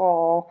another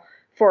call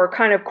for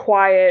kind of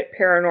quiet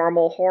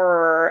paranormal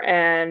horror.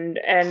 And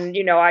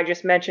I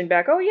just mentioned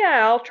back, oh,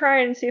 yeah, I'll try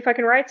and see if I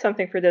can write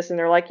something for this. And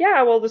they're like,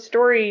 yeah, well, the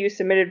story you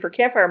submitted for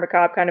Campfire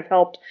Macabre kind of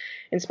helped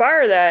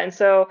inspire that. And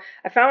so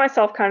I found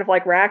myself kind of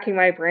like racking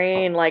my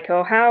brain, like,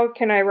 oh, how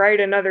can I write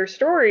another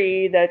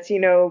story that's,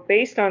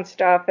 based on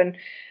stuff? And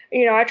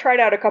I tried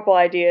out a couple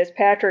ideas.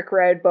 Patrick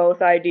read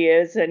both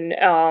ideas, and,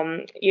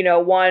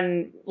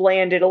 one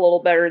landed a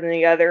little better than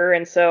the other.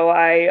 And so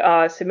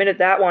I submitted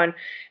that one.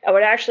 And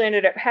what actually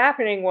ended up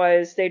happening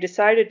was they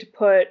decided to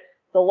put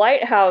the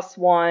Lighthouse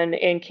one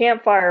in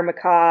Campfire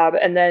Macabre,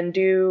 and then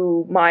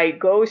do my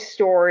ghost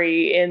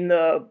story in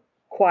the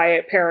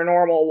quiet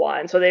paranormal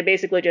one. So they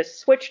basically just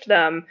switched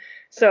them.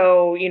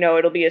 So,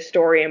 it'll be a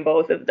story in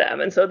both of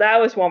them. And so that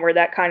was one where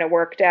that kind of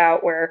worked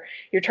out, where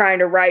you're trying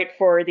to write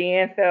for the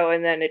antho,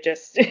 and then it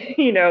just,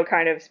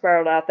 kind of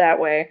spiraled out that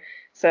way.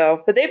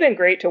 So, but they've been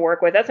great to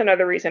work with. That's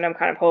another reason I'm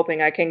kind of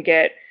hoping I can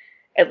get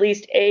at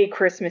least a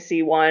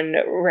Christmassy one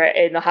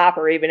in the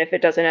hopper, even if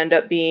it doesn't end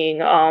up being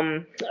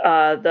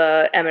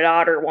the Emmett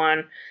Otter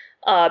one,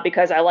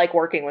 because I like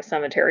working with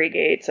Cemetery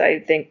Gates. I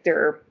think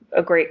they're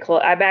a great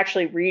I'm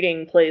actually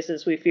reading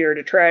Places We Fear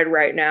to Tread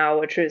right now,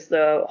 which is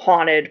the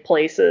Haunted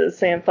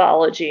Places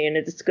anthology, and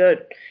it's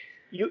good.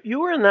 You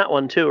were in that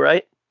one too,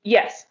 right?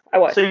 Yes, I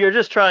was. So you're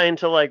just trying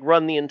to like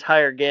run the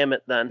entire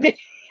gamut then.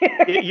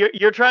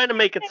 You're trying to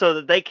make it so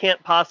that they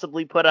can't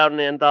possibly put out an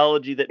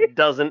anthology that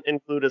doesn't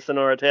include a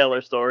Sonora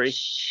Taylor story.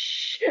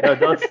 No,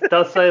 don't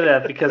say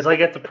that, because I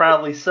get to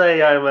proudly say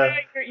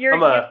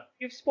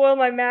you've spoiled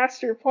my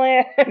master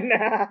plan.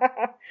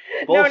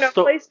 No,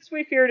 Places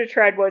We Fear to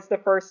Tread was the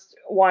first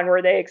one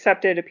where they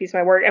accepted a piece of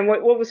my work. And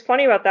what was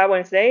funny about that one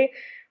is they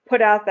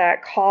put out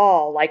that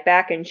call like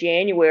back in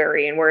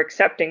January, and we're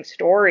accepting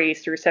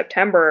stories through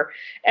September.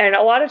 And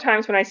a lot of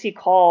times when I see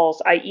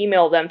calls, I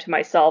email them to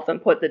myself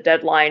and put the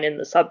deadline in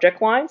the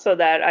subject line so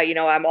that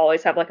I'm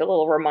always have like a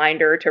little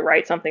reminder to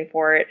write something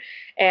for it.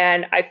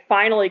 And I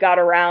finally got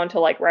around to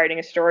like writing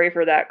a story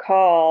for that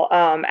call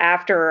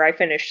after I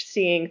finished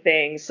seeing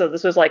things. So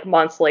this was like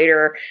months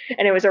later,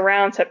 and it was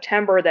around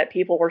September that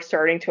people were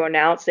starting to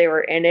announce they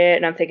were in it.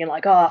 And I'm thinking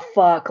like, oh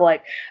fuck,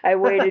 like I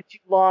waited too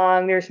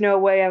long. There's no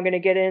way I'm gonna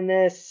get in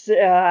this.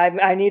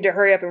 I need to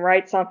hurry up and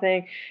write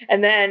something.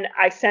 And then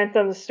I sent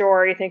them the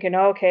story thinking,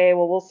 okay,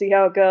 well, we'll see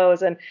how it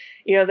goes. And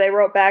they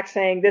wrote back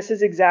saying, this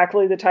is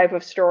exactly the type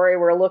of story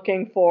we're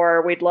looking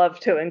for. We'd love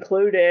to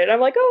include it.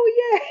 I'm like,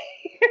 oh, yay.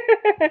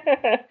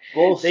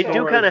 They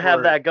do kind of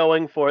have that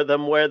going for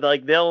them, where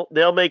like they'll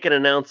make an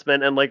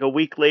announcement, and like a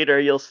week later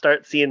you'll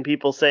start seeing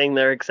people saying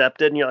they're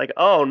accepted, and you're like,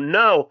 oh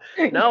no,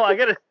 I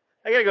gotta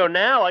go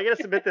now. I gotta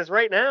submit this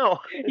right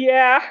now.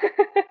 Yeah.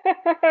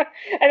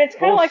 And it's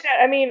kind of like that.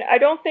 I mean, I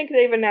don't think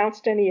they've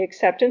announced any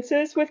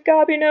acceptances with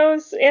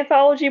Gabino's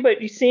anthology, but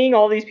seeing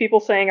all these people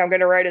saying, I'm going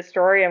to write a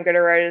story,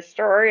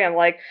 I'm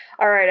like,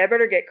 all right, I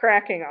better get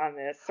cracking on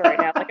this right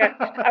now. Like,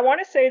 I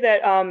want to say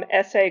that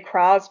S.A.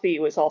 Crosby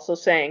was also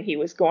saying he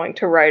was going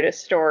to write a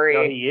story.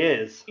 No, he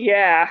is.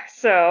 Yeah,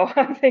 so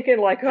I'm thinking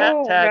like, I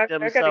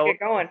gotta get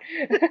going.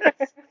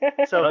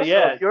 So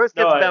if yours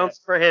gets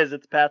bounced for his,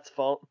 it's Pat's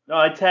fault. No,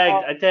 I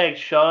tagged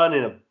Sean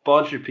and a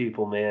bunch of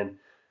people, man.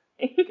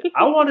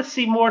 I want to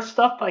see more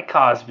stuff by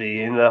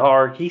Cosby in the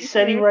horror. He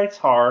said he writes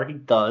horror. He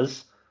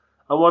does.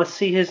 I want to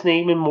see his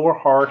name in more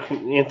horror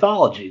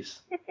anthologies.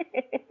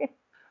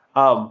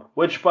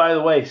 Which, by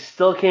the way,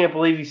 still can't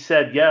believe he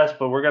said yes,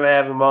 but we're going to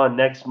have him on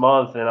next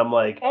month. And I'm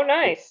like, oh,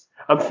 nice.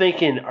 I'm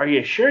thinking, are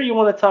you sure you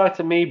want to talk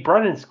to me?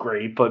 Brennan's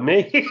great, but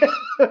me?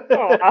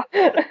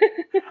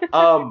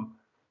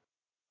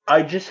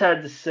 I just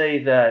had to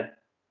say that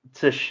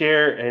to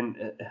share, and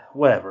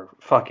whatever,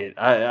 fuck it.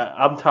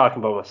 I'm talking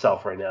about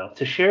myself right now.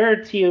 To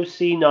share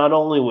TOC not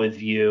only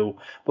with you,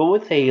 but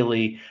with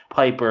Haley,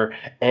 Piper,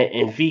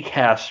 and V.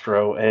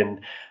 Castro,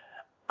 and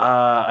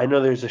I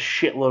know there's a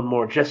shitload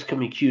more. Jessica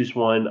McHugh's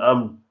one.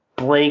 I'm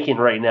blanking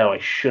right now. I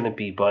shouldn't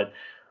be, but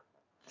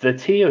the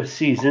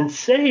TOC is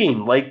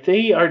insane. Like,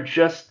 they are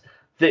just,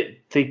 they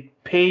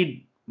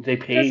paid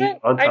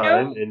on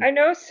time. I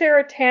know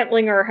Sarah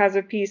Tantlinger has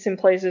a piece in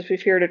Places We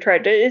Fear to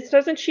Tread.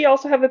 Doesn't she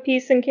also have a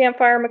piece in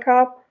Campfire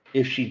Macabre?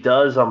 If she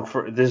does,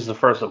 this is the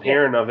first I'm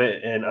hearing of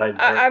it, and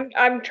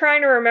I'm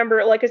trying to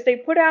remember, like, cause they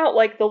put out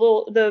like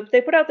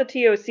they put out the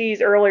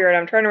TOCs earlier, and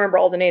I'm trying to remember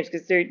all the names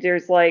because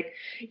there's like,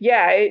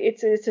 yeah,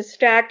 it's a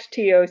stacked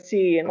TOC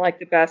in like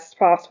the best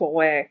possible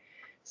way.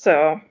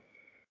 So.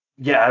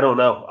 Yeah, I don't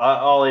know.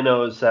 All I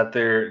know is that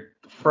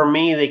for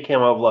me, they came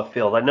out of left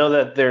field. I know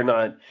that they're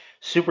not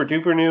super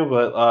duper new,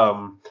 but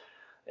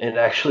and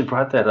actually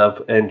brought that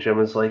up, and Jim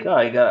was like, oh,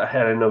 I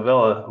had a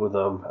novella with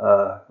them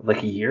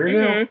like a year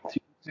ago, 2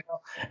 years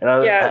ago.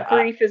 And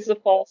Grief is the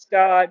False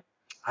God.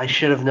 I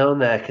should have known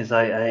that because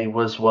I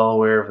was well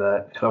aware of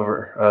that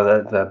cover,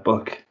 that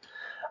book.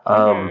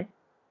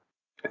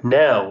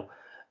 Now,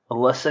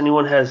 unless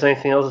anyone has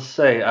anything else to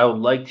say, I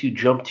would like to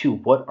jump to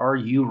what are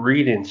you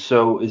reading?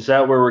 So is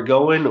that where we're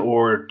going,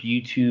 or do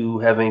you two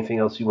have anything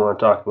else you want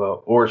to talk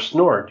about? Or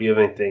Snore, do you have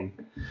anything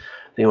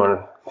that you want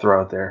to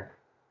throw out there?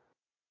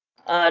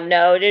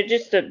 No,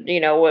 just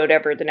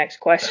whatever the next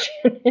question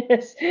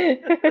is.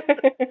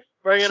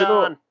 Bring it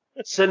on.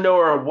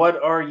 Sonora,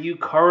 what are you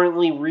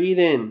currently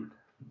reading?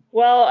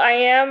 Well, I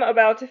am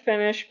about to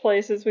finish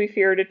Places We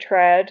Fear to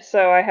Tread,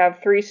 so I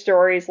have 3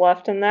 stories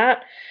left in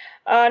that.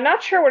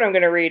 Not sure what I'm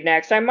going to read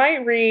next. I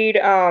might read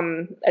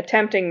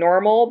Attempting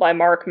Normal by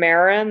Mark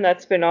Maron.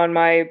 That's been on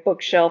my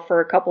bookshelf for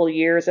a couple of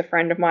years. A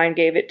friend of mine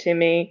gave it to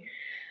me.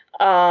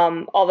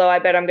 Although I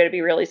bet I'm going to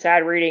be really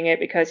sad reading it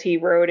because he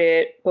wrote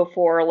it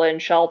before Lynn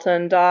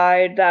Shelton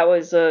died. That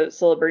was a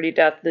celebrity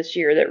death this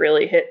year that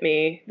really hit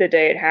me the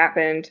day it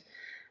happened.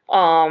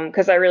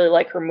 Because I really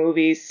like her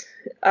movies.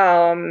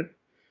 After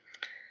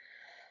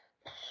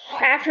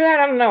that,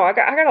 I don't know. I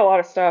got a lot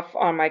of stuff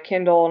on my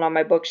Kindle and on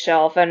my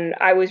bookshelf, and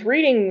I was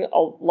reading,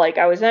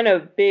 I was in a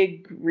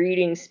big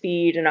reading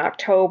speed in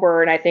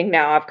October, and I think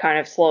now I've kind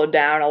of slowed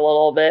down a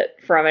little bit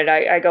from it.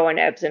 I go in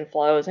ebbs and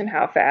flows in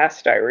how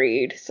fast I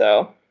read,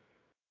 so,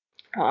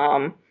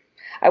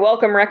 I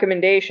welcome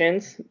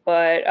recommendations,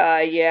 but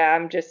yeah,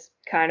 I'm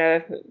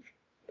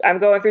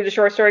going through the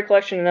short story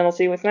collection, and then we'll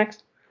see what's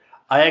next.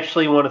 I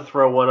actually want to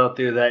throw one out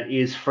there that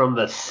is from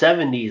the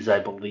 70s, I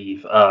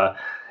believe.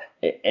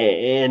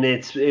 And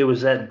it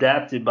was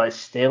adapted by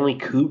Stanley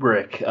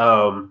Kubrick.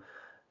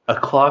 A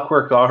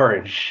Clockwork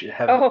Orange.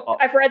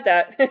 I've read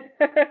that.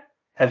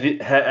 Have you,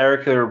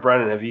 Erica or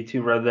Brennan? Have you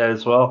two read that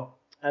as well?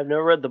 I've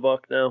never read the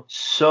book, no.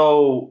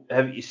 So,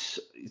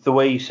 the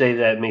way you say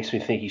that makes me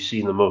think you've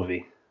seen the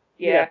movie.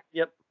 Yeah.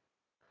 Yep.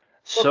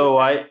 So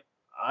I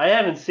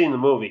haven't seen the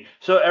movie.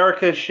 So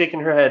Erica is shaking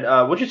her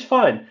head, which is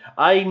fine.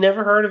 I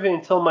never heard of it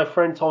until my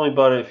friend told me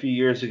about it a few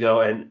years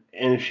ago, and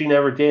if she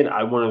never did,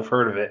 I wouldn't have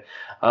heard of it.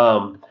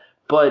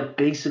 But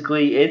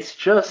basically, it's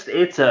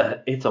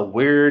a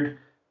weird,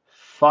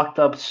 fucked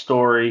up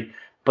story.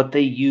 But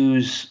they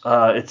use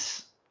I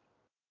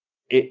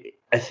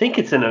think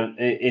it's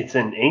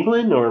in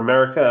England or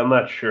America. I'm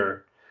not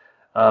sure.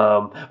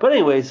 But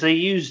anyways, they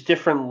use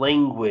different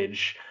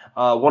language.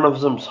 One of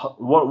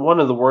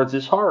the words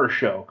is horror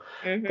show.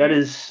 Mm-hmm.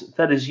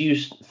 That is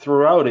used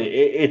throughout it.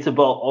 It's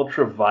about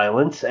ultra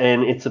violence,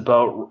 and it's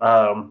about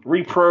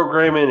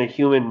reprogramming a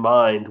human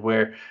mind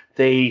where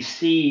they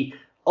see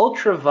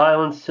ultra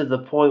violence to the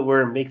point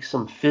where it makes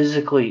them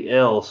physically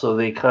ill, so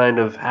they kind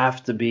of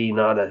have to be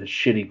not a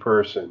shitty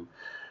person.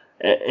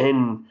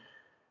 And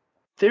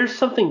there's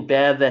something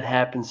bad that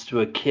happens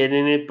to a kid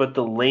in it, but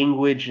the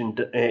language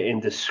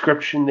and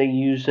description they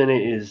use in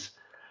it is,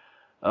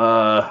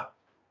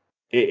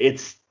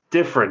 it's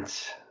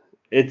different.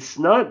 It's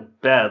not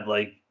bad.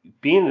 Like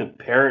being a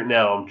parent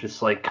now, I'm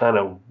just like kind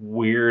of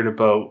weird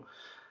about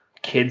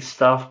kid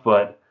stuff,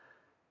 but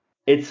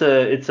it's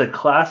a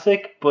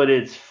classic, but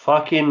it's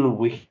fucking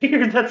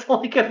weird. That's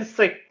all I gotta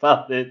say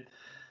about it.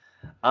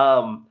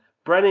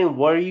 Brennan,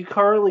 what are you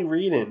currently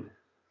reading?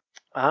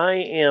 I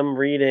am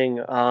reading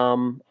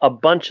a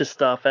bunch of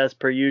stuff as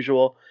per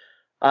usual.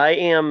 I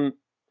am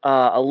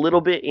a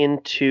little bit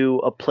into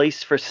A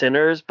Place for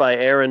Sinners by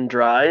Aaron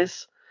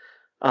Dries.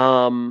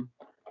 And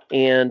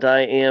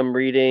I am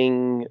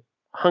reading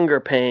Hunger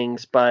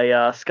Pangs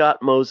by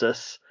Scott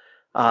Moses,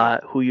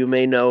 who you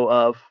may know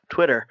of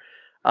Twitter,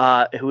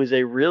 who is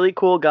a really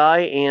cool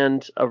guy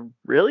and a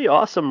really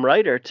awesome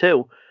writer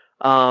too.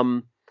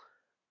 I'm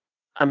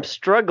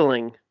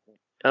struggling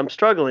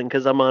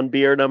because I'm on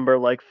beer number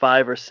like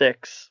 5 or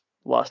 6,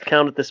 lost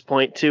count at this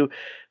point, to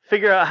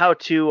figure out how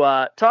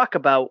to talk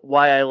about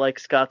why I like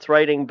Scott's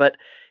writing. But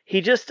he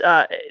just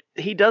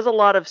he does a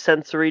lot of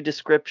sensory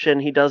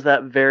description. He does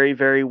that very,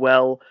 very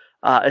well,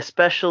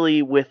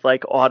 especially with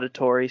like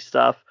auditory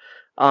stuff.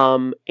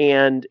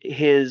 And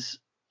his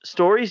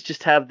stories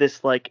just have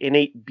this like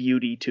innate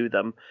beauty to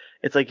them.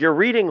 It's like you're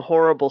reading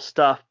horrible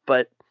stuff,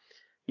 but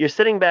you're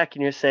sitting back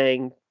and you're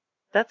saying,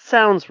 that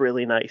sounds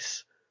really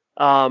nice.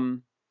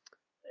 I'm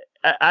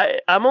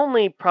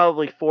only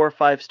probably 4 or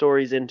 5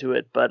 stories into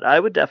it, but I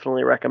would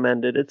definitely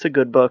recommend it. It's a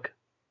good book.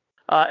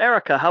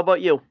 Erica, how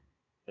about you?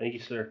 Thank you,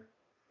 sir.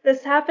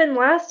 This happened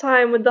last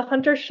time with the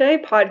Hunter Shea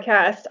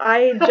podcast.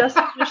 I just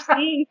finished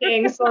seeing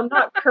things, so I'm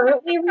not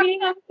currently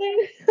reading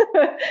anything.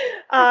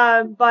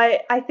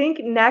 But I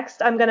think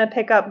next I'm gonna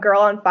pick up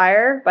Girl on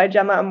Fire by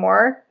Gemma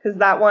Amor, because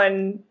that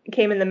one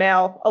came in the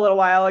mail a little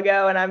while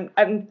ago, and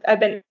I've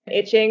been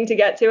itching to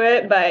get to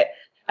it, but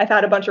I've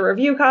had a bunch of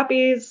review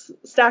copies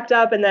stacked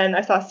up, and then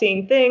I saw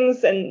Seeing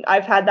Things, and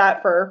I've had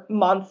that for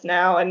months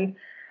now, and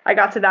I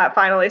got to that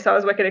finally, so I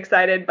was wicked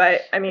excited.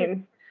 But I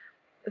mean,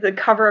 the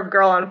cover of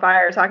Girl on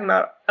Fire, talking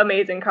about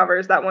amazing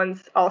covers, that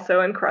one's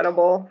also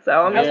incredible. So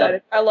I'm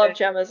excited. I love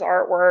Gemma's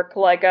artwork.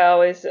 Like I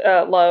always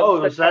love.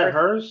 Oh, is that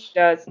hers? She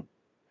does.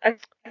 I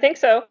think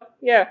so.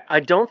 Yeah. I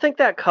don't think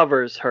that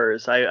covers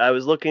hers. I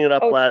was looking it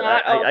up last.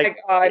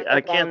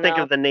 I can't think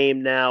of the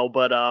name now,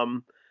 but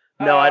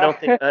no, I don't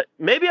think.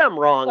 Maybe I'm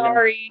wrong.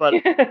 Sorry. But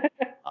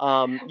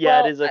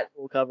yeah, it is a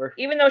cool cover.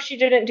 Even though she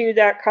didn't do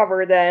that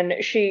cover, then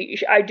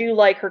I do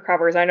like her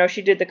covers. I know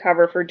she did the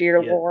cover for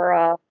Dear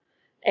Laura,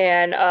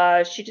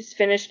 and she just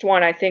finished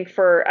one. I think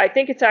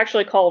it's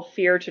actually called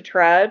Fear to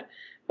Tread,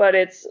 but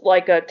it's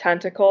like a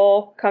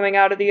tentacle coming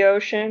out of the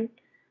ocean.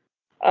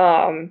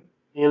 And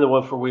the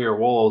one for We Are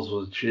Wolves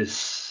was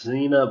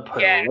Justina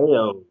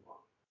Paleo.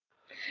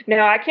 No,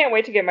 I can't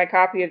wait to get my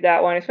copy of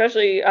that one.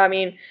 Especially, I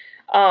mean,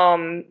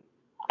 I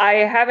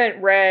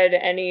haven't read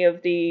any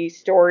of the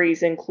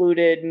stories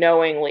included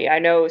knowingly. I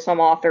know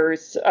some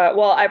authors.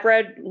 Well, I've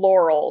read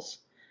Laurel's,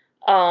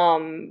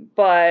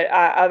 but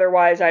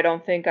otherwise, I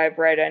don't think I've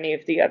read any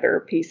of the other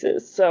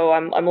pieces. So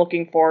I'm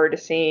looking forward to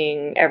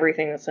seeing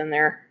everything that's in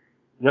there.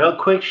 Now,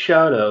 quick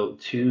shout out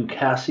to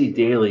Cassie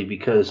Daly,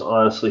 because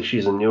honestly,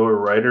 she's a newer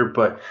writer,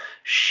 but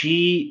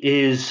she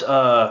is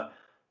her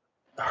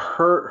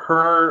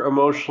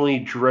emotionally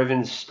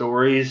driven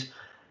stories,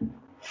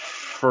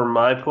 from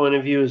my point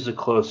of view, is the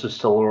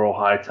closest to Laurel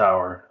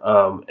Hightower.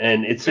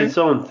 And it's its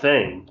own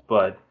thing,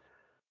 but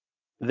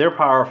they're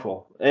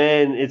powerful.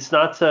 And it's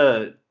not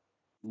to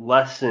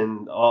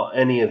lessen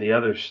any of the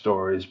other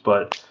stories,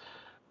 but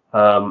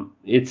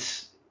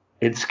it's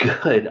It's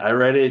good. I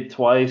read it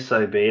twice.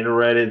 I beta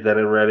read it, then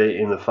I read it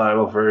in the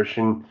final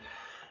version.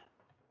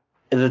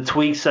 And the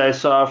tweaks I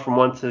saw from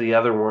one to the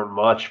other weren't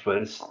much, but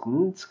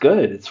it's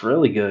good. It's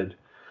really good.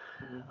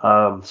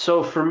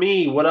 So for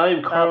me, what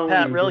I'm currently...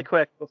 Pat, really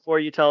quick, before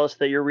you tell us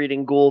that you're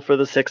reading Ghoul for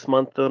the 6th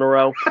month in a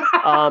row,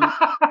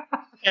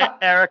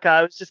 Erica,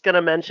 I was just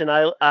gonna mention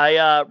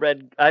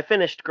I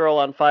finished Girl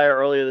on Fire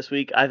earlier this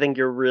week. I think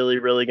you're really,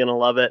 really gonna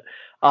love it.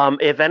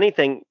 If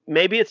anything,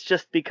 maybe it's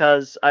just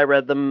because I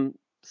read them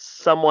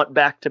somewhat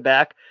back to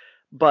back,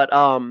 but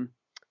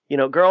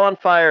Girl on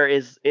Fire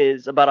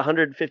is about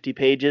 150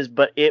 pages,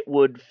 but it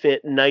would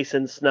fit nice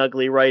and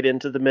snugly right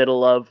into the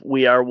middle of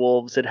We Are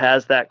Wolves. It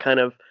has that kind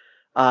of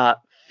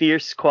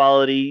fierce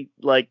quality,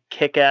 like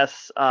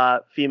kick-ass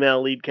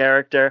female lead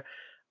character.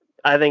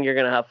 I think you're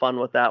going to have fun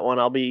with that one.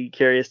 I'll be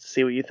curious to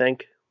see what you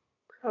think.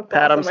 That's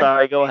Pat, awesome. I'm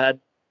sorry. Go ahead.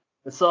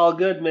 It's all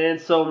good, man.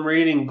 So I'm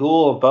reading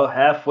Ghoul about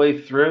halfway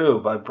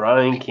through by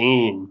Brian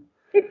Keene.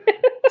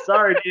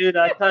 Sorry, dude.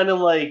 I kind of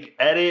like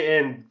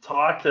edit and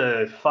talk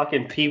to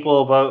fucking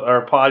people about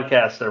our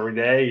podcast every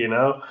day, you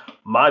know?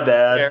 My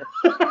bad.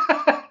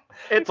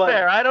 It's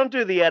fair. I don't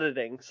do the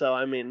editing, so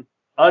I mean...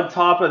 On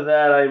top of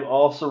that, I'm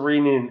also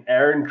reading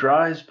Aaron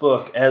Dry's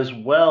book as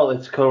well.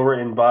 It's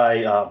co-written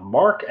by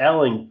Mark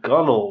Allen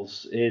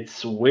Gunnels.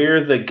 It's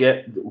Where the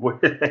Dead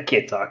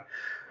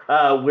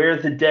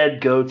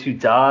Go to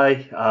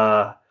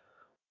Die.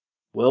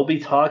 We'll be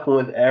talking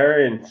with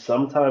Aaron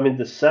sometime in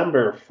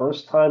December.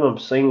 First time I'm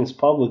saying this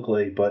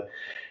publicly, but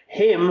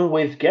him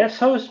with guest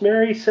host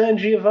Mary San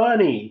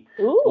Giovanni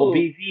will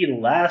be the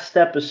last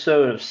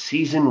episode of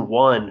season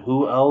 1.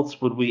 Who else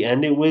would we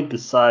end it with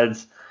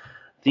besides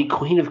the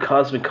Queen of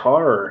Cosmic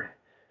Horror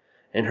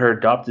and her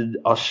adopted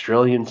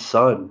Australian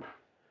son?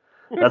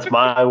 That's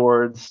my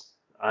words.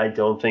 I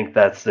don't think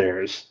that's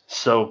theirs.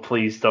 So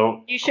please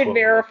don't. You should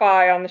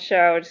verify on the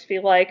show. Just be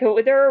like,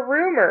 oh, there are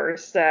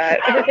rumors that.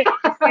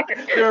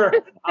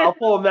 I'll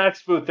pull a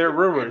Max Booth. There are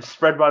rumors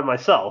spread by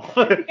myself.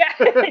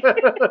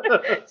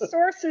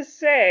 Sources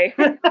say.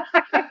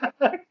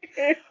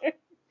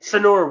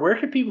 Sonora, where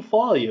can people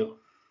follow you?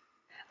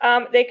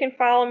 They can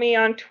follow me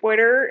on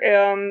Twitter.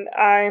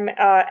 I'm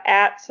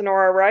at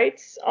Sonora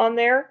Writes on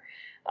there.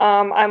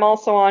 I'm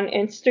also on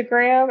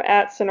Instagram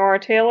at Sonora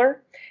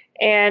Taylor.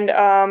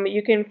 And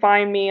you can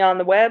find me on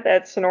the web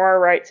at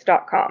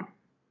sonorarights.com.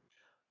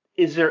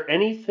 Is there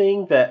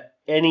anything that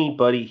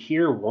anybody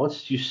here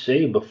wants to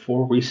say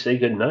before we say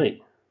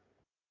goodnight?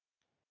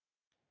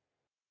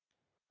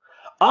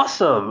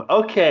 Awesome.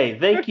 Okay.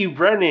 Thank you,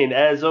 Brennan,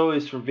 as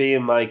always, for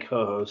being my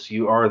co-host.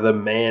 You are the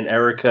man,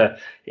 Erica.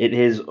 It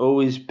has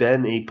always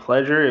been a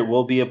pleasure. It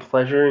will be a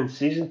pleasure in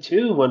season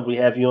 2 when we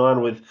have you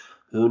on with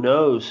who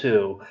knows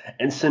who.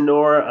 And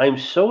Sonora, I'm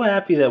so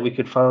happy that we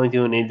could finally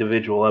do an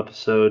individual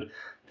episode.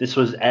 This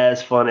was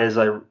as fun as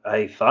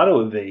I thought it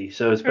would be.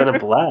 So it's been a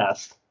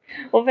blast.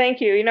 Well,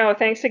 thank you.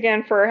 Thanks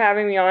again for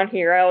having me on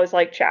here. I always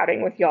like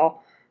chatting with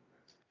y'all.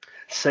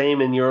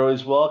 Same, and you're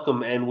always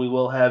welcome, and we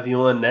will have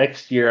you on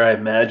next year, I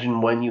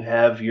imagine, when you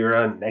have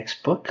your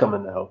next book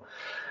coming out.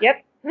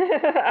 Yep.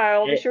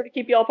 I'll be sure to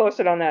keep y'all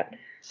posted on that.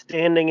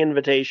 Standing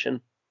invitation.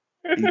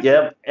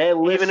 Yep.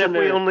 And even if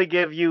we only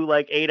give you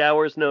like 8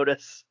 hours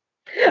notice.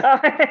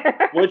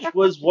 Which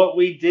was what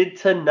we did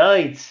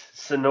tonight.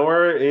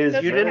 Sonora is...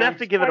 You didn't have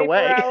to give it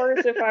away. 24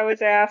 hours if I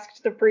was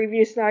asked the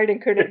previous night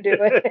and couldn't do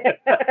it.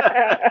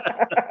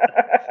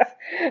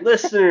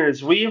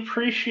 Listeners, we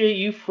appreciate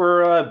you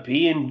for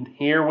being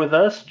here with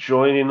us,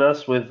 joining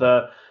us with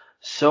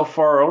so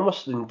far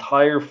almost an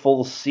entire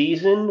full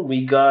season.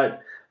 We got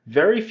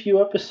very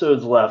few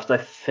episodes left, I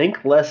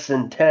think less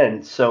than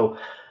 10. So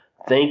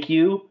thank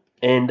you,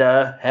 and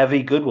have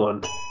a good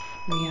one.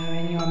 We are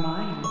in your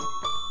mind.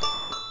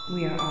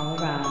 We are all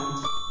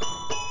around.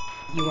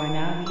 You are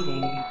now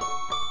leaving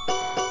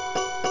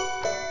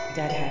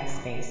Dead Head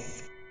Space.